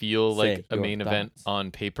didn't feel like a main event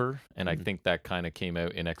on paper, and I think that kind of came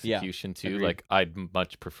out in execution too. Agreed. Like I'd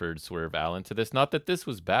much preferred Swerve Allen to this. Not that this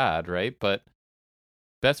was bad, right? But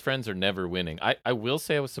best friends are never winning. I will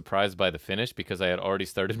say I was surprised by the finish because I had already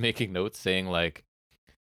started making notes saying like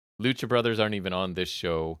Lucha Brothers aren't even on this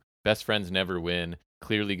show. Best friends never win.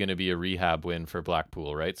 Clearly going to be a rehab win for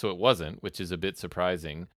Blackpool, right? So it wasn't, which is a bit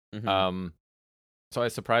surprising. Mm-hmm. So I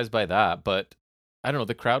was surprised by that, but I don't know.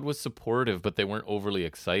 The crowd was supportive, but they weren't overly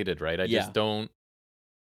excited, right?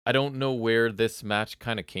 I don't know where this match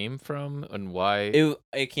kind of came from and why.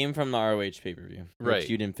 It came from the ROH pay-per-view, right? Which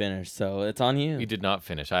you didn't finish, so it's on you. You did not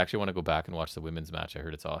finish. I actually want to go back and watch the women's match. I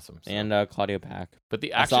heard it's awesome. So. And Claudio Pack. But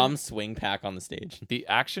the action, I saw him swing Pack on the stage. The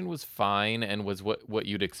action was fine and was what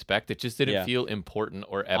you'd expect. It just didn't feel important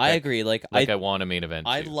or epic. I agree. Like I want a main event.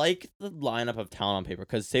 I like the lineup of talent on paper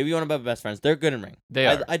because say we want about Best Friends, they're good in ring. They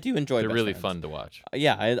are. I do enjoy. They're Best really Friends. fun to watch.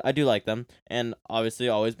 Yeah, I do like them, and obviously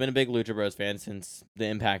always been a big Lucha Bros fan since the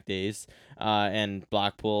Impact days. And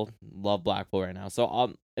Blackpool, love Blackpool right now.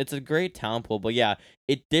 So it's a great talent pool, but yeah,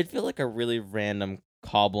 it did feel like a really random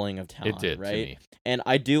cobbling of It talent, did to right? me. And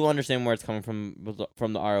I do understand where it's coming from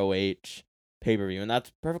the ROH pay-per-view, and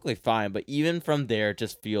that's perfectly fine. But even from there, it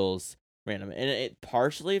just feels random, and it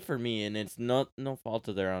partially for me, and it's not no fault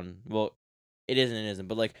of their own. Well, it isn't,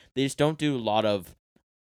 but like they just don't do a lot of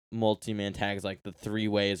multi-man tags like the 3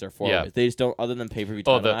 ways or 4 ways. Yeah. They just don't, other than pay-per-view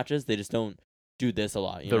Oh, title matches, they just don't do this a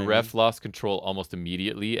lot. You The know what I mean? ref lost control almost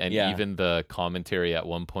immediately, and Yeah. even the commentary at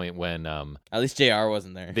one point when At least JR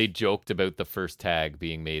wasn't there. they joked about the first tag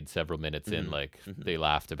being made several minutes in, Mhm. like Mhm. they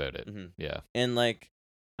laughed about it. Mhm. Yeah. And like,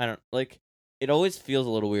 I don't like. It always feels a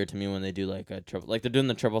little weird to me when they do like a triple, like they're doing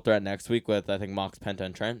the triple threat next week with I think Mox, Penta,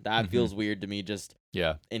 and Trent. That Mhm. feels weird to me just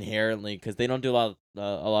Yeah. inherently because they don't do a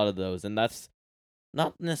lot of those, and that's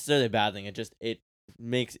not necessarily a bad thing. It just it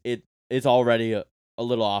makes it's already a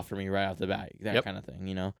little off for me right off the bat, that Yep. kind of thing,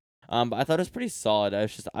 you know. But I thought it was pretty solid.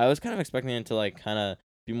 I was kind of expecting it to like kind of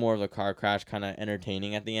be more of a car crash, kind of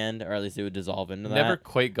entertaining at the end, or at least it would dissolve into Never that.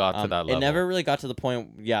 quite got to that It level. never really got to the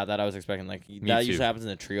point, yeah, that I was expecting. Like that usually too. happens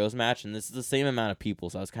in a trios match, and this is the same amount of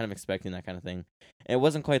people, so I was kind of expecting that kind of thing. It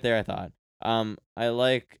wasn't quite there, I thought. I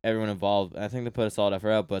like everyone involved. I think they put a solid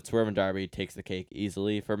effort out, but Swerve and Darby takes the cake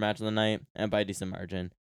easily for match of the night and by a decent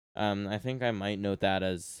margin. I think I might note that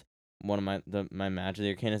as one of my match of the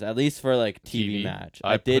year candidates, at least for like TV match.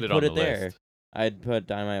 I did put it there. List. I'd put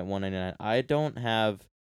Dynamite at 199. I don't have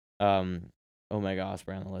Omega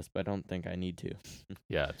Ospreay on the list, but I don't think I need to.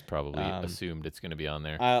 Yeah, it's probably assumed it's going to be on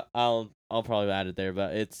there. I'll probably add it there,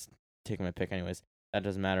 but it's taking my pick anyways. That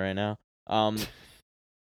doesn't matter right now.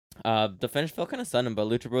 The finish felt kind of sudden, but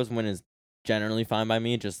Lucha Bros win is generally fine by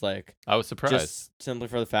me. Just like I was surprised. just simply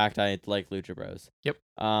for the fact I like Lucha Bros. Yep.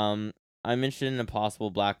 I'm interested in a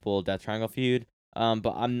possible Blackpool Death Triangle feud.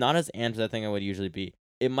 But I'm not as amped as I think I would usually be.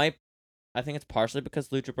 I think it's partially because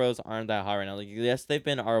Lucha Bros aren't that hot right now. Like, yes, they've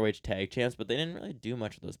been ROH tag champs, but they didn't really do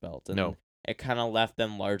much of those belts. And No. it kind of left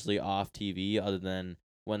them largely off TV, other than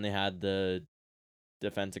when they had the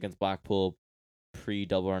defense against Blackpool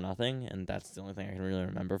pre-Double or Nothing, and that's the only thing I can really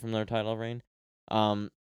remember from their title reign. But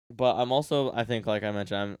I'm also, I think, like I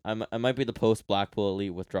mentioned, I might be the post Blackpool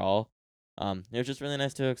Elite withdrawal. It was just really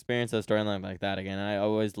nice to experience a storyline like that again. I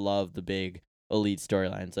always love the big Elite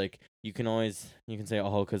storylines. Like you can say,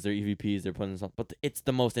 oh, because they're EVPs, they're putting something, but it's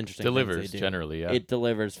the most interesting. Delivers generally, yeah. It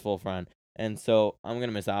delivers full front, and so I'm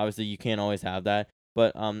gonna miss that. Obviously, you can't always have that,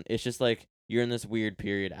 but it's just like you're in this weird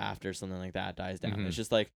period after something like that dies down. Mhm. It's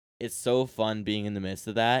just like it's so fun being in the midst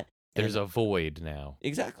of that. There's a void now.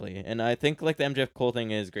 Exactly, and I think like the MJF Cole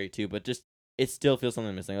thing is great too, but just it still feels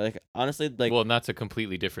something missing. Like honestly, like Well, and that's a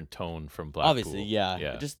completely different tone from Blackpool. obviously,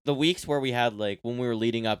 yeah. Just the weeks where we had like when we were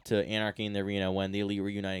leading up to Anarchy in the Arena when the Elite were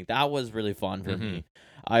uniting, that was really fun for me.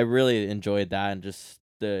 I really enjoyed that, and just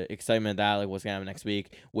the excitement of that, like what's gonna happen next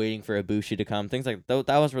week, waiting for Ibushi to come, things like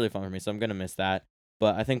that was really fun for me. So I'm gonna miss that.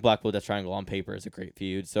 But I think Blackpool Death Triangle on paper is a great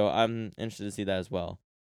feud, so I'm interested to see that as well.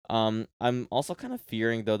 I'm also kind of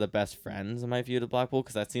fearing though the Best Friends might feud with Blackpool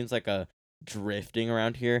because that seems like a drifting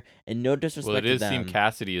around here, and no disrespect Well, it to is them. Team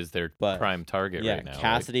Cassidy is their but prime target right now.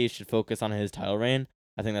 Cassidy should focus on his title reign.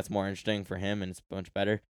 I think that's more interesting for him, and it's much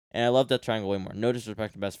better. And I love that triangle way more. No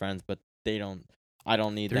disrespect to Best Friends, but they don't. I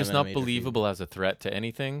don't need They're them. just in a not major feud. believable as a threat to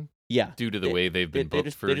anything. Yeah, due to the way they've been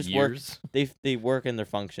booked for years. They work in their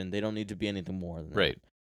function. They don't need to be anything more than right.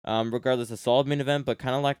 that. Regardless, a solid main event, but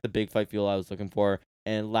kind of lacked the big fight feel I was looking for,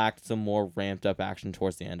 and lacked some more ramped up action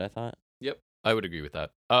towards the end, I thought. Yep, I would agree with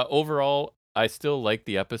that. Overall, I still like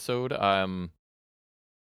the episode.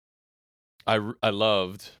 I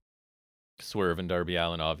loved Swerve and Darby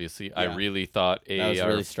Allin, obviously. Yeah. I really thought that was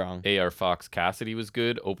really strong. AR Fox Cassidy was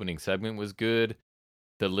good. Opening segment was good.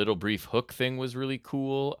 The little brief hook thing was really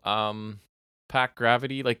cool. Pack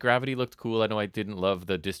Gravity, like Gravity looked cool. I know I didn't love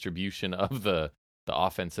the distribution of the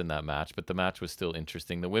offense in that match, but the match was still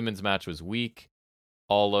interesting. The women's match was weak.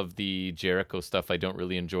 All of the Jericho stuff I don't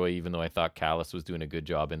really enjoy, even though I thought Callis was doing a good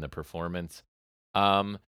job in the performance.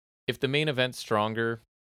 If the main event's stronger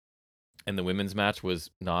and the women's match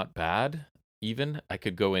was not bad, even, I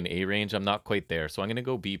could go in A range. I'm not quite there, so I'm going to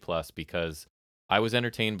go B+ because I was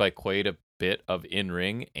entertained by quite a bit of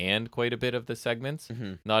in-ring and quite a bit of the segments.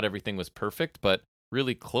 Mm-hmm. Not everything was perfect, but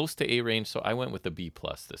really close to A range, so I went with the B+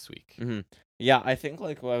 this week. Mm-hmm. Yeah, I think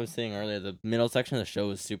like what I was saying earlier, the middle section of the show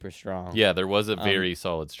was super strong. Yeah, there was a very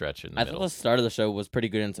solid stretch in the middle. I thought the start of the show was pretty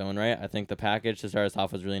good in its own right. I think the package to start us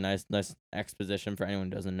off was really nice exposition for anyone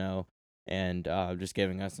who doesn't know, and just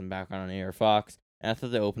giving us some background on AR Fox. And I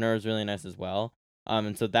thought the opener was really nice as well.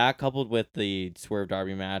 And so that coupled with the Swerve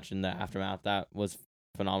Darby match and the aftermath, that was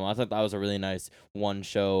phenomenal. I thought that was a really nice one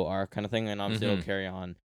show arc kind of thing, and obviously it'll carry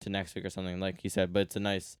on to next week or something like you said. But it's a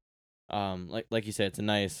nice, like you said, it's a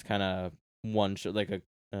nice kind of one show, like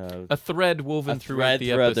A thread woven a throughout thread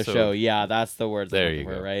the throughout episode. the show. Yeah, that's the words I'm There looking you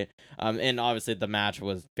for, go. right? And obviously the match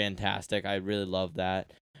was fantastic. I really loved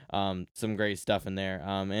that. Some great stuff in there.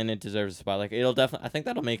 And it deserves a spot. Like it'll definitely. I think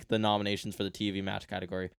that'll make the nominations for the TV match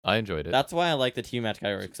category. I enjoyed it. That's why I like the TV match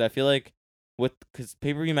category, because I feel like because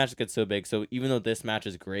pay-per-view matches get so big, so even though this match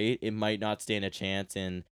is great, it might not stand a chance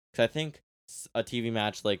in, because I think a TV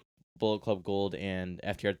match like Bullet Club Gold and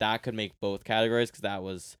FTR, that could make both categories, because that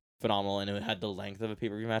was phenomenal and it had the length of a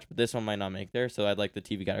pay-per-view match, but this one might not make there, so I'd like the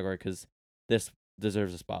TV category because this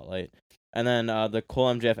deserves a spotlight. And then the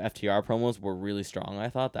Cole MJF FTR promos were really strong. I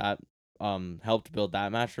thought that helped build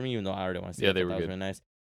that match for me, even though I already want to see it. They were that was good. really nice.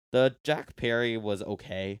 The Jack Perry was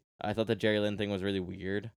okay. I thought the Jerry Lynn thing was really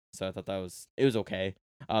weird, so I thought it was okay.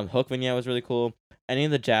 Hook vignette was really cool. Any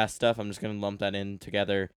of the jazz stuff, I'm just gonna lump that in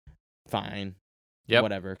together. Fine. Yep.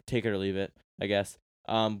 Whatever. Take it or leave it, I guess.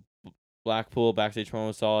 Blackpool backstage promo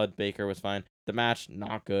was solid. Baker was fine. The match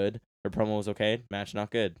not good. Her promo was okay. Match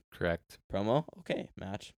not good. Correct. Promo okay.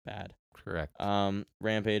 Match bad. Correct.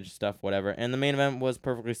 Rampage stuff, whatever. And the main event was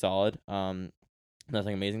perfectly solid.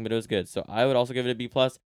 Nothing amazing, but it was good. So I would also give it a B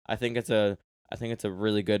plus. I think it's a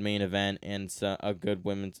really good main event, and it's a good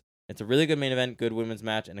women's. It's a really good main event, good women's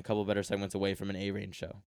match, and a couple better segments away from an A-range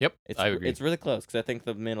show. Yep, I agree. It's really close, because I think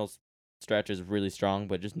the middle stretch is really strong,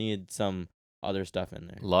 but just needed some other stuff in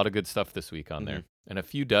there. A lot of good stuff this week on there, and a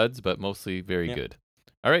few duds, but mostly very good.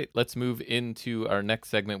 All right, let's move into our next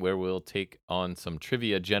segment where we'll take on some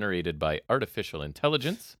trivia generated by artificial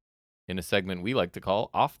intelligence in a segment we like to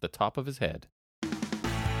call Off the Top of His Head.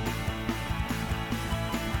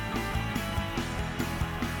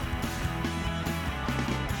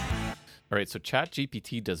 All right, so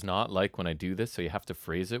ChatGPT does not like when I do this, so you have to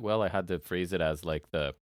phrase it well. I had to phrase it as like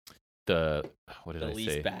the what did I least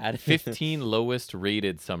say? Bad. 15 lowest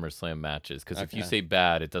rated SummerSlam matches. Because if you say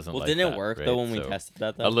bad, it doesn't. Well, like didn't that, it work right? though when we tested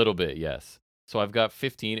that? Though? A little bit, yes. So I've got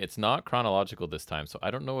 15. It's not chronological this time, so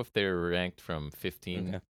I don't know if they're ranked from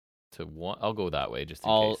 15 to 1. I'll go that way just in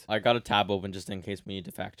case. I got a tab open just in case we need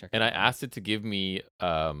to fact check. And I asked it to give me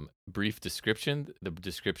brief description. The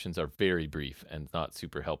descriptions are very brief and not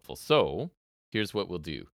super helpful. So here's what we'll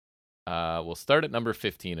do. We'll start at number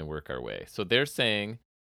 15 and work our way. So they're saying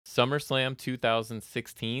SummerSlam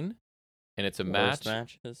 2016, and it's a match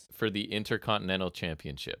for the Intercontinental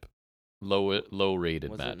Championship. Low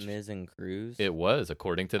rated match. Was it Miz and Cruz? It was,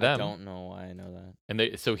 according to them. I don't know why I know that.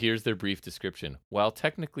 And so here's their brief description. While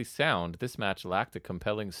technically sound, this match lacked a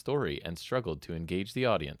compelling story and struggled to engage the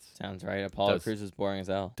audience. Sounds right. Apollo Crews is boring as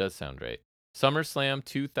hell. Does sound right. SummerSlam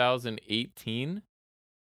 2018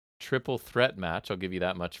 triple threat match. I'll give you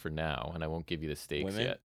that much for now, and I won't give you the stakes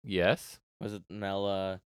yet. Yes. Was it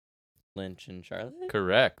Mella, Lynch, and Charlotte?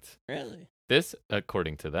 Correct. Really? This,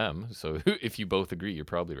 according to them, so if you both agree, you're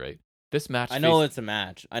probably right. This match I know it's a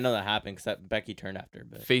match. I know that happened because Becky turned after.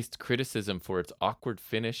 But faced criticism for its awkward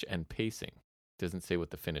finish and pacing. Doesn't say what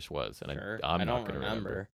the finish was, and I'm not going to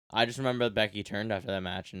remember. I just remember Becky turned after that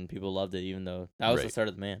match, and people loved it, even though that was the start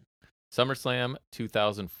of the man. SummerSlam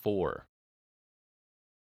 2004.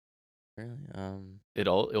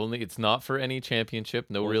 Really? It's not for any championship.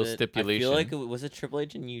 No real stipulation. I feel like was it Triple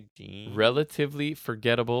H and Eugene? Relatively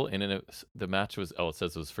forgettable the match was. Oh, it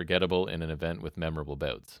says it was forgettable in an event with memorable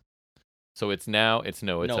bouts. So it would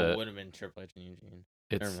have been Triple H and Eugene.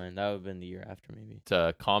 Never mind. That would have been the year after, maybe. It's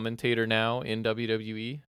a commentator now in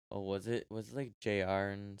WWE. Oh, was it? Was it like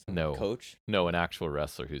JR and some coach? No, an actual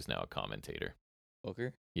wrestler who's now a commentator.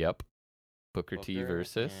 Booker? Yep. Booker T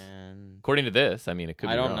versus. According to this, I mean, it could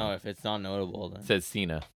be I don't wrong. know if it's not notable. Then. It says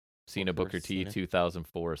Cena. Booker T,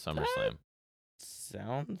 2004 SummerSlam.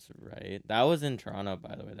 Sounds right. That was in Toronto,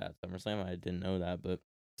 by the way, that SummerSlam. I didn't know that, but.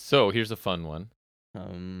 So here's a fun one.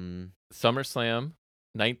 SummerSlam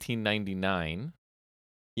 1999.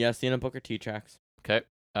 Yeah, Cena Booker T tracks. Okay.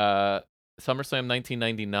 SummerSlam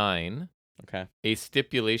 1999. Okay. A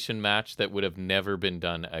stipulation match that would have never been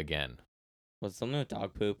done again. Was it something with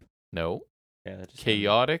dog poop? No. Yeah, that just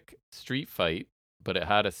chaotic street fight, but it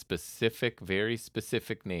had a very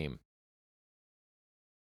specific name.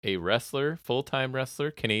 A wrestler, full-time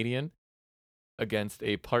wrestler, Canadian, against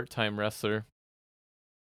a part-time wrestler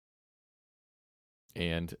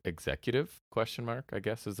and executive, ? I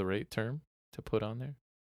guess is the right term to put on there.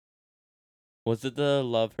 Was it the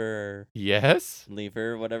love her? Yes. Leave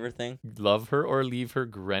her, whatever thing? Love her or leave her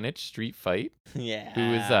Greenwich street fight. Yeah.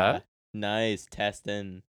 Who is that? Nice. Test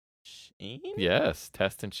and Shane? Yes,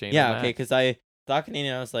 Test and Shane. Yeah, okay, because I thought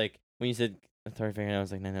Canadian, I was like, when you said authoritarian, I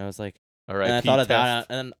was like, no, I was like, all right. And I thought of that,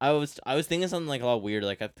 and I was thinking something like a lot weird.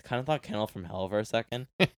 Like I kind of thought Kennel from Hell for a second.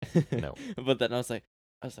 No. But then I was like,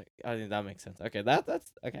 I was like, I think that makes sense. Okay,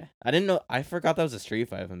 that's okay. I didn't know. I forgot that was a street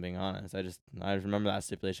fight. If I'm being honest, I remember that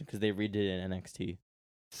stipulation because they redid it in NXT.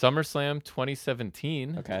 SummerSlam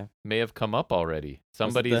 2017 Okay, may have come up already. was it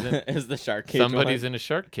Somebody's in the is the shark cage somebody's one? in a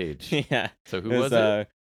shark cage. Yeah, So who it was it?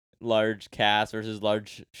 large cast versus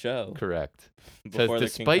large show. Correct. Says Before the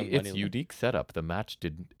despite Kingdom its Money unique setup, the match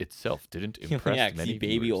didn't yeah, impress 'cause many he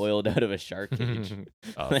baby viewers. oiled out of a shark cage.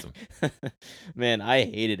 Awesome. Man, I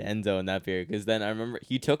hated Enzo in that period because then I remember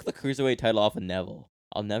he took the cruiserweight title off of Neville.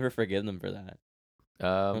 I'll never forgive them for that.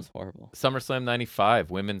 That was horrible. SummerSlam 95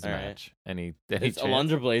 women's All right. match. Any It's chance?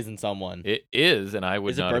 Alundra Blaze and someone. It is, and I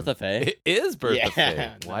would Is it not. Bertha Faye? It is Bertha Yeah,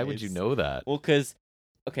 Faye. Why would you nice. know that? Well, because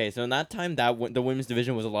okay, so in that time the women's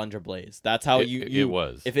division was Alundra Blaze. That's how It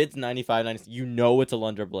was. if it's 95, 90, you know it's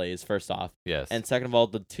Alundra Blaze first off. Yes. And second of all,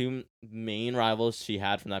 the two main rivals she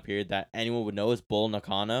had from that period that anyone would know is Bull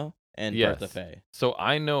Nakano and Yes. Bertha Faye. So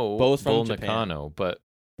I know Both from Bull Japan. Nakano, but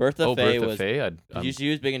Bertha Faye Bertha was Faye. she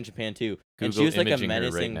was big in Japan too, and she Google was like a imaging her right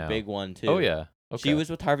menacing now. big one too. Oh yeah. Okay. She was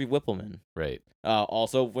with Harvey Whippleman. right.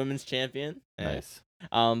 Also women's champion. Nice.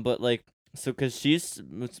 But like, so because she's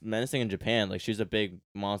menacing in Japan, like she's a big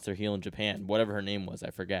monster heel in Japan, whatever her name was, I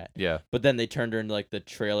forget. Yeah. But then they turned her into like the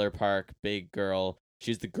trailer park big girl.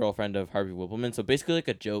 She's the girlfriend of Harvey Whippleman, so basically like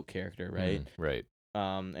a joke character, right? Right.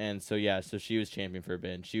 And so yeah, so she was champion for a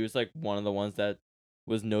bit. And she was like one of the ones that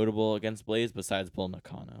was notable against Blaze besides Bull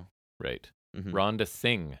Nakano. Right. Mm-hmm. Rhonda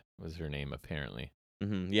Singh was her name apparently.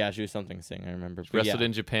 Mm-hmm. Yeah, she was something Singh, I remember. She But wrestled yeah,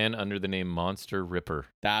 in Japan under the name Monster Ripper.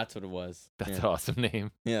 that's what it was. That's yeah. an awesome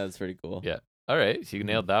name. Yeah, that's pretty cool. Yeah. All right, so you Mhm.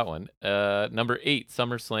 nailed that one. Number 8,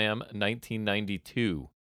 SummerSlam 1992.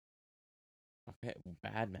 Okay,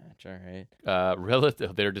 bad match. All right.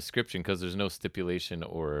 Relative their description, because there's no stipulation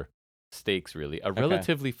or stakes really. A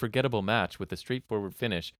relatively forgettable match with a straightforward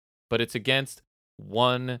finish, but it's against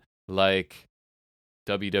one like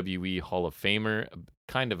WWE Hall of Famer,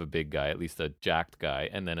 kind of a big guy, at least a jacked guy,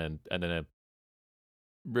 and then a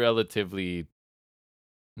relatively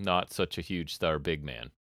not such a huge star big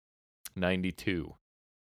man. 92.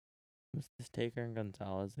 Was this Taker and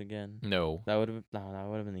Gonzalez again? No. That would have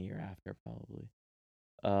been the year after probably.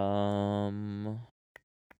 I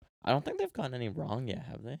don't think they've gotten any wrong yet,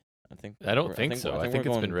 have they? I don't think so. I think we're it's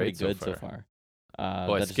going been pretty right good so so far. far.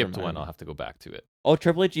 Oh, I that just skipped one. reminded I'll me. have to go back to it. Oh,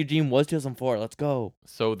 Triple H Eugene was 2004. Let's go.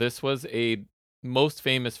 So this was a most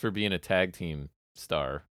famous for being a tag team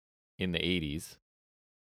star in the 80s.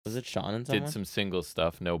 Was it Shawn and someone? Did some single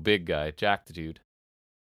stuff. No, big guy, jacked dude.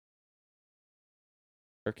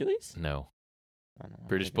 Hercules? No, I don't know.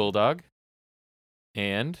 British Bulldog.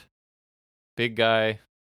 And big guy,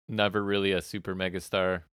 never really a super mega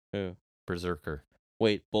star. Who? Berserker.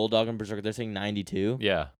 Wait, Bulldog and Berserker. They're saying 92.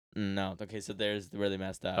 Yeah. No. Okay, so there's where they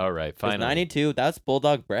messed up. All right. 'Cause Finally. 92. That's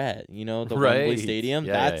Bulldog Brett. You know the Right. Wembley Stadium.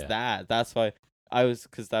 Yeah, That's yeah. that. That's why I was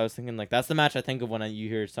thinking like that's the match I think of when you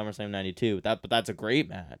hear SummerSlam 92. But that's a great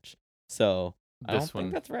match. So I don't This one.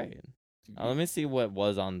 think that's right. Let me see what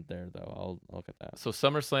was on there though. I'll look at that. So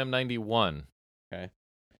SummerSlam 91. Okay.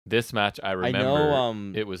 This match I remember. I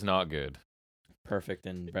know. It was not good. Perfect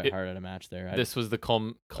and Bret It- Hart at a match there. This was the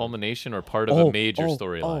culmination or part of a major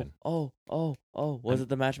storyline. Was it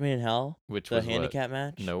the match made in hell? Which The was handicap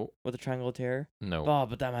match? No. With the Triangle of Terror? No. Oh,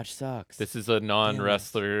 but that match sucks. This is a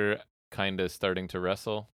non-wrestler kind of starting to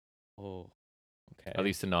wrestle. Oh, okay. At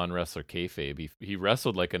least a non-wrestler kayfabe. He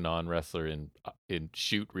wrestled like a non-wrestler in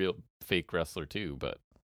shoot real fake wrestler too, but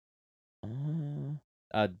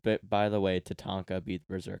But by the way, Tatanka beat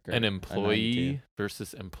Berserker. an at employee 92.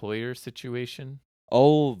 versus employer situation.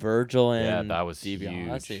 Oh, Virgil and Yeah, that was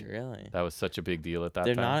DiBiase, huge. really? That was such a big deal at that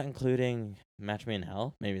They're time. not including Match Made in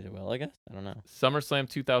Hell? Maybe they will, I guess. I don't know. SummerSlam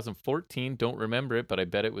 2014. Don't remember it, but I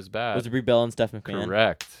bet it was bad. Was it Brie Bella and Steph McMahon?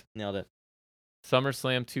 Correct. Nailed it.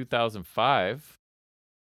 SummerSlam 2005.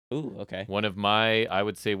 Ooh, okay. I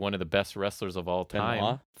would say one of the best wrestlers of all time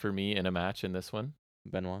Benoit? for me in a match in this one.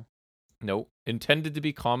 Benoit. Nope. Intended to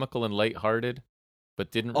be comical and lighthearted,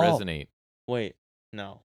 but didn't Oh. resonate. Wait,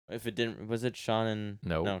 no. If it didn't, was it Shawn and...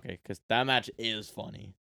 No. No, okay, because that match is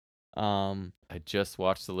funny. I just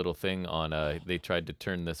watched the little thing on they tried to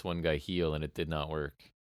turn this one guy heel and it did not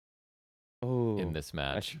work Oh, in this I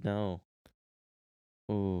match. should know.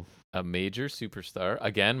 Ooh. A major superstar.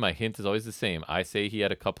 Again, my hint is always the same. I say he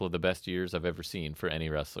had a couple of the best years I've ever seen for any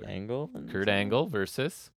wrestler. Angle? and Kurt someone? Angle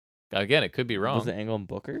versus, again, it could be wrong. Was it Angle and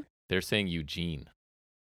Booker? They're saying Eugene.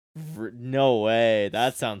 No way.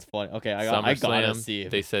 That sounds funny. Okay, I gotta SummerSlam, see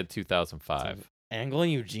if they said 2005. Angle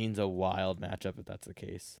and Eugene's a wild matchup if that's the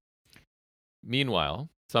case. Meanwhile,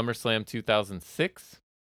 SummerSlam 2006.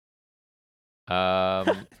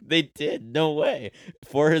 They did. No way.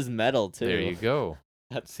 For his medal too. There you go.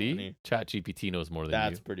 That's See? funny. ChatGPT knows more than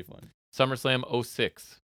That's you. pretty fun. SummerSlam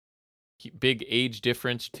 06. Big age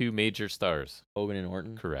difference, 2 major stars. Hogan and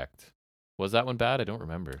Orton. Correct. Was that one bad? I don't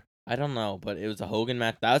remember. I don't know, but it was a Hogan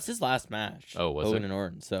match. That was his last match. Oh, was Hogan it? and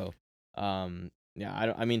Orton. So,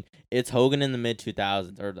 yeah, I mean, it's Hogan in the mid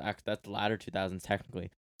 2000s, or that's the latter 2000s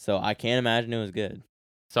technically. So I can't imagine it was good.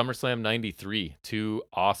 SummerSlam 93. 2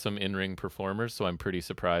 awesome in-ring performers, so I'm pretty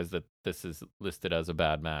surprised that this is listed as a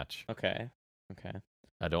bad match. Okay.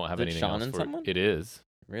 I don't have Was it anything Shawn else and for someone? it. It is.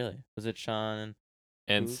 Really? Was it Shawn?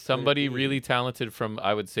 And Who could it somebody be? really talented from,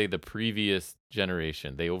 I would say, the previous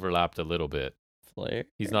generation. They overlapped a little bit. Flair?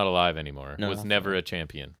 He's not alive anymore. No, Was not never Flair. a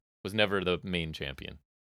champion. Was never the main champion.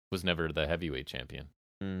 Was never the heavyweight champion.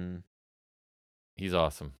 He's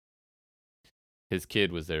awesome. His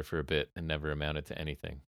kid was there for a bit and never amounted to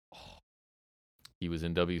anything. He was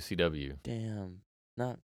in WCW. Damn.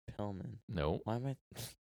 Not Pillman. No. Why am I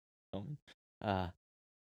Pillman?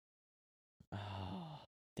 Oh,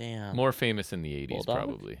 damn. More famous in the 80s, Bulldog?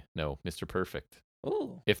 probably. No, Mr. Perfect.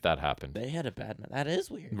 Ooh. If that happened. They had a bad match. That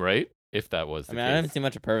is weird. Right? If that was the I mean, case. I haven't seen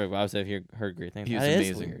much of Perfect, but obviously I've heard great things. He was That is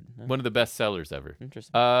amazing. weird. One of the best sellers ever.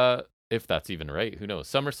 Interesting. If that's even right. Who knows?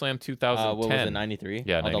 SummerSlam 2010. What was it, 93?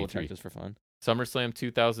 Yeah, I'll double 93. check just for fun. SummerSlam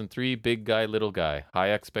 2003, big guy, little guy.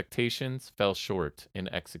 High expectations, fell short in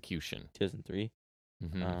execution. 2003.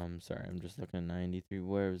 Mhm. Sorry, I'm just looking at 93.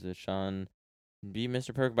 Where was it? Shawn beat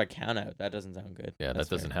Mr. Perfect by countout. That doesn't sound good. Yeah, That's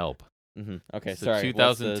that doesn't fair. help. Okay, So sorry.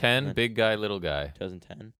 2010, big guy, little guy.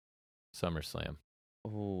 2010. SummerSlam.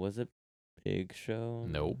 Oh, was it Big Show?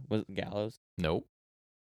 Nope. Was it Gallows? Nope.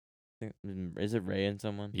 Is it Ray and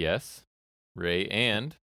someone? Yes. Ray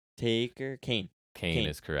and Taker? Kane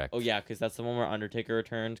is correct. Oh, yeah, because that's the one where Undertaker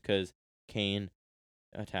returned because Kane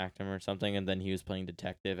attacked him or something, and then he was playing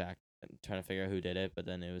detective, trying to figure out who did it, but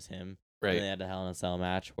then it was him. Right. And they had a Hell in a Cell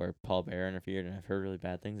match where Paul Bearer interfered, and I've heard really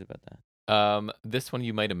bad things about that. This one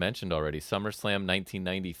you might have mentioned already. SummerSlam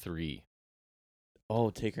 1993. Oh,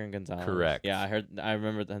 Taker and Gonzalez. Correct. Yeah, I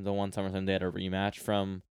remember the one SummerSlam they had a rematch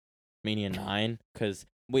from Mania 9. Because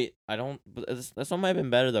wait, this one might have been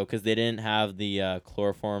better though, because they didn't have the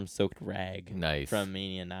chloroform soaked rag. Nice. From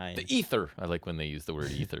Mania 9. The ether. I like when they use the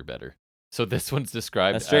word ether better. So this one's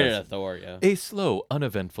described That's straight as out of Thor, yeah. a slow,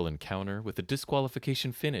 uneventful encounter with a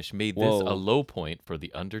disqualification finish made this a low point for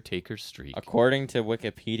the Undertaker's streak. According to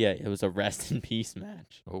Wikipedia, it was a rest in peace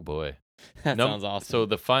match. Oh boy. That sounds awesome. So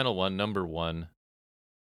the final one, number 1,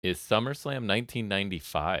 is SummerSlam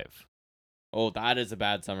 1995. Oh, that is a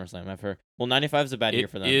bad SummerSlam. I've heard. Well, 95 is a bad year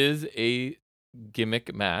for them. It is a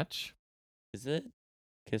gimmick match. Is it?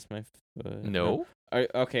 Kiss My Foot? No.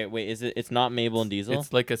 Okay, wait. Is it? It's not Mabel and Diesel.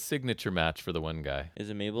 It's like a signature match for the one guy. Is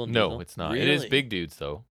it Mabel and Diesel? No, it's not. Really? It is big dudes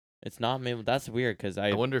though. It's not Mabel. That's weird because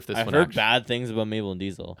I wonder if this I've one heard bad things about Mabel and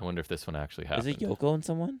Diesel. I wonder if this one actually happened. Is it Yoko and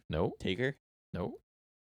someone? No. Taker? No.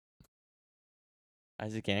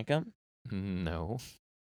 Isaac Yankem? No.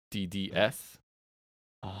 DDS?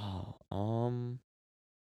 Oh,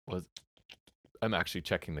 I'm actually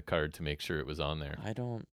checking the card to make sure it was on there. I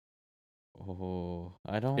don't.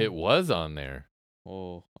 It was on there.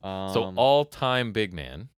 So all-time big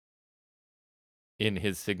man in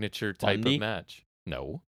his signature type Bundy? of match.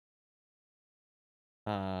 No.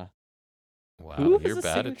 Who Wow, has you're a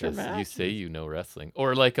bad at signature this. You match? say you know wrestling.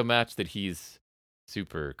 Or like a match that he's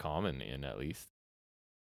super common in, at least.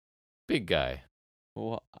 Big guy.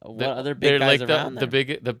 What The- other they're big guys like around the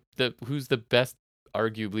there? big who's the best,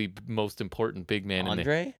 arguably most important big man in the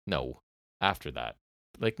Andre? No. After that.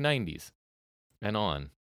 Like 90s and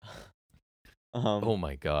on. Oh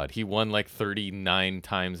my god. He won like 39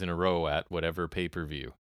 times in a row at whatever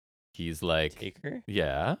pay-per-view. He's like Taker?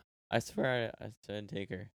 Yeah. I swear I said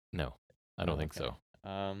Taker. No. I don't think okay.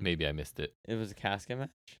 so. Maybe I missed it. It was a casket match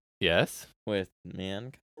Yes? with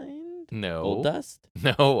Mankind? No. Goldust?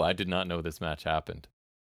 No, I did not know this match happened.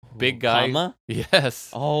 Big guy. Kama? Yes.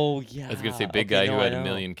 Oh, yeah. I was going to say big Okay, guy no, who I had a know.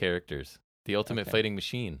 million characters. The Ultimate Okay. Fighting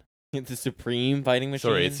Machine. The Supreme Fighting Machine?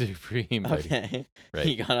 Sorry, it's Supreme Fighting. Okay. Right.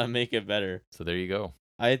 You gotta make it better. So there you go.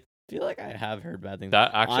 I feel like I have heard bad things.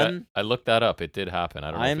 That actually, I'm- I looked that up. It did happen.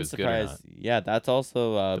 I don't know if I'm it was good or not. surprised. Yeah, that's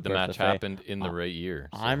also But the Birth match of Fate. happened in the right year.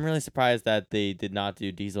 So. I'm really surprised that they did not do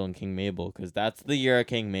Diesel and King Mabel because that's the year of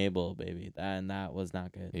King Mabel, baby. That was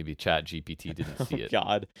not good. Maybe ChatGPT didn't see Oh, it.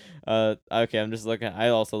 God. Okay, I'm just looking. I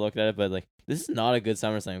also looked at it, but like this is not a good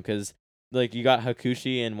SummerSlam because like you got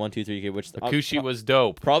Hakushi and 1-2-3K, which Hakushi was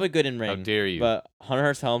dope. probably good in ring. How dare you? But Hunter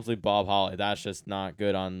Hearst Helmsley, Bob Holly, that's just not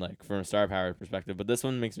good on like from a star power perspective. But this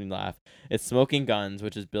one makes me laugh. It's Smoking Guns,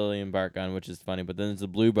 which is Billy and Bart Gunn, which is funny. But then there's the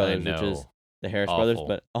Blue Brothers, which is the Harris brothers,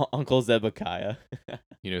 Awful. but Uncle Zebekiah.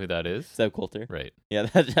 You know who that is? Zeb Coulter. Right. Yeah,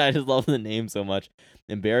 I just love the name so much.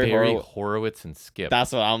 And Barry Barry Horowitz. Horowitz and Skip.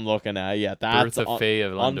 That's what I'm looking at. Yeah, that's Bertha Faye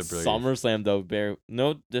of on London. SummerSlam though. Barry,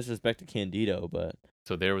 no disrespect to Candido, but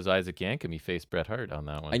So there was Isaac Yankem. He faced Bret Hart on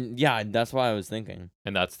that one. yeah, that's what I was thinking.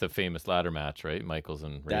 And that's the famous ladder match, right? Michaels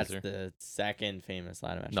and Razor. That's the second famous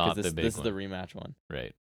ladder match. Not this, the big this one. is the rematch one.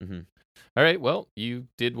 Right. Mm-hmm. All right. Well, you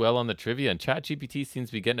did well on the trivia, and ChatGPT seems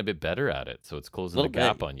to be getting a bit better at it, so it's closing the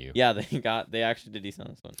gap on you. Yeah, they actually did decent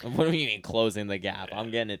on this one. What do you mean closing the gap? I'm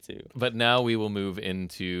getting it too. But now we will move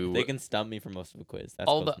into If they can stump me for most of the quiz. That's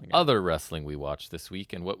all the other wrestling we watched this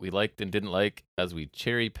week and what we liked and didn't like as we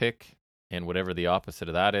cherry pick and whatever the opposite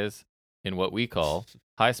of that is in what we call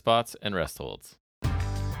high spots and rest holds.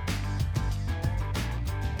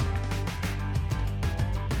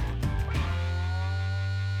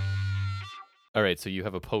 All right, so you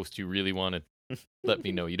have a post you really want to let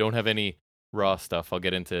me know. You don't have any raw stuff. I'll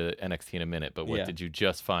get into NXT in a minute, but what did you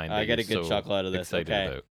just find? I get a good chuckle out of this. Okay,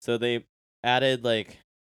 about? So they added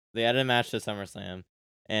a match to SummerSlam,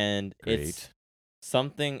 and it's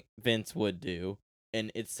something Vince would do,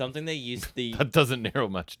 and it's something they used the that doesn't narrow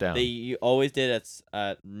much down. They always did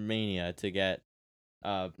at Mania to get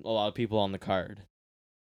a lot of people on the card.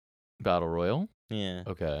 Battle Royal? Yeah.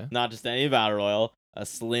 Okay. Not just any Battle Royal, a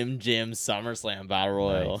Slim Jim SummerSlam Battle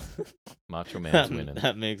Royal. Nice. Macho Man's winning.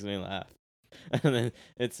 That makes me laugh. And then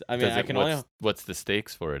what's the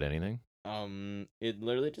stakes for it? Anything? It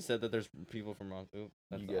literally just said that there's people from wrong. Ooh,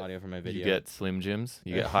 that's the audio from my video. You get Slim Jims.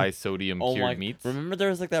 You get high sodium cured meats. Remember there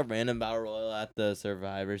was that random Battle Royal at the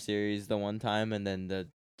Survivor Series the one time, and then the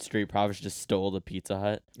Street Profits just stole the Pizza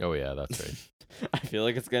Hut. Oh yeah, that's right. I feel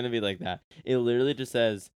like it's gonna be like that. It literally just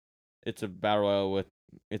says it's a Battle Royal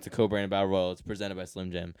it's a co-branded Battle Royal. It's presented by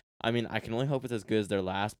Slim Jim. I mean, I can only hope it's as good as their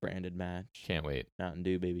last branded match. Can't wait. Mountain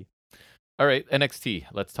Dew, baby. All right, NXT.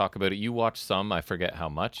 Let's talk about it. You watched some. I forget how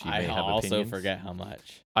much. You may have also opinions. forget how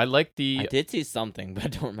much. I did see something, but I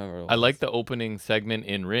don't remember. I like the opening segment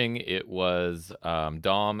in ring. It was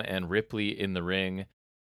Dom and Ripley in the ring,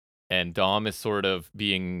 and Dom is sort of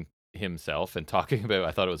being himself and talking about.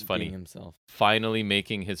 I thought it was funny. Being himself. Finally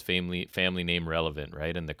making his family name relevant,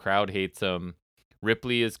 right? And the crowd hates him.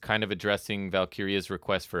 Ripley is kind of addressing Valkyria's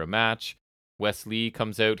request for a match. Wes Lee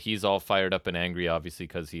comes out. He's all fired up and angry, obviously,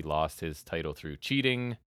 because he lost his title through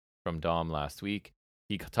cheating from Dom last week.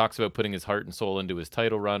 He talks about putting his heart and soul into his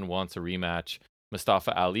title run, wants a rematch.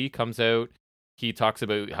 Mustafa Ali comes out. He talks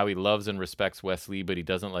about how he loves and respects Wes Lee, but he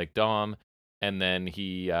doesn't like Dom. And then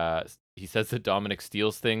he says that Dominic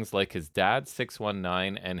steals things like his dad's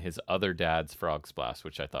 619 and his other dad's Frog Splash,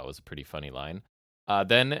 which I thought was a pretty funny line.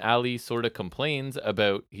 Then Ali sort of complains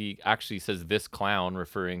about, he actually says this clown,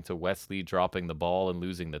 referring to Wes Lee dropping the ball and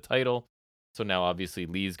losing the title. So now obviously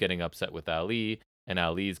Lee's getting upset with Ali, and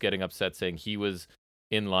Ali's getting upset saying he was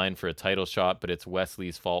in line for a title shot, but it's Wes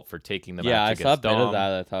Lee's fault for taking the match against Dom. Yeah, I saw a bit of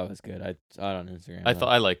that. I thought it was good. I saw it on Instagram.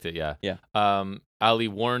 I liked it, yeah. Yeah. Ali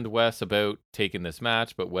warned Wes about taking this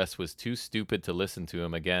match, but Wes was too stupid to listen to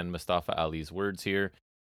him. Again, Mustafa Ali's words here.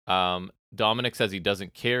 Dominic says he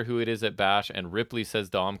doesn't care who it is at Bash, and Ripley says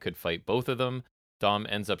Dom could fight both of them. Dom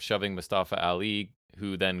ends up shoving Mustafa Ali,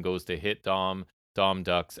 who then goes to hit Dom. Dom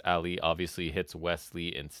ducks. Ali obviously hits Wes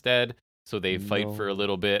Lee instead. So they fight for a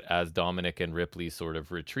little bit as Dominic and Ripley sort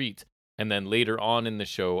of retreat. And then later on in the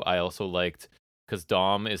show, I also liked, because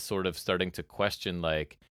Dom is sort of starting to question,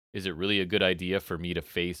 is it really a good idea for me to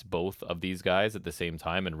face both of these guys at the same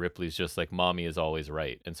time? And Ripley's just like, mommy is always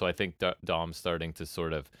right. And so I think Dom's starting to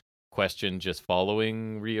sort of question just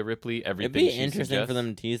following Rhea Ripley. Everything It'd be interesting for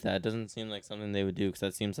them to tease that. It doesn't seem like something they would do, because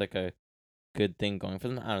that seems like a good thing going for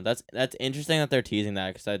them. I don't know. That's interesting that they're teasing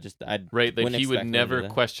that, because right, like he would never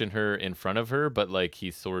question her in front of her, but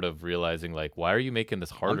he's sort of realizing why are you making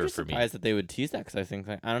this harder for me? I'm surprised that they would tease that, because I think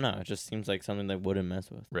I don't know. It just seems like something they wouldn't mess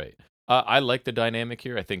with. Right. I like the dynamic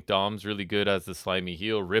here. I think Dom's really good as the slimy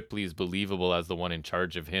heel. Ripley's believable as the one in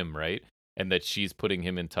charge of him, right? And that she's putting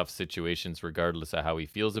him in tough situations regardless of how he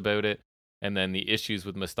feels about it. And then the issues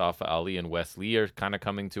with Mustafa Ali and Wes Lee are kind of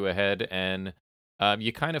coming to a head. And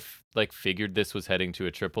you kind of figured this was heading to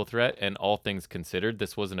a triple threat. And all things considered,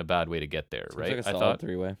 this wasn't a bad way to get there, right? Like a solid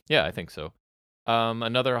three-way. Yeah, I think so.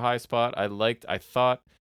 Another high spot I thought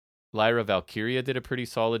Lyra Valkyria did a pretty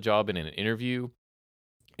solid job in an interview.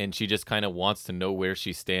 And she just kind of wants to know where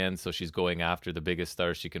she stands, so she's going after the biggest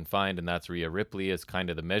star she can find, and that's Rhea Ripley as kind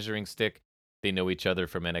of the measuring stick. They know each other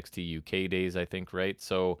from NXT UK days, I think, right?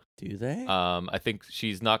 So do they? I think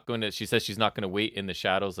she says she's not gonna wait in the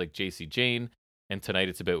shadows like JC Jane, and tonight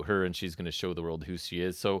it's about her, and she's gonna show the world who she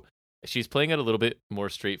is. So She's playing it a little bit more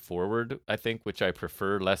straightforward, I think, which I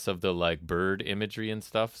prefer, less of the like bird imagery and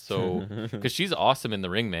stuff. So, because she's awesome in the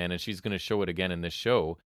ring, man, and she's going to show it again in this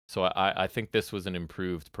show. So I think this was an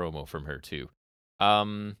improved promo from her too.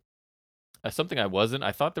 Something I wasn't.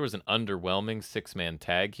 I thought there was an underwhelming 6-man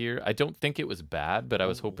tag here. I don't think it was bad, but I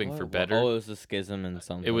was hoping for better. Oh, it was a Schism and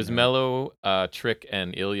something. It was right? Mello, Trick,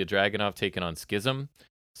 and Ilya Dragunov taking on Schism.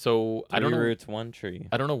 So I don't know. 3 roots, 1 tree.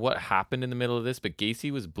 I don't know what happened in the middle of this, but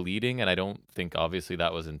Gacy was bleeding, and I don't think obviously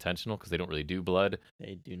that was intentional because they don't really do blood.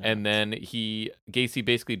 They do not. And then Gacy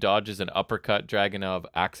basically dodges an uppercut. Dragunov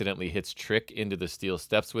accidentally hits Trick into the steel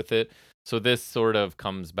steps with it. So this sort of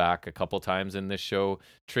comes back a couple times in this show.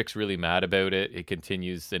 Trick's really mad about it. It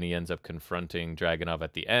continues, and he ends up confronting Dragunov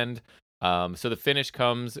at the end. So the finish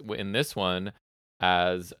comes in this one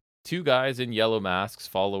as 2 guys in yellow masks,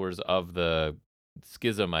 followers of the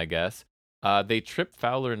Schism, I guess. They trip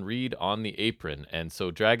Fowler and Reed on the apron, and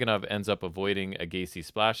so Dragunov ends up avoiding a Gacy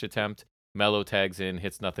splash attempt. Mello tags in,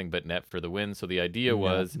 hits nothing but net for the win. So the idea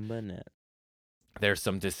was there's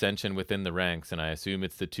some dissension within the ranks, and I assume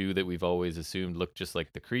it's the 2 that we've always assumed look just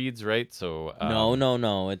like the Creeds, right? So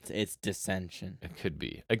no, it's dissension. It could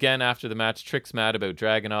be. Again, after the match, Trick's mad about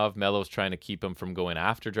Dragunov. Mello's trying to keep him from going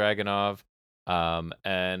after Dragunov.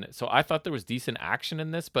 And so I thought there was decent action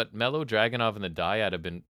in this, but Mello, Dragunov, and the Dyad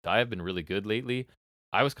have been really good lately.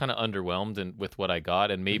 I was kind of underwhelmed with what I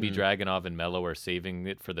got, and maybe Dragunov and Mello are saving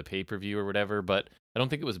it for the pay-per-view or whatever, but I don't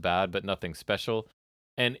think it was bad, but nothing special.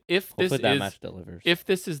 And if this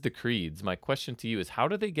is the Creeds, my question to you is, how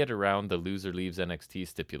do they get around the loser leaves NXT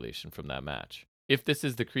stipulation from that match? If this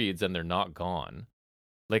is the Creeds and they're not gone,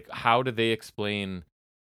 like, how do they explain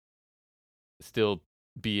still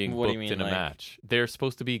being booked in a match? They're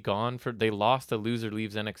supposed to be gone they lost a loser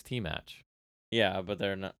leaves NXT match. Yeah, but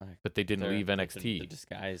they're not. But they didn't leave NXT. The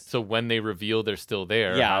disguise. So when they reveal they're still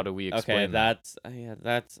there, how do we explain that?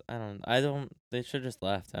 That's I don't. They should have just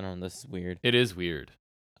left. I don't know. This is weird. It is weird.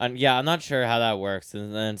 I'm not sure how that works.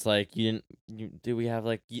 And then it's like do we have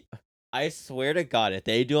like? I swear to God, if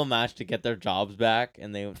they do a match to get their jobs back,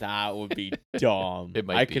 and that would be dumb.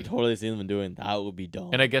 I could totally see them doing that. Would be dumb.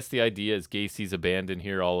 And I guess the idea is Gacy's abandoned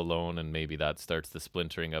here all alone, and maybe that starts the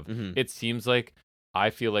splintering of. It seems like I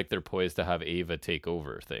feel like they're poised to have Ava take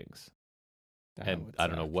over things, and I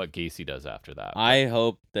don't know what Gacy does after that. I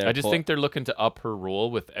hope that. I just think they're looking to up her role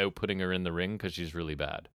without putting her in the ring because she's really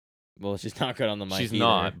bad. Well, she's not good on the mic. She's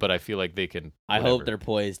not, but I feel like they can. I hope they're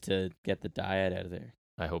poised to get the Dyad out of there.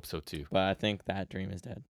 I hope so too. But I think that dream is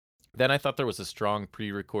dead. Then I thought there was a strong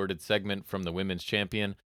pre-recorded segment from the women's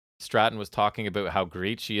champion. Stratton was talking about how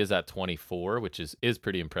great she is at 24, which is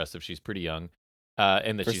pretty impressive. She's pretty young.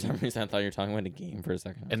 And that for some reason, I thought you were talking about a game for a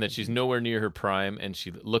second. And that she's nowhere near her prime, and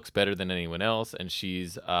she looks better than anyone else, and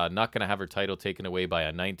she's not going to have her title taken away by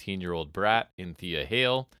a 19-year-old brat in Thea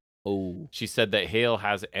Hale. Oh. She said that Hale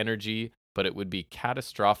has energy, but it would be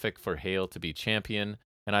catastrophic for Hale to be champion.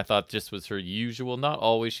 And I thought this was her usual. Not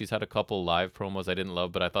always. She's had a couple live promos I didn't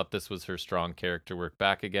love, but I thought this was her strong character work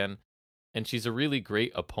back again. And she's a really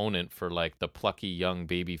great opponent for like the plucky young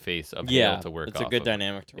baby face of Hale to work off. It's a good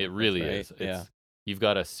dynamic to work It really with, right? is. You've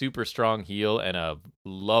got a super strong heel and a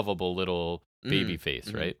lovable little baby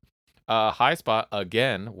face, right? High spot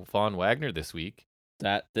again, Von Wagner this week.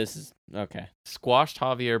 This is okay. Squashed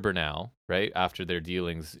Javier Bernal, right? After their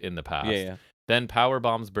dealings in the past. Yeah. Then power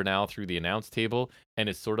bombs Bernal through the announce table and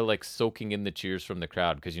is sort of like soaking in the cheers from the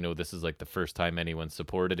crowd because, this is like the first time anyone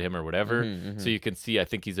supported him or whatever. So you can see, I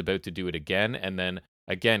think he's about to do it again. And then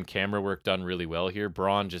again, camera work done really well here.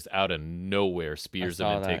 Braun just out of nowhere spears him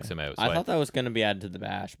and takes him out. So I thought that was going to be added to the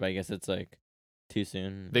bash, but I guess it's like too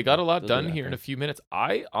soon. They got a lot done here in a few minutes.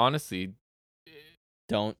 I honestly...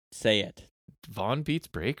 Don't say it. Vaughn beats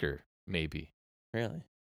Breaker, maybe. Really?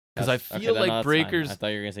 Because I feel like Breaker's... I thought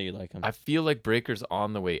you were going to say you like him. I feel like Breaker's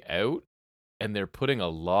on the way out, and they're putting a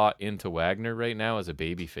lot into Wagner right now as a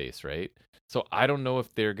babyface, right? So I don't know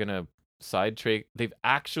if they're going to sidetrack. They've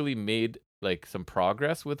actually made like some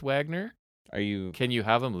progress with Wagner. Can you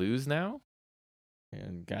have him lose now?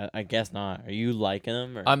 I guess not. Are you liking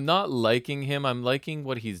him? Or? I'm not liking him. I'm liking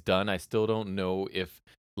what he's done. I still don't know if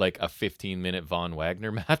like a 15-minute Von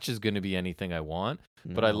Wagner match is going to be anything I want.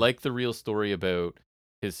 No. But I like the real story about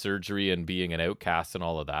his surgery and being an outcast and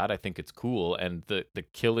all of that. I think it's cool. And the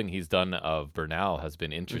killing he's done of Bernal has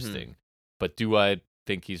been interesting. But do I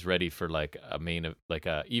think he's ready for like a main, like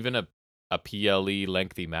even a PLE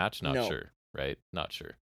lengthy match? Not sure, right? Not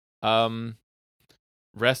sure.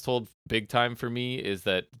 Rest hold big time for me is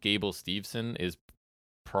that Gable Steveson is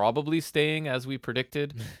probably staying as we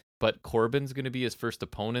predicted. but Corbin's going to be his first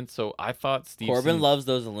opponent. So I thought Corbin loves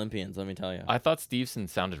those Olympians, let me tell you. I thought Stevenson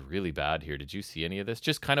sounded really bad here. Did you see any of this?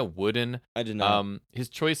 Just kind of wooden. I did not. His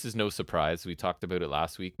choice is no surprise. We talked about it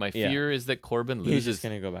last week. My fear is that Corbin loses. He's just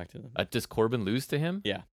going to go back to them. Does Corbin lose to him?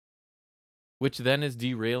 Yeah. Which then is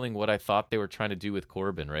derailing what I thought they were trying to do with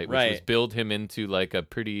Corbin, right? Which was build him into like a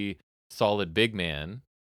pretty solid big man.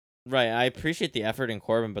 Right, I appreciate the effort in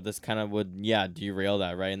Corbin, but this kind of would, derail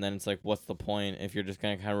that, right? And then it's like, what's the point if you're just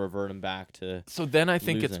going to kind of revert him back to So then I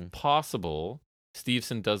think losing. It's possible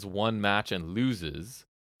Stevenson does one match and loses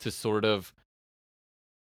to sort of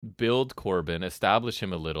build Corbin, establish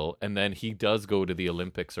him a little, and then he does go to the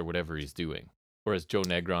Olympics or whatever he's doing. Or as Joe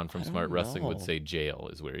Negron from Smart Wrestling would say, jail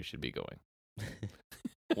is where he should be going.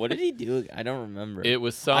 What did he do? I don't remember. It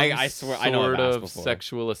was some I swear, I know sort of before.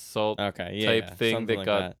 sexual assault type thing that like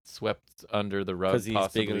got swept under the rug. Because he's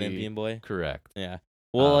possibly. big Olympian boy? Correct. Yeah.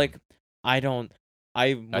 Well, I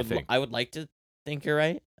think. I would like to think you're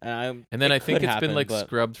right. And then I think it's been like but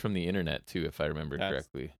scrubbed from the internet too, if I remember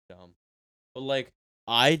correctly. Dumb. But like,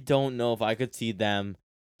 I don't know if I could see them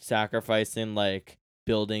sacrificing like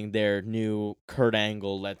building their new Kurt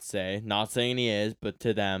Angle, let's say. Not saying he is, but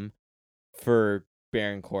to them, for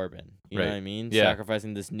Baron Corbin. You know what I mean? Yeah.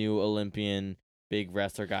 Sacrificing this new Olympian big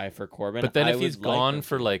wrestler guy for Corbin. But then if he's gone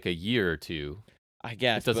for like a year or two, I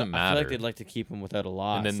guess it doesn't matter. I feel like they'd like to keep him without a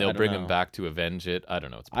loss. And then they'll bring him back to avenge it. I don't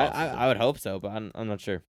know. It's possible. I would hope so, but I'm not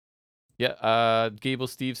sure. Yeah, Gable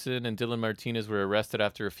Steveson and Dylan Martinez were arrested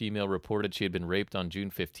after a female reported she had been raped on June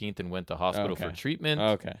 15th and went to hospital for treatment.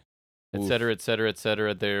 Okay. Et cetera, et cetera, et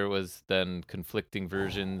cetera. There was then conflicting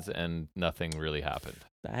versions, and nothing really happened.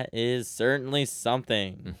 That is certainly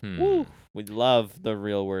something. Mm-hmm. Woo. We love the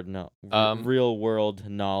real world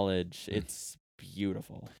knowledge. It's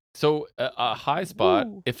beautiful. So a high spot,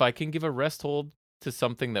 if I can give a rest hold to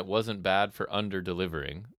something that wasn't bad for under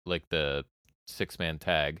delivering, like the 6-man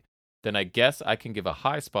tag, then I guess I can give a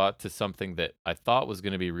high spot to something that I thought was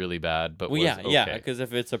going to be really bad, but was okay. Yeah, because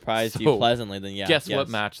if it surprised you pleasantly, then Guess what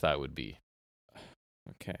match that would be?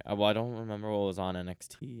 Okay. Well, I don't remember what was on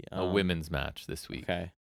NXT. A women's match this week.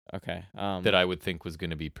 Okay. That I would think was going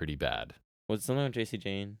to be pretty bad. Was it something with JC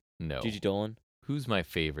Jane? No. Gigi Dolan? Who's my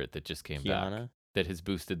favorite that just came back? That has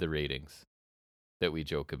boosted the ratings that we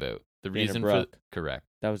joke about. The Dana reason Brooke. Correct.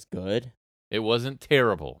 That was good? It wasn't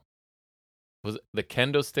terrible. The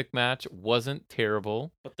kendo stick match wasn't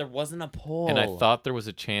terrible. But there wasn't a poll. And I thought there was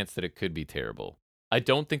a chance that it could be terrible. I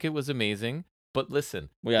don't think it was amazing, but listen.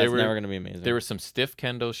 Well, it's never going to be amazing. There were some stiff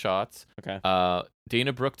kendo shots. Okay.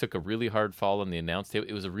 Dana Brooke took a really hard fall on the announce table.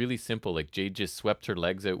 It was a really simple, like Jade just swept her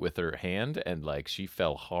legs out with her hand and like she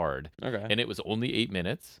fell hard. Okay. And it was only 8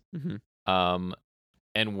 minutes. Mm-hmm.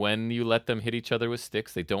 And when you let them hit each other with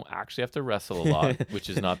sticks, they don't actually have to wrestle a lot, which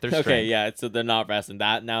is not their strength. Okay, yeah, so they're not wrestling.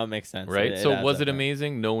 That now makes sense. Right? So was it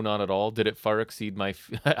amazing? No, not at all. Did it far exceed I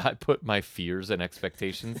put my fears and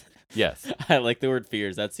expectations? Yes. I like the word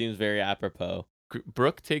fears. That seems very apropos.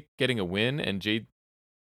 Brooke getting a win and Jade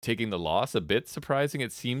taking the loss, a bit surprising.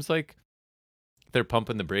 It seems like they're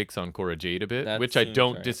pumping the brakes on Cora Jade a bit, which I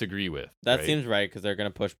don't disagree with. That seems right because they're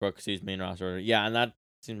going to push Brooke to main roster. Yeah, and that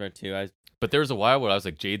seems right too. But there was a while where I was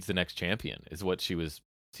like, Jade's the next champion, is what she was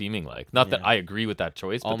seeming like. Not that I agree with that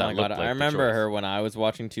choice, but that looked like I remember her when I was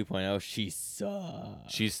watching 2.0. She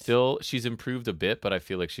sucks. She's improved a bit, but I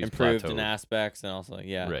feel like she's improved plateaued in aspects and also,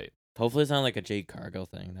 Right. Hopefully it's not like a Jade Cargill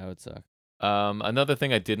thing. That would suck. Another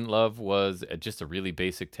thing I didn't love was just a really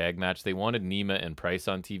basic tag match. They wanted Nima and Price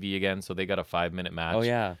on TV again, so they got a 5-minute match. Oh,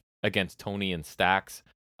 yeah. Against Tony and Stacks.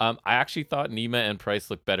 I actually thought Nima and Price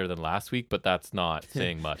looked better than last week, but that's not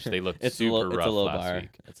saying much. They looked super rough last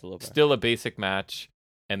week. It's a low bar. Still a basic match,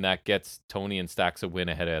 and that gets Tony and Stacks a win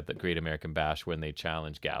ahead of the Great American Bash when they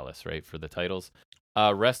challenge Gallus, right, for the titles.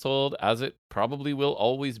 Rest hold, as it probably will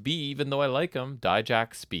always be, even though I like him.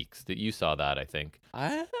 Dijak speaks. That you saw that, I think.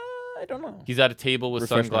 I don't know. He's at a table with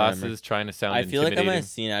sunglasses, trying to sound intimidating. I feel like I might have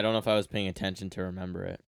seen it. I don't know if I was paying attention to remember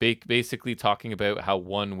it. Basically talking about how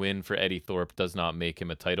one win for Eddie Thorpe does not make him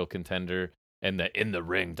a title contender, and that in the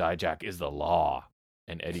ring, Dijak is the law,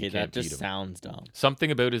 and Eddie can't beat him. That just sounds dumb. Something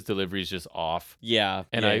about his delivery is just off. Yeah.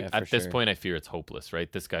 And at this point, I fear it's hopeless,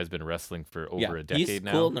 right? This guy's been wrestling for over a decade now.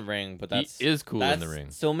 He's cool in the ring, but he is cool in the ring.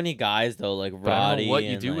 So many guys, though, like Roddy. But I don't know what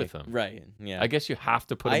you do with him. Right, yeah. I guess you have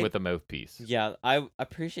to put him with a mouthpiece. Yeah, I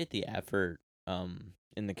appreciate the effort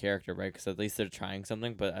in the character, right? Because at least they're trying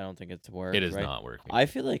something, but I don't think it's working. It is not working. I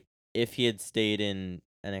feel like if he had stayed in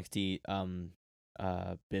NXT,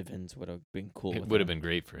 Bivens would have been cool. It would have been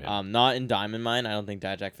great for him. Not in Diamond Mine. I don't think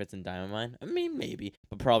Dijak fits in Diamond Mine. I mean, maybe,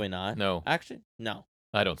 but probably not. No. Actually, no.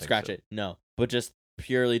 I don't think Scratch so. it. No. But just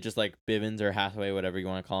purely just like Bivens or Hathaway, whatever you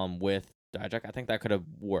want to call him, with Dijak, I think that could have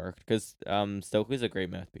worked because Stokely's a great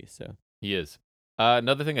mouthpiece. So He is.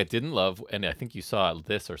 Another thing I didn't love, and I think you saw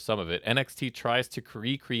this or some of it, NXT tries to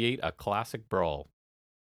recreate a classic brawl.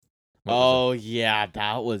 What was it? oh yeah,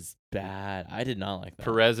 that was bad. I did not like that.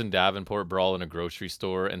 Perez and Davenport brawl in a grocery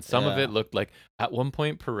store, and some of it Yeah. looked like at one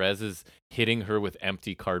point Perez is hitting her with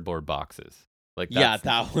empty cardboard boxes. Like Yeah, that's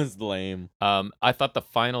that was lame. I thought the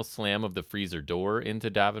final slam of the freezer door into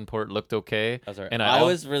Davenport looked okay. That's right. And I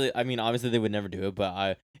was really. I mean, obviously they would never do it,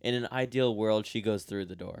 but in an ideal world, she goes through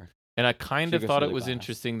the door. And I kind She of goes thought through it the was glass.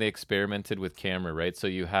 interesting they experimented with camera, right? So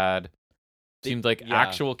you had seemed like yeah.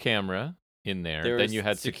 actual camera in there. There Then was you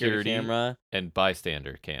had security camera. and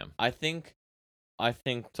bystander cam. I think.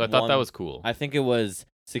 So I thought that was cool. I think it was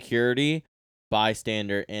security,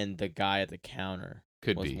 bystander, and the guy at the counter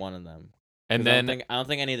Could was be. one of them. And I then don't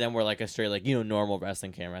think any of them were like a straight like normal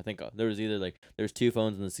wrestling camera. I think there was either like there's 2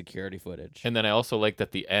 phones in the security footage. and then I also liked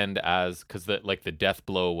at the end because the death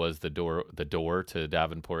blow was the door to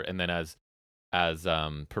Davenport, and then as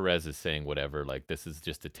Perez is saying whatever, like this is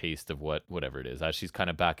just a taste of whatever it is. As she's kind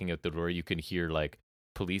of backing out the door, you can hear like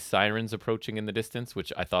police sirens approaching in the distance,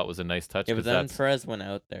 which I thought was a nice touch. Yeah, but then Perez went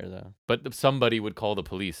out there though. But somebody would call the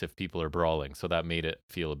police if people are brawling, so that made it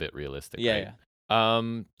feel a bit realistic. Yeah, right? yeah.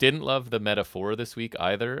 Didn't love the metaphor this week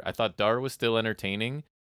either. I thought Dar was still entertaining,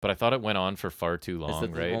 but I thought it went on for far too long, Is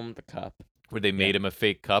that the one with the cup? Where they made him a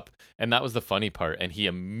fake cup, and that was the funny part. And he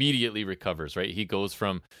immediately recovers, right? He goes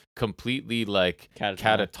from completely like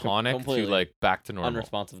catatonic to like back to normal,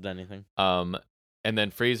 unresponsive to anything. And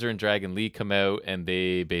then Fraser and Dragon Lee come out, and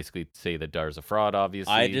they basically say that Dar's a fraud.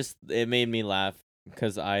 Obviously, it made me laugh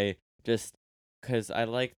because I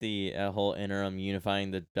like the whole interim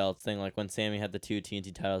unifying the belts thing. Like when Sammy had the 2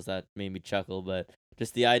 TNT titles, that made me chuckle. But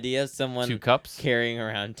just the idea of someone 2 cups carrying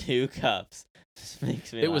around 2 cups just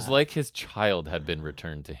makes me laugh. It was like his child had been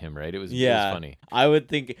returned to him, right? It was funny. I would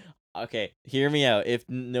think, okay, hear me out. If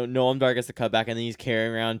Noam Dar gets the cup back and then he's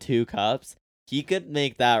carrying around 2 cups, he could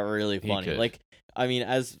make that really funny. Like, I mean,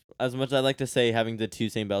 as much as I like to say having the 2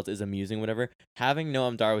 same belts is amusing, whatever, having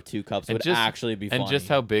Noam Dar with 2 cups would actually be funny. And just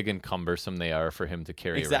how big and cumbersome they are for him to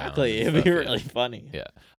carry around. Exactly. It'd be really funny.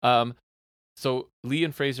 Yeah. So Lee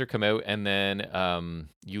and Fraser come out, and then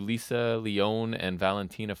Yulisa Leone and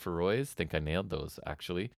Valentina Feroz, I think I nailed those,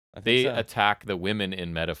 actually. They attack the women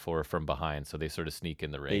in Metaphor from behind, so they sort of sneak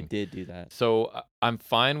in the ring. They did do that. So I'm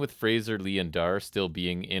fine with Fraser, Lee, and Dar still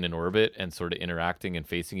being in an orbit and sort of interacting and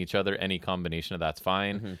facing each other. Any combination of that's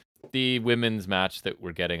fine. Mm-hmm. The women's match that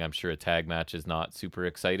we're getting, I'm sure a tag match is not super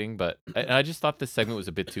exciting, but I just thought this segment was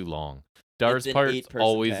a bit too long. Dar's part's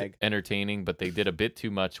always entertaining, but they did a bit too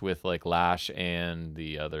much with like Lash and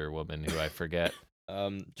the other woman who I forget.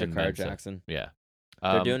 Jakar Jackson. Yeah.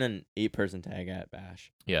 They're doing an 8-person tag at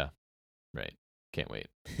Bash. Yeah. Right. Can't wait.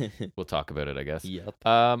 We'll talk about it, I guess. Yep.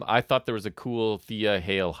 I thought there was a cool Thea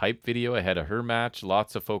Hale hype video ahead of her match.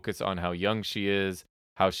 Lots of focus on how young she is,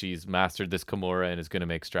 how she's mastered this Kimura and is going to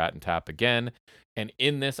make Stratton tap again. And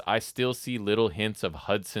in this, I still see little hints of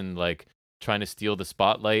Hudson like trying to steal the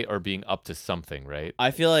spotlight or being up to something, right? I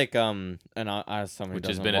feel like and as someone which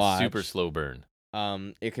has been a super slow burn.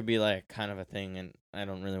 It could be like kind of a thing, and I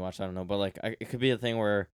don't really watch. I don't know, but like it could be a thing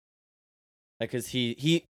where, like, cause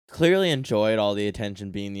he clearly enjoyed all the attention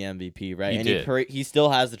being the MVP, right? He still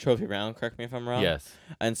has the trophy around. Correct me if I'm wrong. Yes.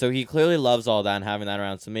 And so he clearly loves all that and having that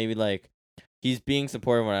around. So maybe like he's being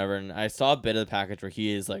supportive, whatever. And I saw a bit of the package where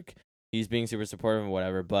he is like he's being super supportive and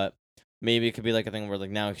whatever, but. Maybe it could be like a thing where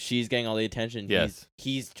like now she's getting all the attention. Yes.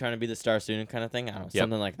 He's trying to be the star student kind of thing. I don't know,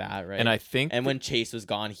 something like that, right? And I think when Chase was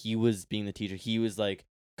gone, he was being the teacher. He was like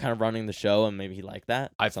kind of running the show, and maybe he liked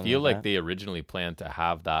that. I feel like they originally planned to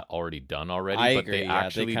have that already done already, but they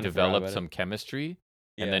actually developed some chemistry.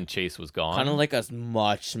 And then Chase was gone. Kind of like a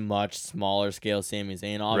much, much smaller scale Sami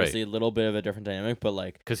Zayn. Obviously, a little bit of a different dynamic, but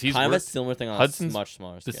like because he's kind of a similar thing on Hudson's, a much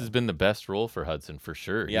smaller scale. This has been the best role for Hudson for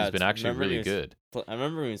sure. Yeah, he's been actually really good. I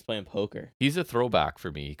remember when he was playing poker. He's a throwback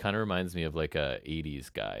for me. He kind of reminds me of like a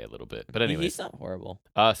 80s guy a little bit. But anyway, he's not horrible.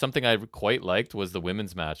 Something I quite liked was the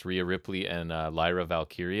women's match, Rhea Ripley and Lyra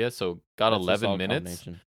Valkyria. So got 11 minutes.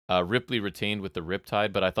 Ripley retained with the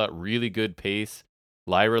Riptide, but I thought really good pace.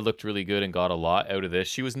 Lyra looked really good and got a lot out of this.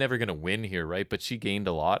 She was never going to win here, right? But she gained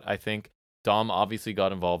a lot, I think. Dom obviously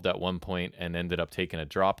got involved at one point and ended up taking a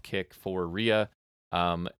drop kick for Rhea.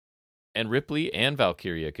 And Ripley and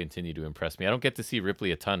Valkyria continue to impress me. I don't get to see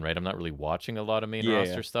Ripley a ton, right? I'm not really watching a lot of main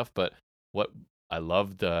roster stuff, but what I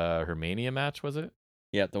loved her Mania match, was it?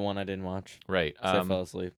 Yeah, the one I didn't watch. Right. I fell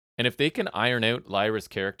asleep. And if they can iron out Lyra's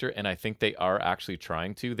character, and I think they are actually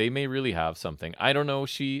trying to, they may really have something. I don't know.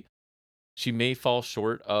 She she may fall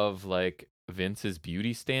short of like Vince's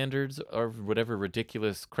beauty standards or whatever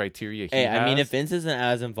ridiculous criteria Hey, he I mean, if has. Vince isn't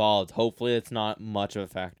as involved, hopefully it's not much of a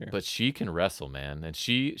factor. But she can wrestle, man, and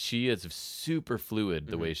she is super fluid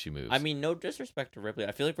the hmm way she I moves. mean, no disrespect to Ripley.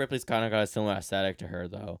 I feel like Ripley's kind of got a similar aesthetic to her,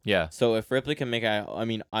 though. Yeah, So if Ripley can make, I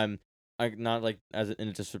mean, I not like as in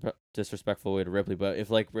a disrespectful way to Ripley, but if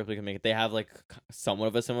like Ripley can make it, they have like somewhat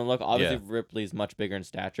of a similar look. Obviously, yeah, Ripley's much bigger in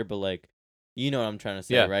stature, but like, you know what I'm trying to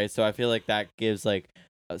say, yeah. right? So I feel like that gives like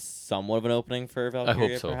a somewhat of an opening for I hope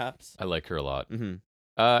Valkyria, so. perhaps. I like her a lot. Mm-hmm.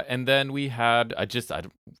 And then we had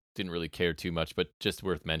didn't really care too much, but just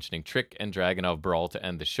worth mentioning Trick and Dragunov brawl to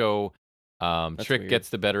end the show. That's Trick weird. gets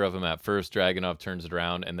the better of him at first. Dragunov turns it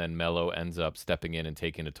around, and then Mello ends up stepping in and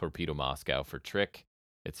taking a Torpedo Moscow for Trick,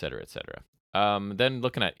 etc., etc. Then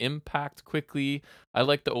looking at Impact quickly, I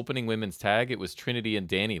like the opening women's tag. It was Trinity and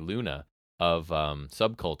Danny Luna of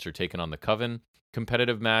Subculture taking on the Coven.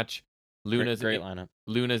 Competitive match. Great lineup.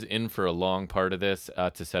 Luna's in for a long part of this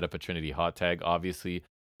to set up a Trinity hot tag. Obviously,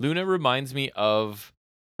 Luna reminds me of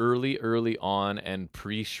early on and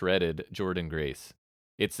pre-shredded Jordan Grace.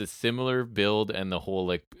 It's a similar build and the whole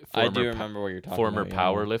like I do remember what you're talking former about.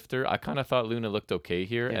 power lifter. I kind of thought Luna looked okay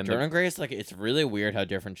here, Yeah, and Jordan Grace, like, it's really weird how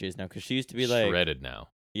different she is now. Because she used to be like, shredded now.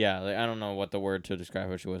 yeah, like I don't know what the word to describe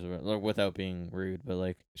what she was, like, without being rude, but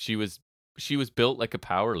like, She was built like a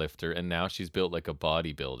power lifter, and now she's built like a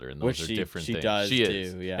bodybuilder, and which those are different she things. does She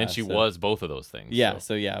is, do, yeah. and she So was both of those things. yeah, so.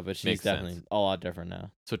 so yeah, but she's Makes definitely sense. a lot different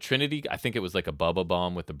now. So Trinity, I think it was like a Bubba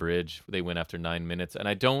Bomb with the bridge. They win after 9 minutes, and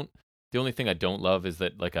the only thing I don't love is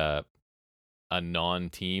that like a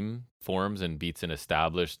non-team forms and beats an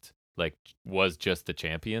established like was just the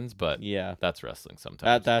champions, but Yeah, that's wrestling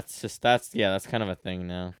sometimes. that's kind of a thing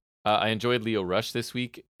now. I enjoyed Leo Rush this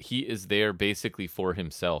week. He is there basically for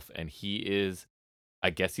himself, and he is,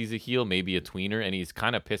 I guess he's a heel, maybe a tweener, and he's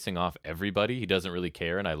kind of pissing off everybody. He doesn't really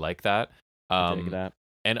care, and I like that. I dig that.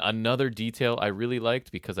 And another detail I really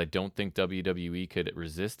liked because I don't think WWE could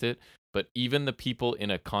resist it, but even the people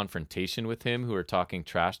in a confrontation with him who are talking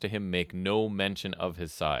trash to him make no mention of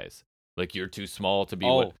his size. Like, you're too small to be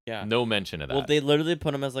Oh yeah. no mention of that. Well, they literally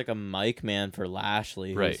put him as like a mic man for Lashley,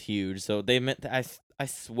 who's Right. huge. So they meant I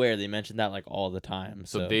swear they mentioned that like all the time.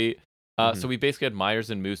 So So they, Mhm. so we basically had Myers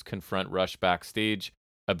and Moose confront Rush backstage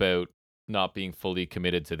about not being fully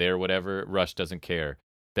committed to their whatever. Rush doesn't care.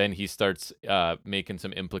 Then he starts making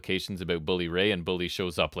some implications about Bully Ray, and Bully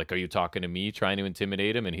shows up like, "Are you talking to me?" Trying to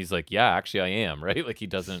intimidate him, and he's like, "Yeah, actually, I am." Right? Like he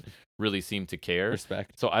doesn't really seem to care.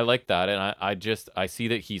 respect. So I like that, and I see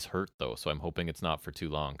that he's hurt though, so I'm hoping it's not for too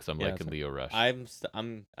long because I'm Yeah, liking so Leo Rush. I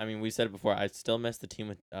mean, we said it before. I still miss the team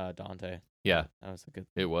with Dante. Yeah, That was a good.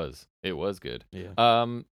 it was good. Yeah.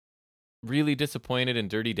 Really disappointed in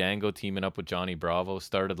Dirty Dango teaming up with Johnny Bravo.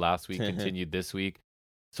 Started last week, continued this week.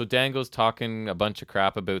 So Dango's talking a bunch of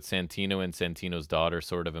crap about Santino and Santino's daughter,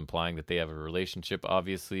 sort of implying that they have a relationship,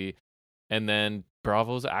 obviously. And then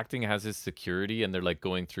Bravo's acting as his security, and they're like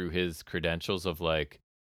going through his credentials of like,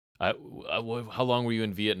 how long were you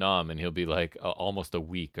in Vietnam? And he'll be like, almost a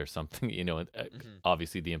week or something, you know.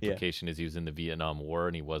 Obviously, the implication is he was in the Vietnam War,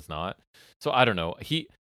 and he was not. So I don't know.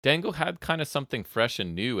 Dango had kind of something fresh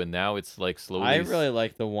and new, and now it's like slowly. I really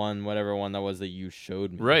like the whatever one that was that you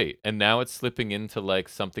showed me. Right, and now it's slipping into like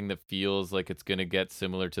something that feels like it's gonna get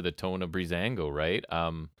similar to the tone of Breezango, right?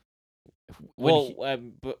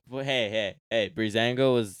 But hey,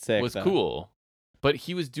 Breezango was sick. Was though. cool, but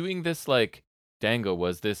he was doing this like Dango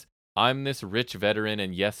was this. I'm this rich veteran,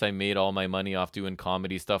 and yes, I made all my money off doing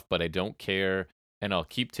comedy stuff, but I don't care, and I'll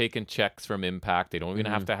keep taking checks from Impact. They don't even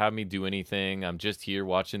have to have me do anything. I'm just here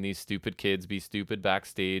watching these stupid kids be stupid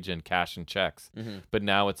backstage and cashing checks. But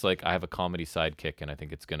now it's like I have a comedy sidekick, and I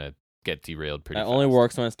think it's gonna get derailed pretty That fast. only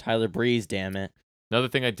works when it's Tyler Breeze. Damn it. Another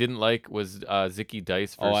thing I didn't like was Zicky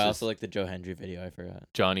Dice versus I also like the Joe Hendry video. I forgot.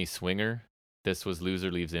 Johnny Swinger. This was Loser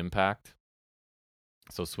Leaves Impact.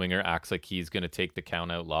 So Swinger acts like he's going to take the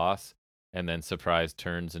count out loss, and then surprise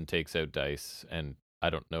turns and takes out Dice. And I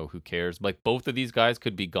don't know who cares. Like both of these guys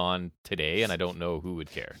could be gone today, and I don't know who would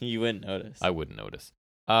care. You wouldn't notice. I wouldn't notice.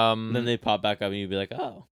 And then they pop back up, and you'd be like,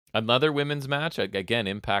 oh. Another women's match. Again,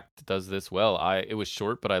 Impact does this well. It was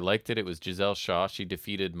short, but I liked it. It was Giselle Shaw. She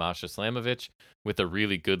defeated Masha Slamovich with a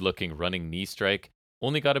really good-looking running knee strike.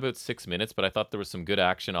 Only got about 6 minutes, but I thought there was some good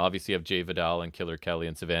action. Obviously, you have Jay Vidal and Killer Kelly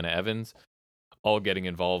and Savannah Evans all getting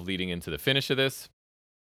involved leading into the finish of this.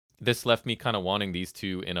 This left me kind of wanting these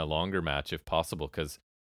two in a longer match if possible, because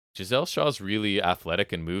Giselle Shaw's really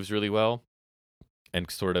athletic and moves really well. And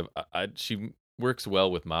sort of, she works well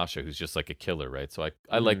with Masha, who's just like a killer, right? So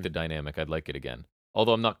I like the dynamic. I'd like it again.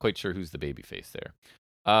 Although I'm not quite sure who's the babyface there.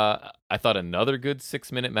 I thought another good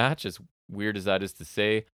 6-minute match, as weird as that is to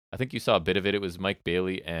say. I think you saw a bit of it. It was Mike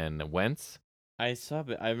Bailey and Wentz. I saw,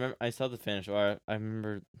 but I remember I saw the finish, or I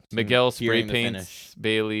remember Miguel spray hearing the finish. paints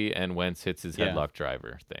Bailey, and Wentz hits his Yeah. headlock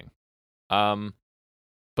driver thing.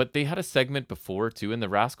 But they had a segment before too, and the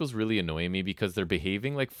Rascals really annoy me because they're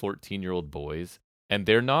behaving like 14-year-old boys, and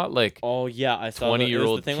they're not like Oh yeah, I saw the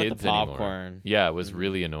 20-year-old thing kids with the anymore. popcorn. Yeah, it was Mhm.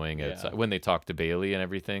 really annoying Yeah. outside when they talked to Bailey and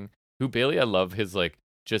everything. Who Bailey, I love his like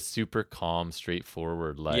just super calm,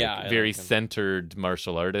 straightforward, like Yeah, I very like him. centered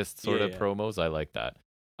martial artist sort Yeah, of yeah. promos. I like that.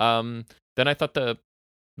 Then I thought the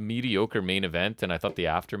mediocre main event, and I thought the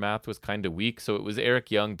aftermath was kind of weak. So it was Eric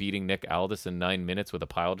Young beating Nick Aldis in 9 minutes with a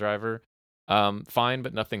pile driver. Fine,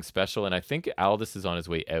 but nothing special. And I think Aldis is on his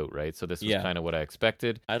way out, right? So this was Yeah. kind of what I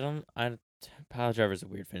expected. Pile driver's a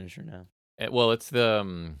weird finisher now. Well, it's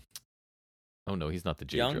the oh no, he's not the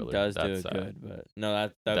J Young Driller. does do That's it good, but no,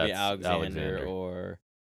 that'd be that's Alexander, Alexander. or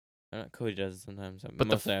Cody does it sometimes. But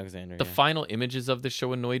Mostly Alexander. the Yeah. final images of the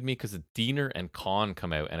show annoyed me because Diener and Khan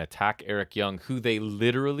come out and attack Eric Young, who they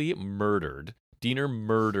literally murdered. Diener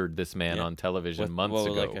murdered this man Yeah. on television With months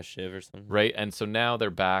ago, like a shiv or something. right? And so now they're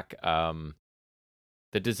back.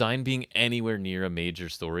 The design being anywhere near a major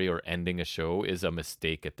story or ending a show is a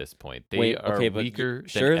mistake at this point. They Wait, are okay, but weaker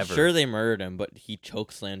sure, than ever. sure they murdered him, but he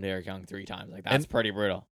chokeslammed Eric Young 3 times. Like that's And- pretty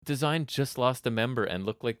brutal. Design just lost a member and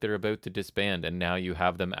look like they're about to disband, and now you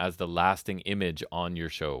have them as the lasting image on your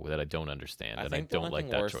show that I don't understand, and I think the don't only like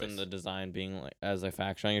thing that worse choice. than the design being like as a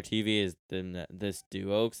faction on your TV is this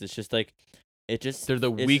duo, 'cause it's just like They're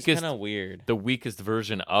the it's weakest, kind of weird. the weakest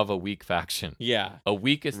version of a weak faction. Yeah, A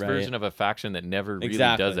weakest Right. version of a faction that never really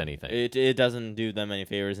exactly. does anything. It doesn't do them any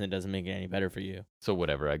favors, and it doesn't make it any better for you. So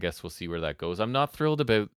whatever, I guess we'll see where that goes. I'm not thrilled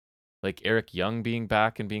about like Eric Young being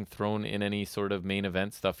back and being thrown in any sort of main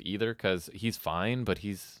event stuff either, because he's fine, but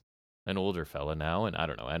he's an older fella now, and I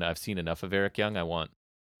don't know. And I've seen enough of Eric Young. I want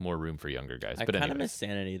more room for younger guys. I But kind of anyway, miss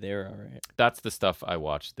Sanity. They were all right. that's the stuff I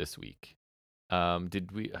watched this week.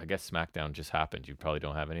 Did we? I guess SmackDown just happened. You probably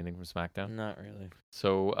don't have anything from SmackDown. Not really.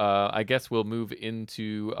 So I guess we'll move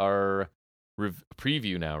into our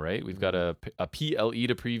preview now, right? We've got a PLE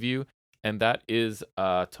to preview, and that is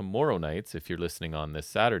tomorrow nights, if you're listening on this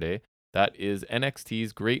Saturday. That is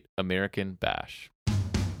NXT's Great American Bash.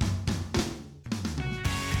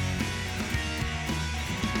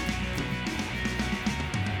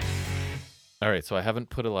 All right, so I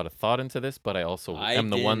haven't put a lot of thought into this, but I also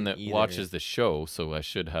am the one that didn't either. watches the show, so I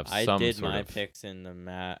should have I some did sort my of... picks in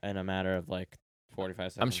in a matter of like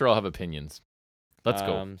 45 seconds. I'm sure I'll have opinions. Let's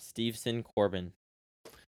go. Stevenson Corbin.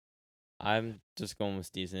 I'm just going with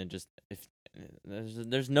Stevenson. Just if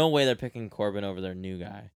there's no way they're picking Corbin over their new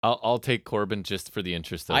guy. I'll take Corbin just for the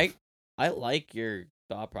interest of... I like your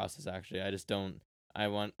thought process actually. I just don't.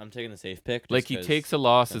 I'm taking the safe pick. Like he takes a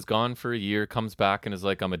loss, is gone for a year, comes back and is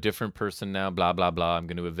like, I'm a different person now, blah, blah, blah. I'm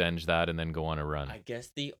going to avenge that and then go on a run. I guess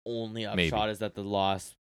the only upshot Maybe. is that the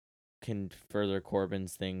loss can further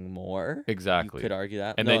Corbin's thing more. Exactly. You could argue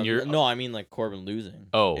that. And no, then you're... No, I mean like Corbin losing.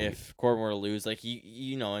 Oh. If Corbin were to lose, like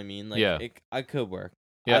you know what I mean? Like Yeah. I could work.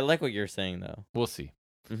 Yeah. I like what you're saying though. We'll see.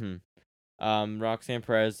 Roxanne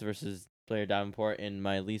Perez versus Blair Davenport in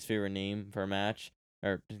my least favorite name for a match.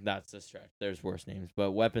 Or that's a stretch. There's worse names, but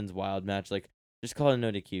Weapons Wild match. Like, just call it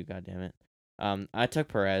no DQ. God damn it. I took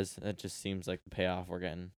Perez. That just seems like the payoff we're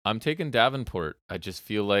getting. I'm taking Davenport. I just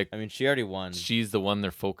feel like I mean, she already won. she's the one they're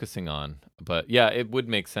focusing on. But yeah, it would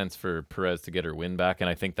make sense for Perez to get her win back, and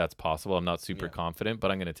I think that's possible. I'm not super confident, but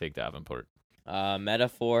I'm going to take Davenport.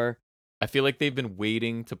 Metaphor. I feel like they've been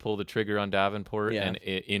waiting to pull the trigger on Davenport, Yeah. and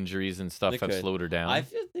injuries and stuff They have could. slowed her down. I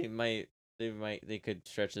feel they could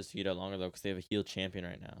stretch this feud out longer though, because they have a heel champion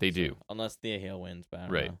right now. They do. Unless Thea Hale wins, but I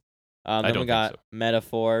don't Right. know. I Then don't we think got so.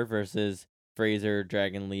 Metaphor versus Fraser,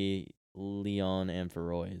 Dragon Lee, Leon, and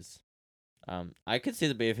Feroz. I could see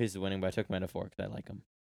the Babyface winning, but I took Metaphor because I like them.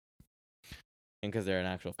 And because they're an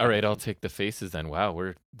actual All right, I'll faction. take the faces then. Wow,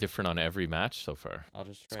 we're different on every match so far. I'll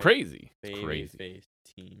just It's write crazy. It's crazy.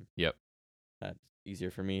 Babyface team. Yep. That's easier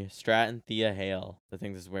for me. Stratton, Thea, Hale. I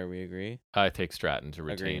think this is where we agree. I take Stratton to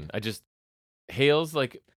retain. Agreed. Hale's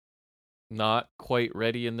like not quite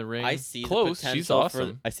ready in the ring. I see Close. the potential She's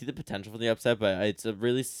awesome. I see the potential for the upset, but it's a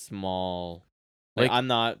really small. Like I'm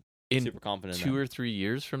not in super confident. in 2 that. or 3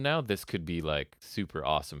 years from now, this could be like super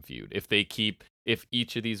awesome feud. If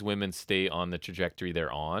each of these women stay on the trajectory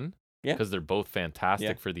they're on, Yeah. because they're both fantastic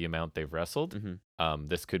Yeah. for the amount they've wrestled, Mm-hmm.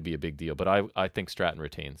 this could be a big deal. But I think Stratton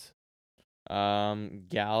retains.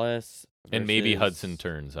 Gallus. And maybe versus- Hudson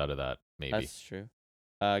turns out of that. Maybe. That's true.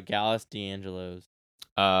 Gallus, D'Angelo's.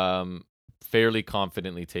 Um, fairly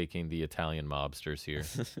confidently taking the Italian mobsters here.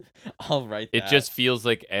 I'll write It that. just feels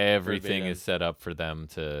like everything verbatim. is set up for them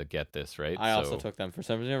to get this, right? I also took them. For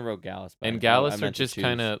some reason, I wrote Gallus. But And I Gallus are meant to just choose.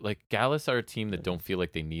 kind of like Gallus are a team that don't feel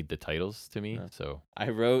like they need the titles to me. No. So I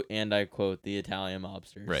wrote and I quote the Italian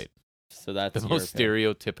mobsters. right, So that's the your most pick.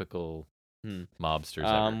 stereotypical mobsters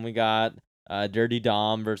ever. We got Dirty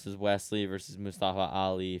Dom versus Wesley versus Mustafa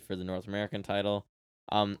Ali for the North American title.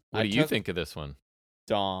 What do you think of this one?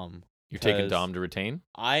 Dom. You're taking Dom to retain?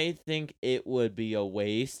 I think it would be a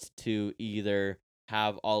waste to either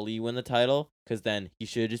have Ali win the title, because then he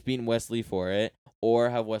should have just beaten Wesley for it, or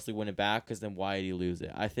have Wesley win it back, because then why did he lose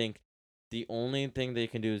it? I think the only thing they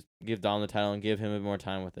can do is give Dom the title and give him more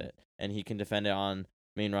time with it, and he can defend it on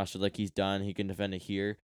main roster like he's done. He can defend it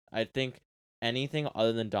here. I think anything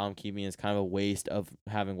other than Dom keeping is kind of a waste of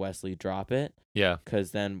having Wesley drop it. Yeah.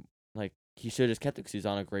 Because then, he should have just kept it because he's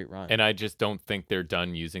on a great run. And I just don't think they're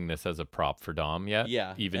done using this as a prop for Dom yet.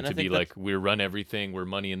 Yeah. Even to be like, we run everything, we're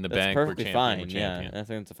money in the bank, we're champion, fine. we're champion. Yeah, and I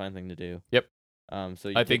think it's a fine thing to do. Yep.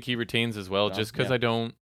 So I think he retains as well, just because I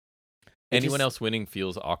don't. Anyone else winning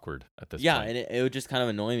feels awkward at this point. Yeah, and it would just kind of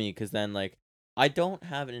annoy me because then, I don't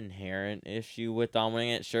have an inherent issue with Dom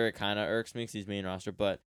winning it. Sure, it kind of irks me because he's main roster,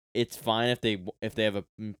 but it's fine if they have a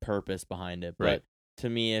purpose behind it. Right. But to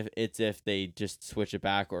me, if they just switch it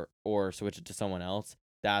back or switch it to someone else,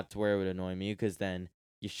 that's where it would annoy me, because then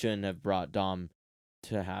you shouldn't have brought Dom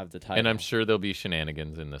to have the title. And I'm sure there'll be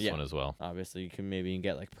shenanigans in this one as well. Obviously, you can maybe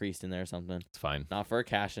get Priest in there or something. It's fine. Not for a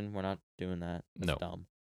cash-in. We're not doing that. That's No.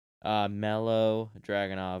 dumb. Mello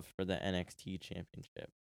Dragunov for the NXT Championship.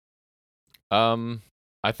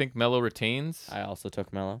 I think Mello retains. I also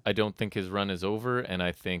took Mello. I don't think his run is over, and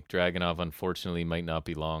I think Dragunov unfortunately might not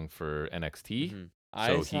be long for NXT. Mm-hmm.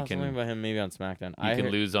 I saw something about him maybe on SmackDown. He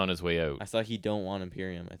can lose on his way out. I saw he don't want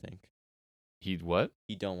Imperium, I think. He what?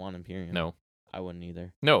 He don't want Imperium. No. I wouldn't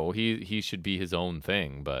either. No, he should be his own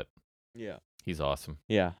thing, but yeah, he's awesome.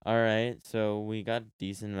 Yeah. All right. So we got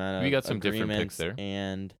decent amount of we got some different picks there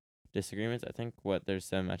and disagreements. I think there's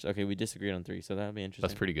 7 matches. Okay, we disagreed on 3, so that'll be interesting.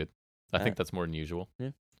 That's pretty good. I think that's more than usual.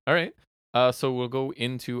 Yeah. All right. So we'll go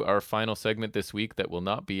into our final segment this week that will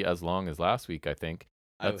not be as long as last week, I think.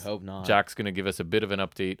 I would hope not. Jack's going to give us a bit of an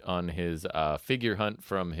update on his figure hunt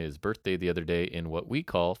from his birthday the other day in what we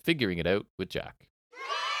call Figuring It Out with Jack.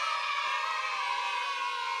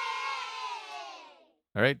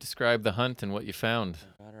 All right, describe the hunt and what you found.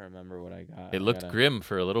 I gotta remember what I got. It looked grim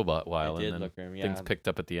for a little while, It did and then look grim, yeah. things picked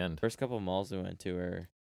up at the end. First couple of malls we went to were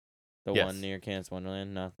the one near Canis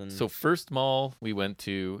Wonderland, nothing. So first mall we went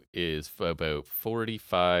to is about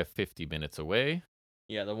 45, 50 minutes away.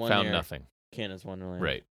 Yeah, the one found near nothing. Canis Wonderland.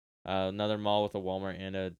 Right. Another mall with a Walmart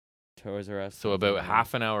and a Toys R Us. So about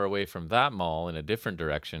half an hour away from that mall in a different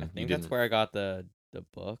direction. I think that's where I got the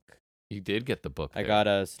book. You did get the book there. I got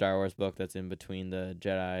a Star Wars book that's in between the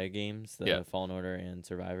Jedi games, the Fallen Order and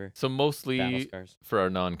Survivor. So mostly for our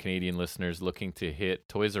non-Canadian listeners looking to hit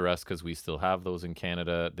Toys R Us, because we still have those in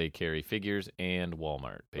Canada. They carry figures, and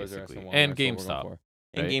Walmart, basically. And GameStop.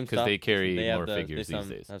 And right? GameStop. Because they carry more figures these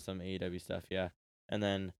days. Have some AEW stuff, yeah. And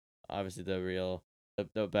then, obviously, the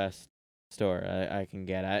best store I can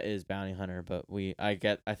get at is Bounty Hunter, but I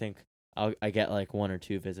get like 1 or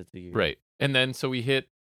 2 visits a year. Right. And then, so we hit,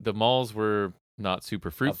 the malls were not super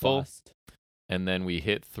fruitful. And then we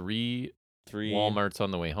hit three Walmarts on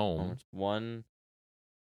the way home. One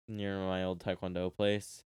near my old Taekwondo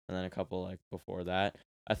place, and then a couple before that.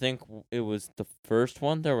 I think it was the first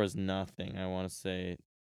one. There was nothing. I want to say,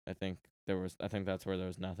 I think that's where there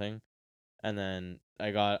was nothing. And then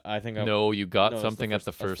you got something at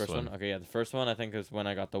the first one. Okay, yeah, the first one I think is when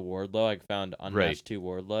I got the Wardlow. I found Unmatched 2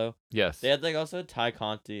 Wardlow. Yes. They had also Ty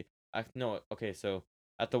Conti. So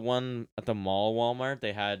at the mall Walmart,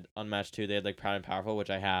 they had Unmatched 2. They had Proud and Powerful, which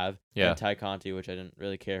I have. Yeah. And Ty Conti, which I didn't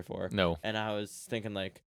really care for. No. And I was thinking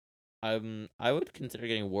I would consider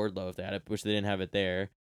getting Wardlow if they had it, which they didn't have it there.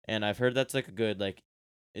 And I've heard that's a good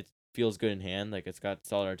it feels good in hand, it's got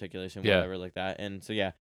solid articulation, whatever like that. And so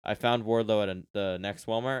yeah, I found Wardlow at the next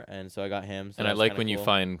Walmart, and so I got him. So and I like when you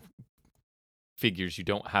find figures you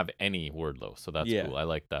don't have any Wardlow, so that's cool. I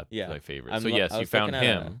like that. Yeah, my favorite. So yes, you found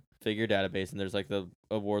him. Figure database, and there's a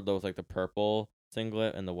Wardlow with the purple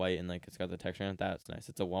singlet and the white, and it's got the texture on it. That's nice.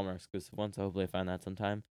 It's a Walmart exclusive one, so hopefully I find that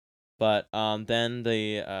sometime. But then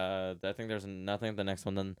I think there's nothing at the next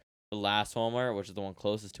one. Then the last Walmart, which is the one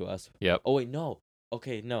closest to us. Yep. Oh wait, no.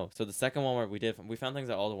 Okay, no. So the second Walmart we found things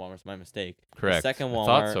at all the Walmarts. My mistake. Correct. The second Walmart.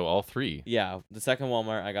 I thought so. All 3. Yeah, the second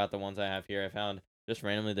Walmart. I got the ones I have here. I found just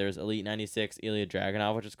randomly. There's Elite 96 Ilya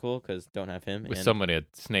Dragunov, which is cool because don't have him. With someone had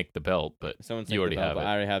snaked the belt, but you already have it.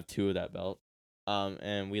 I already have 2 of that belt.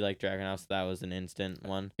 And we like Dragunov, so that was an instant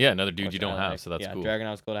one. Yeah, another dude Which you don't I have, like. so that's Yeah, cool.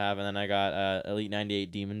 Dragunov's cool to have, and then I got Elite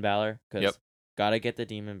 98 Demon Valor because Yep. gotta get the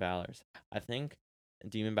Demon Valors. I think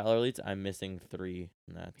Demon Valor elites I'm missing 3.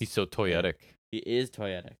 And He's so toyetic. He is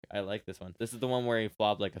toyetic. I like this one. This is the one where he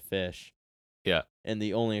flopped like a fish. Yeah. And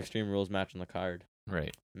the only Extreme Rules match on the card.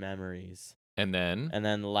 Right. Memories. And then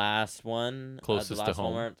the last one, closest to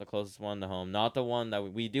home. Walmart, the closest one to home. Not the one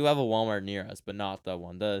that we do have a Walmart near us, but not the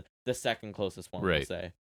one. The second closest one, right. we'll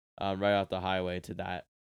say. Right off the highway to that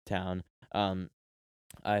town.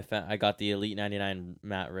 I got the Elite 99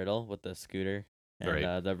 Matt Riddle with the scooter and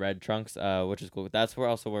right. The red trunks, which is cool. That's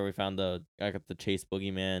where we found I got the Chase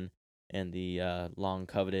Boogeyman and the long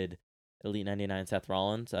coveted Elite 99 Seth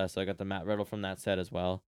Rollins. So I got the Matt Riddle from that set as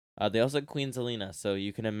well. They also had Queen Zelina, so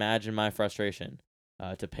you can imagine my frustration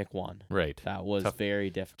to pick one. Right. That was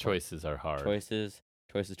very difficult. Choices are hard. Choices.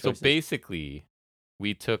 So basically,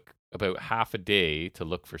 we took about half a day to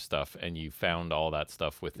look for stuff, and you found all that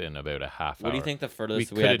stuff within about a half hour. What do you think the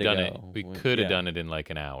furthest we could had to done go? it? We could have done it in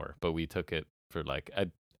like an hour, but we took it for like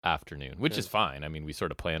an afternoon, which is fine. I mean, we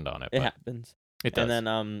sort of planned on it. It happens. It does. And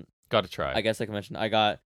then got to try. I guess like I mentioned, I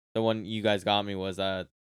got the one you guys got me was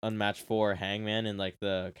Unmatched 4 Hangman in like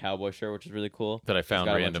the cowboy shirt, which is really cool. That I found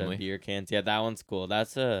got randomly. A bunch of beer cans. Yeah, that one's cool.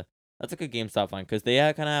 That's a good GameStop find because they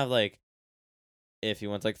kind of have like iffy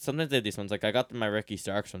ones. Like sometimes they have these ones. Like I got my Ricky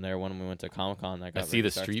Starks from there when we went to Comic-Con. I see the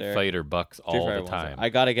Street Fighter bucks all the time. I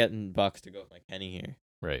gotta get in bucks to go with my Kenny here.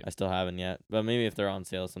 Right. I still haven't yet, but maybe if they're on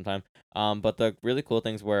sale sometime. But the really cool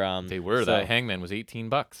things were they were that Hangman was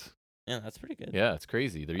 $18. Yeah, that's pretty good. Yeah, it's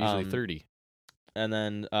crazy. They're usually 30. And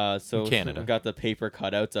then in Canada, we got the paper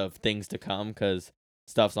cutouts of things to come because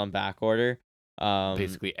stuff's on back order.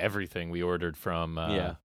 Basically everything we ordered from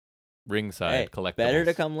Ringside Collectibles. Better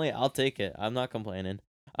to come late. I'll take it. I'm not complaining.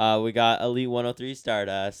 We got Elite 103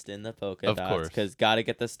 Stardust in the polka dots. Of course. Because gotta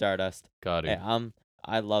get the Stardust. Got it. Hey,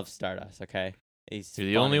 I love Stardust, okay? You're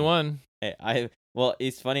the only one. Hey,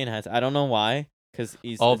 he's funny in hindsight. I don't know why. Because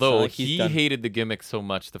Although he hated the gimmick so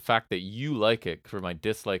much, the fact that you like it for my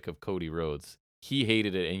dislike of Cody Rhodes, he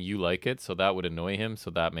hated it and you like it, so that would annoy him, so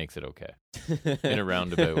that makes it okay. In a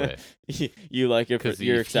roundabout way. You like it because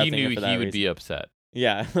you're accepting it for that he would reason. be upset.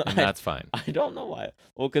 Yeah. And that's fine. I don't know why.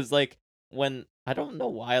 Well, because like I don't know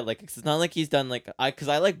why, like, it's not like he's done like because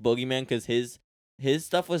I like Boogeyman because his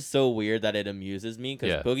stuff was so weird that it amuses me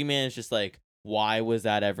because Boogeyman is just like, why was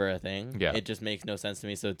that ever a thing? Yeah. It just makes no sense to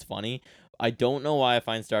me, so it's funny. I don't know why I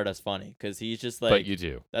find Stardust funny because he's just like. But you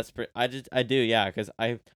do. I do, yeah. Because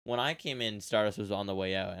when I came in, Stardust was on the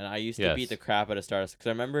way out, and I used to beat the crap out of Stardust because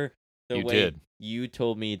I remember you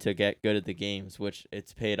told me to get good at the games, which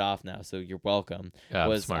it's paid off now. So you're welcome.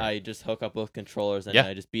 Smart. I just hook up both controllers and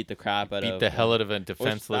I just beat the crap out of. Beat the hell out of a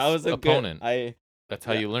defenseless opponent. That's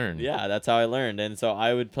how you learn. Yeah, that's how I learned, and so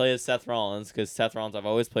I would play as Seth Rollins because I've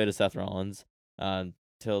always played as Seth Rollins.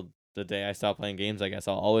 Till the day I stop playing games, I guess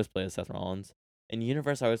I'll always play as Seth Rollins. In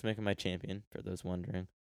Universe, I was making my champion, for those wondering.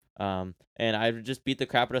 And I would just beat the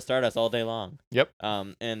crap out of Stardust all day long. Yep.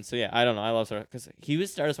 And so, yeah, I don't know. I love Stardust because he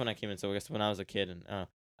was Stardust when I came in, so I guess when I was a kid, and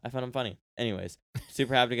I found him funny. Anyways,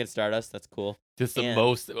 super happy to get Stardust. That's cool.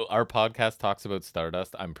 Our podcast talks about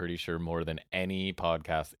Stardust, I'm pretty sure, more than any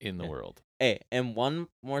podcast in the world. Hey, and one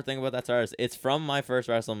more thing about that Stardust. It's from my first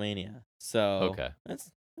WrestleMania. So,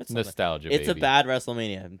 it's nostalgia. It's a bad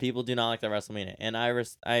WrestleMania. People do not like that WrestleMania, and I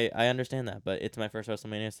understand that, but it's my first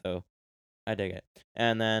WrestleMania, so I dig it.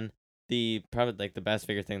 And then probably like the best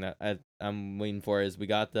figure thing that I'm waiting for is we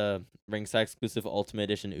got the Ringside exclusive Ultimate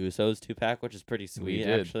Edition Usos 2-pack, which is pretty sweet.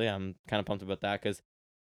 Actually, I'm kind of pumped about that because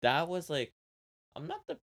that was like, I'm not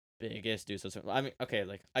the biggest Usos. I mean, okay,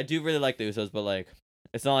 like I do really like the Usos, but like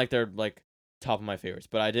it's not like they're like top of my favorites.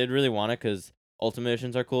 But I did really want it because Ultimate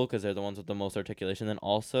Editions are cool because they're the ones with the most articulation. Then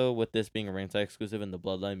also with this being a Ringside exclusive and the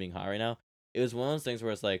Bloodline being hot right now, it was one of those things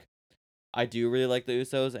where it's like, I do really like the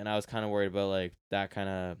Usos, and I was kind of worried about like that kind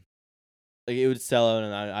of like it would sell out,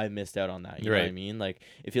 and I missed out on that. You know what I mean? Like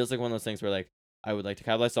it feels like one of those things where like I would like to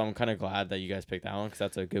capitalize. So I'm kind of glad that you guys picked that one because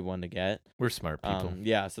that's a good one to get. We're smart people.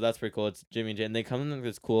 Yeah, so that's pretty cool. It's Jimmy and Jay, and they come in like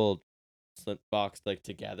this cool slip box like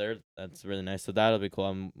together. That's really nice. So that'll be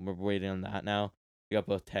cool. We're waiting on that now. We got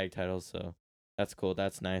both tag titles, so that's cool.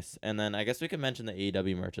 That's nice. And then I guess we could mention the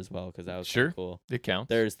AEW merch as well because that was cool. It counts.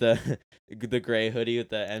 There's the gray hoodie with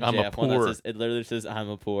the MJF one that says, it literally says "I'm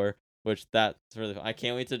a poor," which that's really fun. I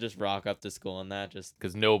can't wait to just rock up to school in that, just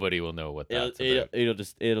because nobody will know what that's about.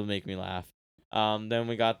 It'll make me laugh. Then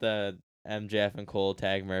we got the MJF and Cole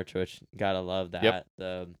tag merch, which gotta love that. Yep.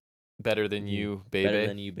 The Better Than You, Baby. Better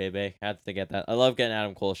Than You, Baby. Had to get that. I love getting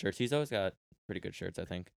Adam Cole shirts. He's always got pretty good shirts, I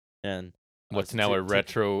think. And what's now a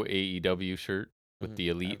retro AEW shirt with the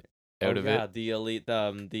Elite out of it. The Elite.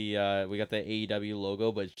 We got the AEW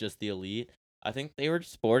logo, but it's just the Elite. I think they were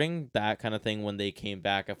sporting that kind of thing when they came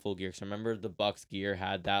back at Full Gear. So remember the Bucks gear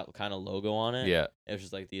had that kind of logo on it. Yeah, it was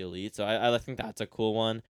just like the Elite. So I think that's a cool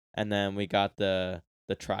one. And then we got the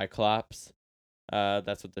Triclops.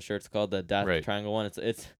 That's what the shirt's called, the Death Triangle one. It's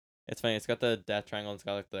funny. It's got the Death Triangle. It's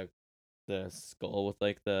got like the skull with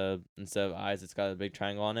like instead of eyes, it's got a big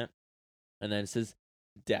triangle on it, and then it says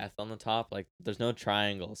Death on the top. Like there's no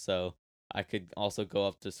triangle, so I could also go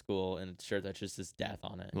up to school in a shirt that just says Death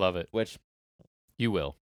on it. Love it. Which you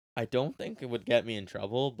will. I don't think it would get me in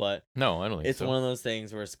trouble, but no, I don't think it's so. one of those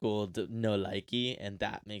things where school no likey, and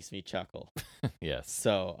that makes me chuckle. Yes.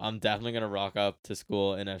 So I'm definitely gonna rock up to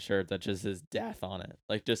school in a shirt that just says Death on it.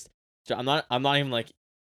 Like I'm not even like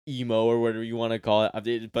emo or whatever you want to call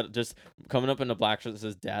it, but just coming up in a black shirt that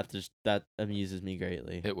says Death, that amuses me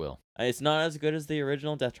greatly. It will. It's not as good as the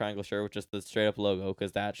original Death Triangle shirt with just the straight up logo,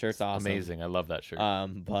 because that shirt's awesome. Amazing. I love that shirt.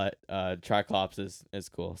 But Triclops is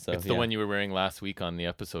cool. So it's the one you were wearing last week on the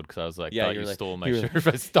episode, because I was like, thought you stole my shirt. If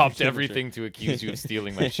I stopped everything to accuse you of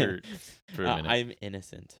stealing my shirt for a minute. I'm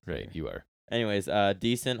innocent. Right, you are. Anyways,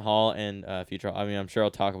 decent haul and future. I mean, I'm sure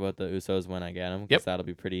I'll talk about the Usos when I get them, because that'll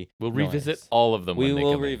be pretty. We'll revisit all of them. We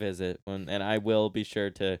will revisit and I will be sure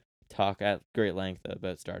to talk at great length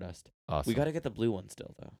about Stardust. Awesome. We got to get the blue one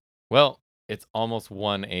still though. Well, it's almost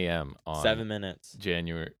 1 a.m. on 7 minutes.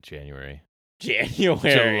 January.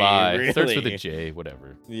 July. Really? Starts with a J,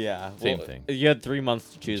 whatever. Yeah. Same thing. You had 3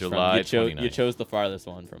 months to choose July from. You chose the farthest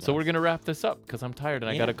one from us. So we're going to wrap this up because I'm tired and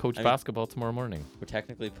I got to coach basketball tomorrow morning. We're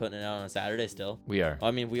technically putting it out on a Saturday still. We are. Well,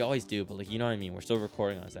 I mean, we always do, but you know what I mean? We're still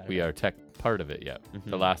recording on Saturday. We are part of it, yeah.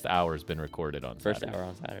 Mm-hmm. The last hour's been recorded on First Saturday. hour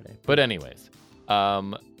on Saturday. But anyways,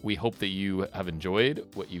 we hope that you have enjoyed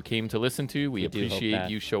what you came to listen to. We appreciate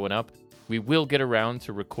you showing up. We will get around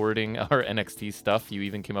to recording our NXT stuff. You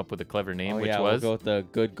even came up with a clever name, which was... we'll go with the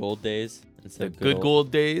Good Gold Days. The Good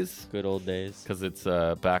Gold Days. Good Old Days. Because it's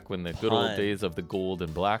back when the good old days of the gold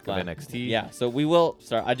and black of NXT. Yeah, so we will...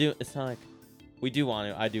 Sorry, it's not like... We do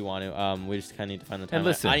want to. I do want to. We just kind of need to find the time. And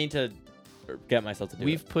listen, I need to get myself to do it.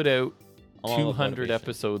 We've put out 200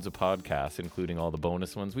 episodes of podcasts, including all the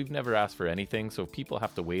bonus ones. We've never asked for anything, so if people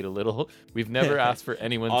have to wait a little, we've never asked for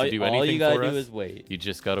anyone to do anything for us. All you gotta do is wait. You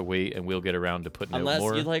just gotta wait, and we'll get around to putting out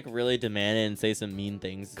more. Unless you really demand it and say some mean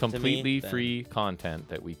things. Completely free content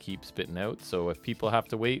that we keep spitting out. So if people have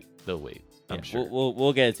to wait, they'll wait. I'm sure.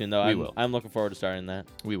 We'll get it soon though. We will. I'm looking forward to starting that.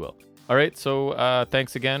 We will. All right. So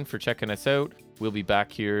thanks again for checking us out. We'll be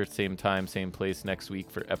back here, same time, same place next week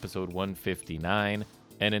for episode 159.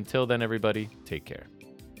 And until then, everybody, take care.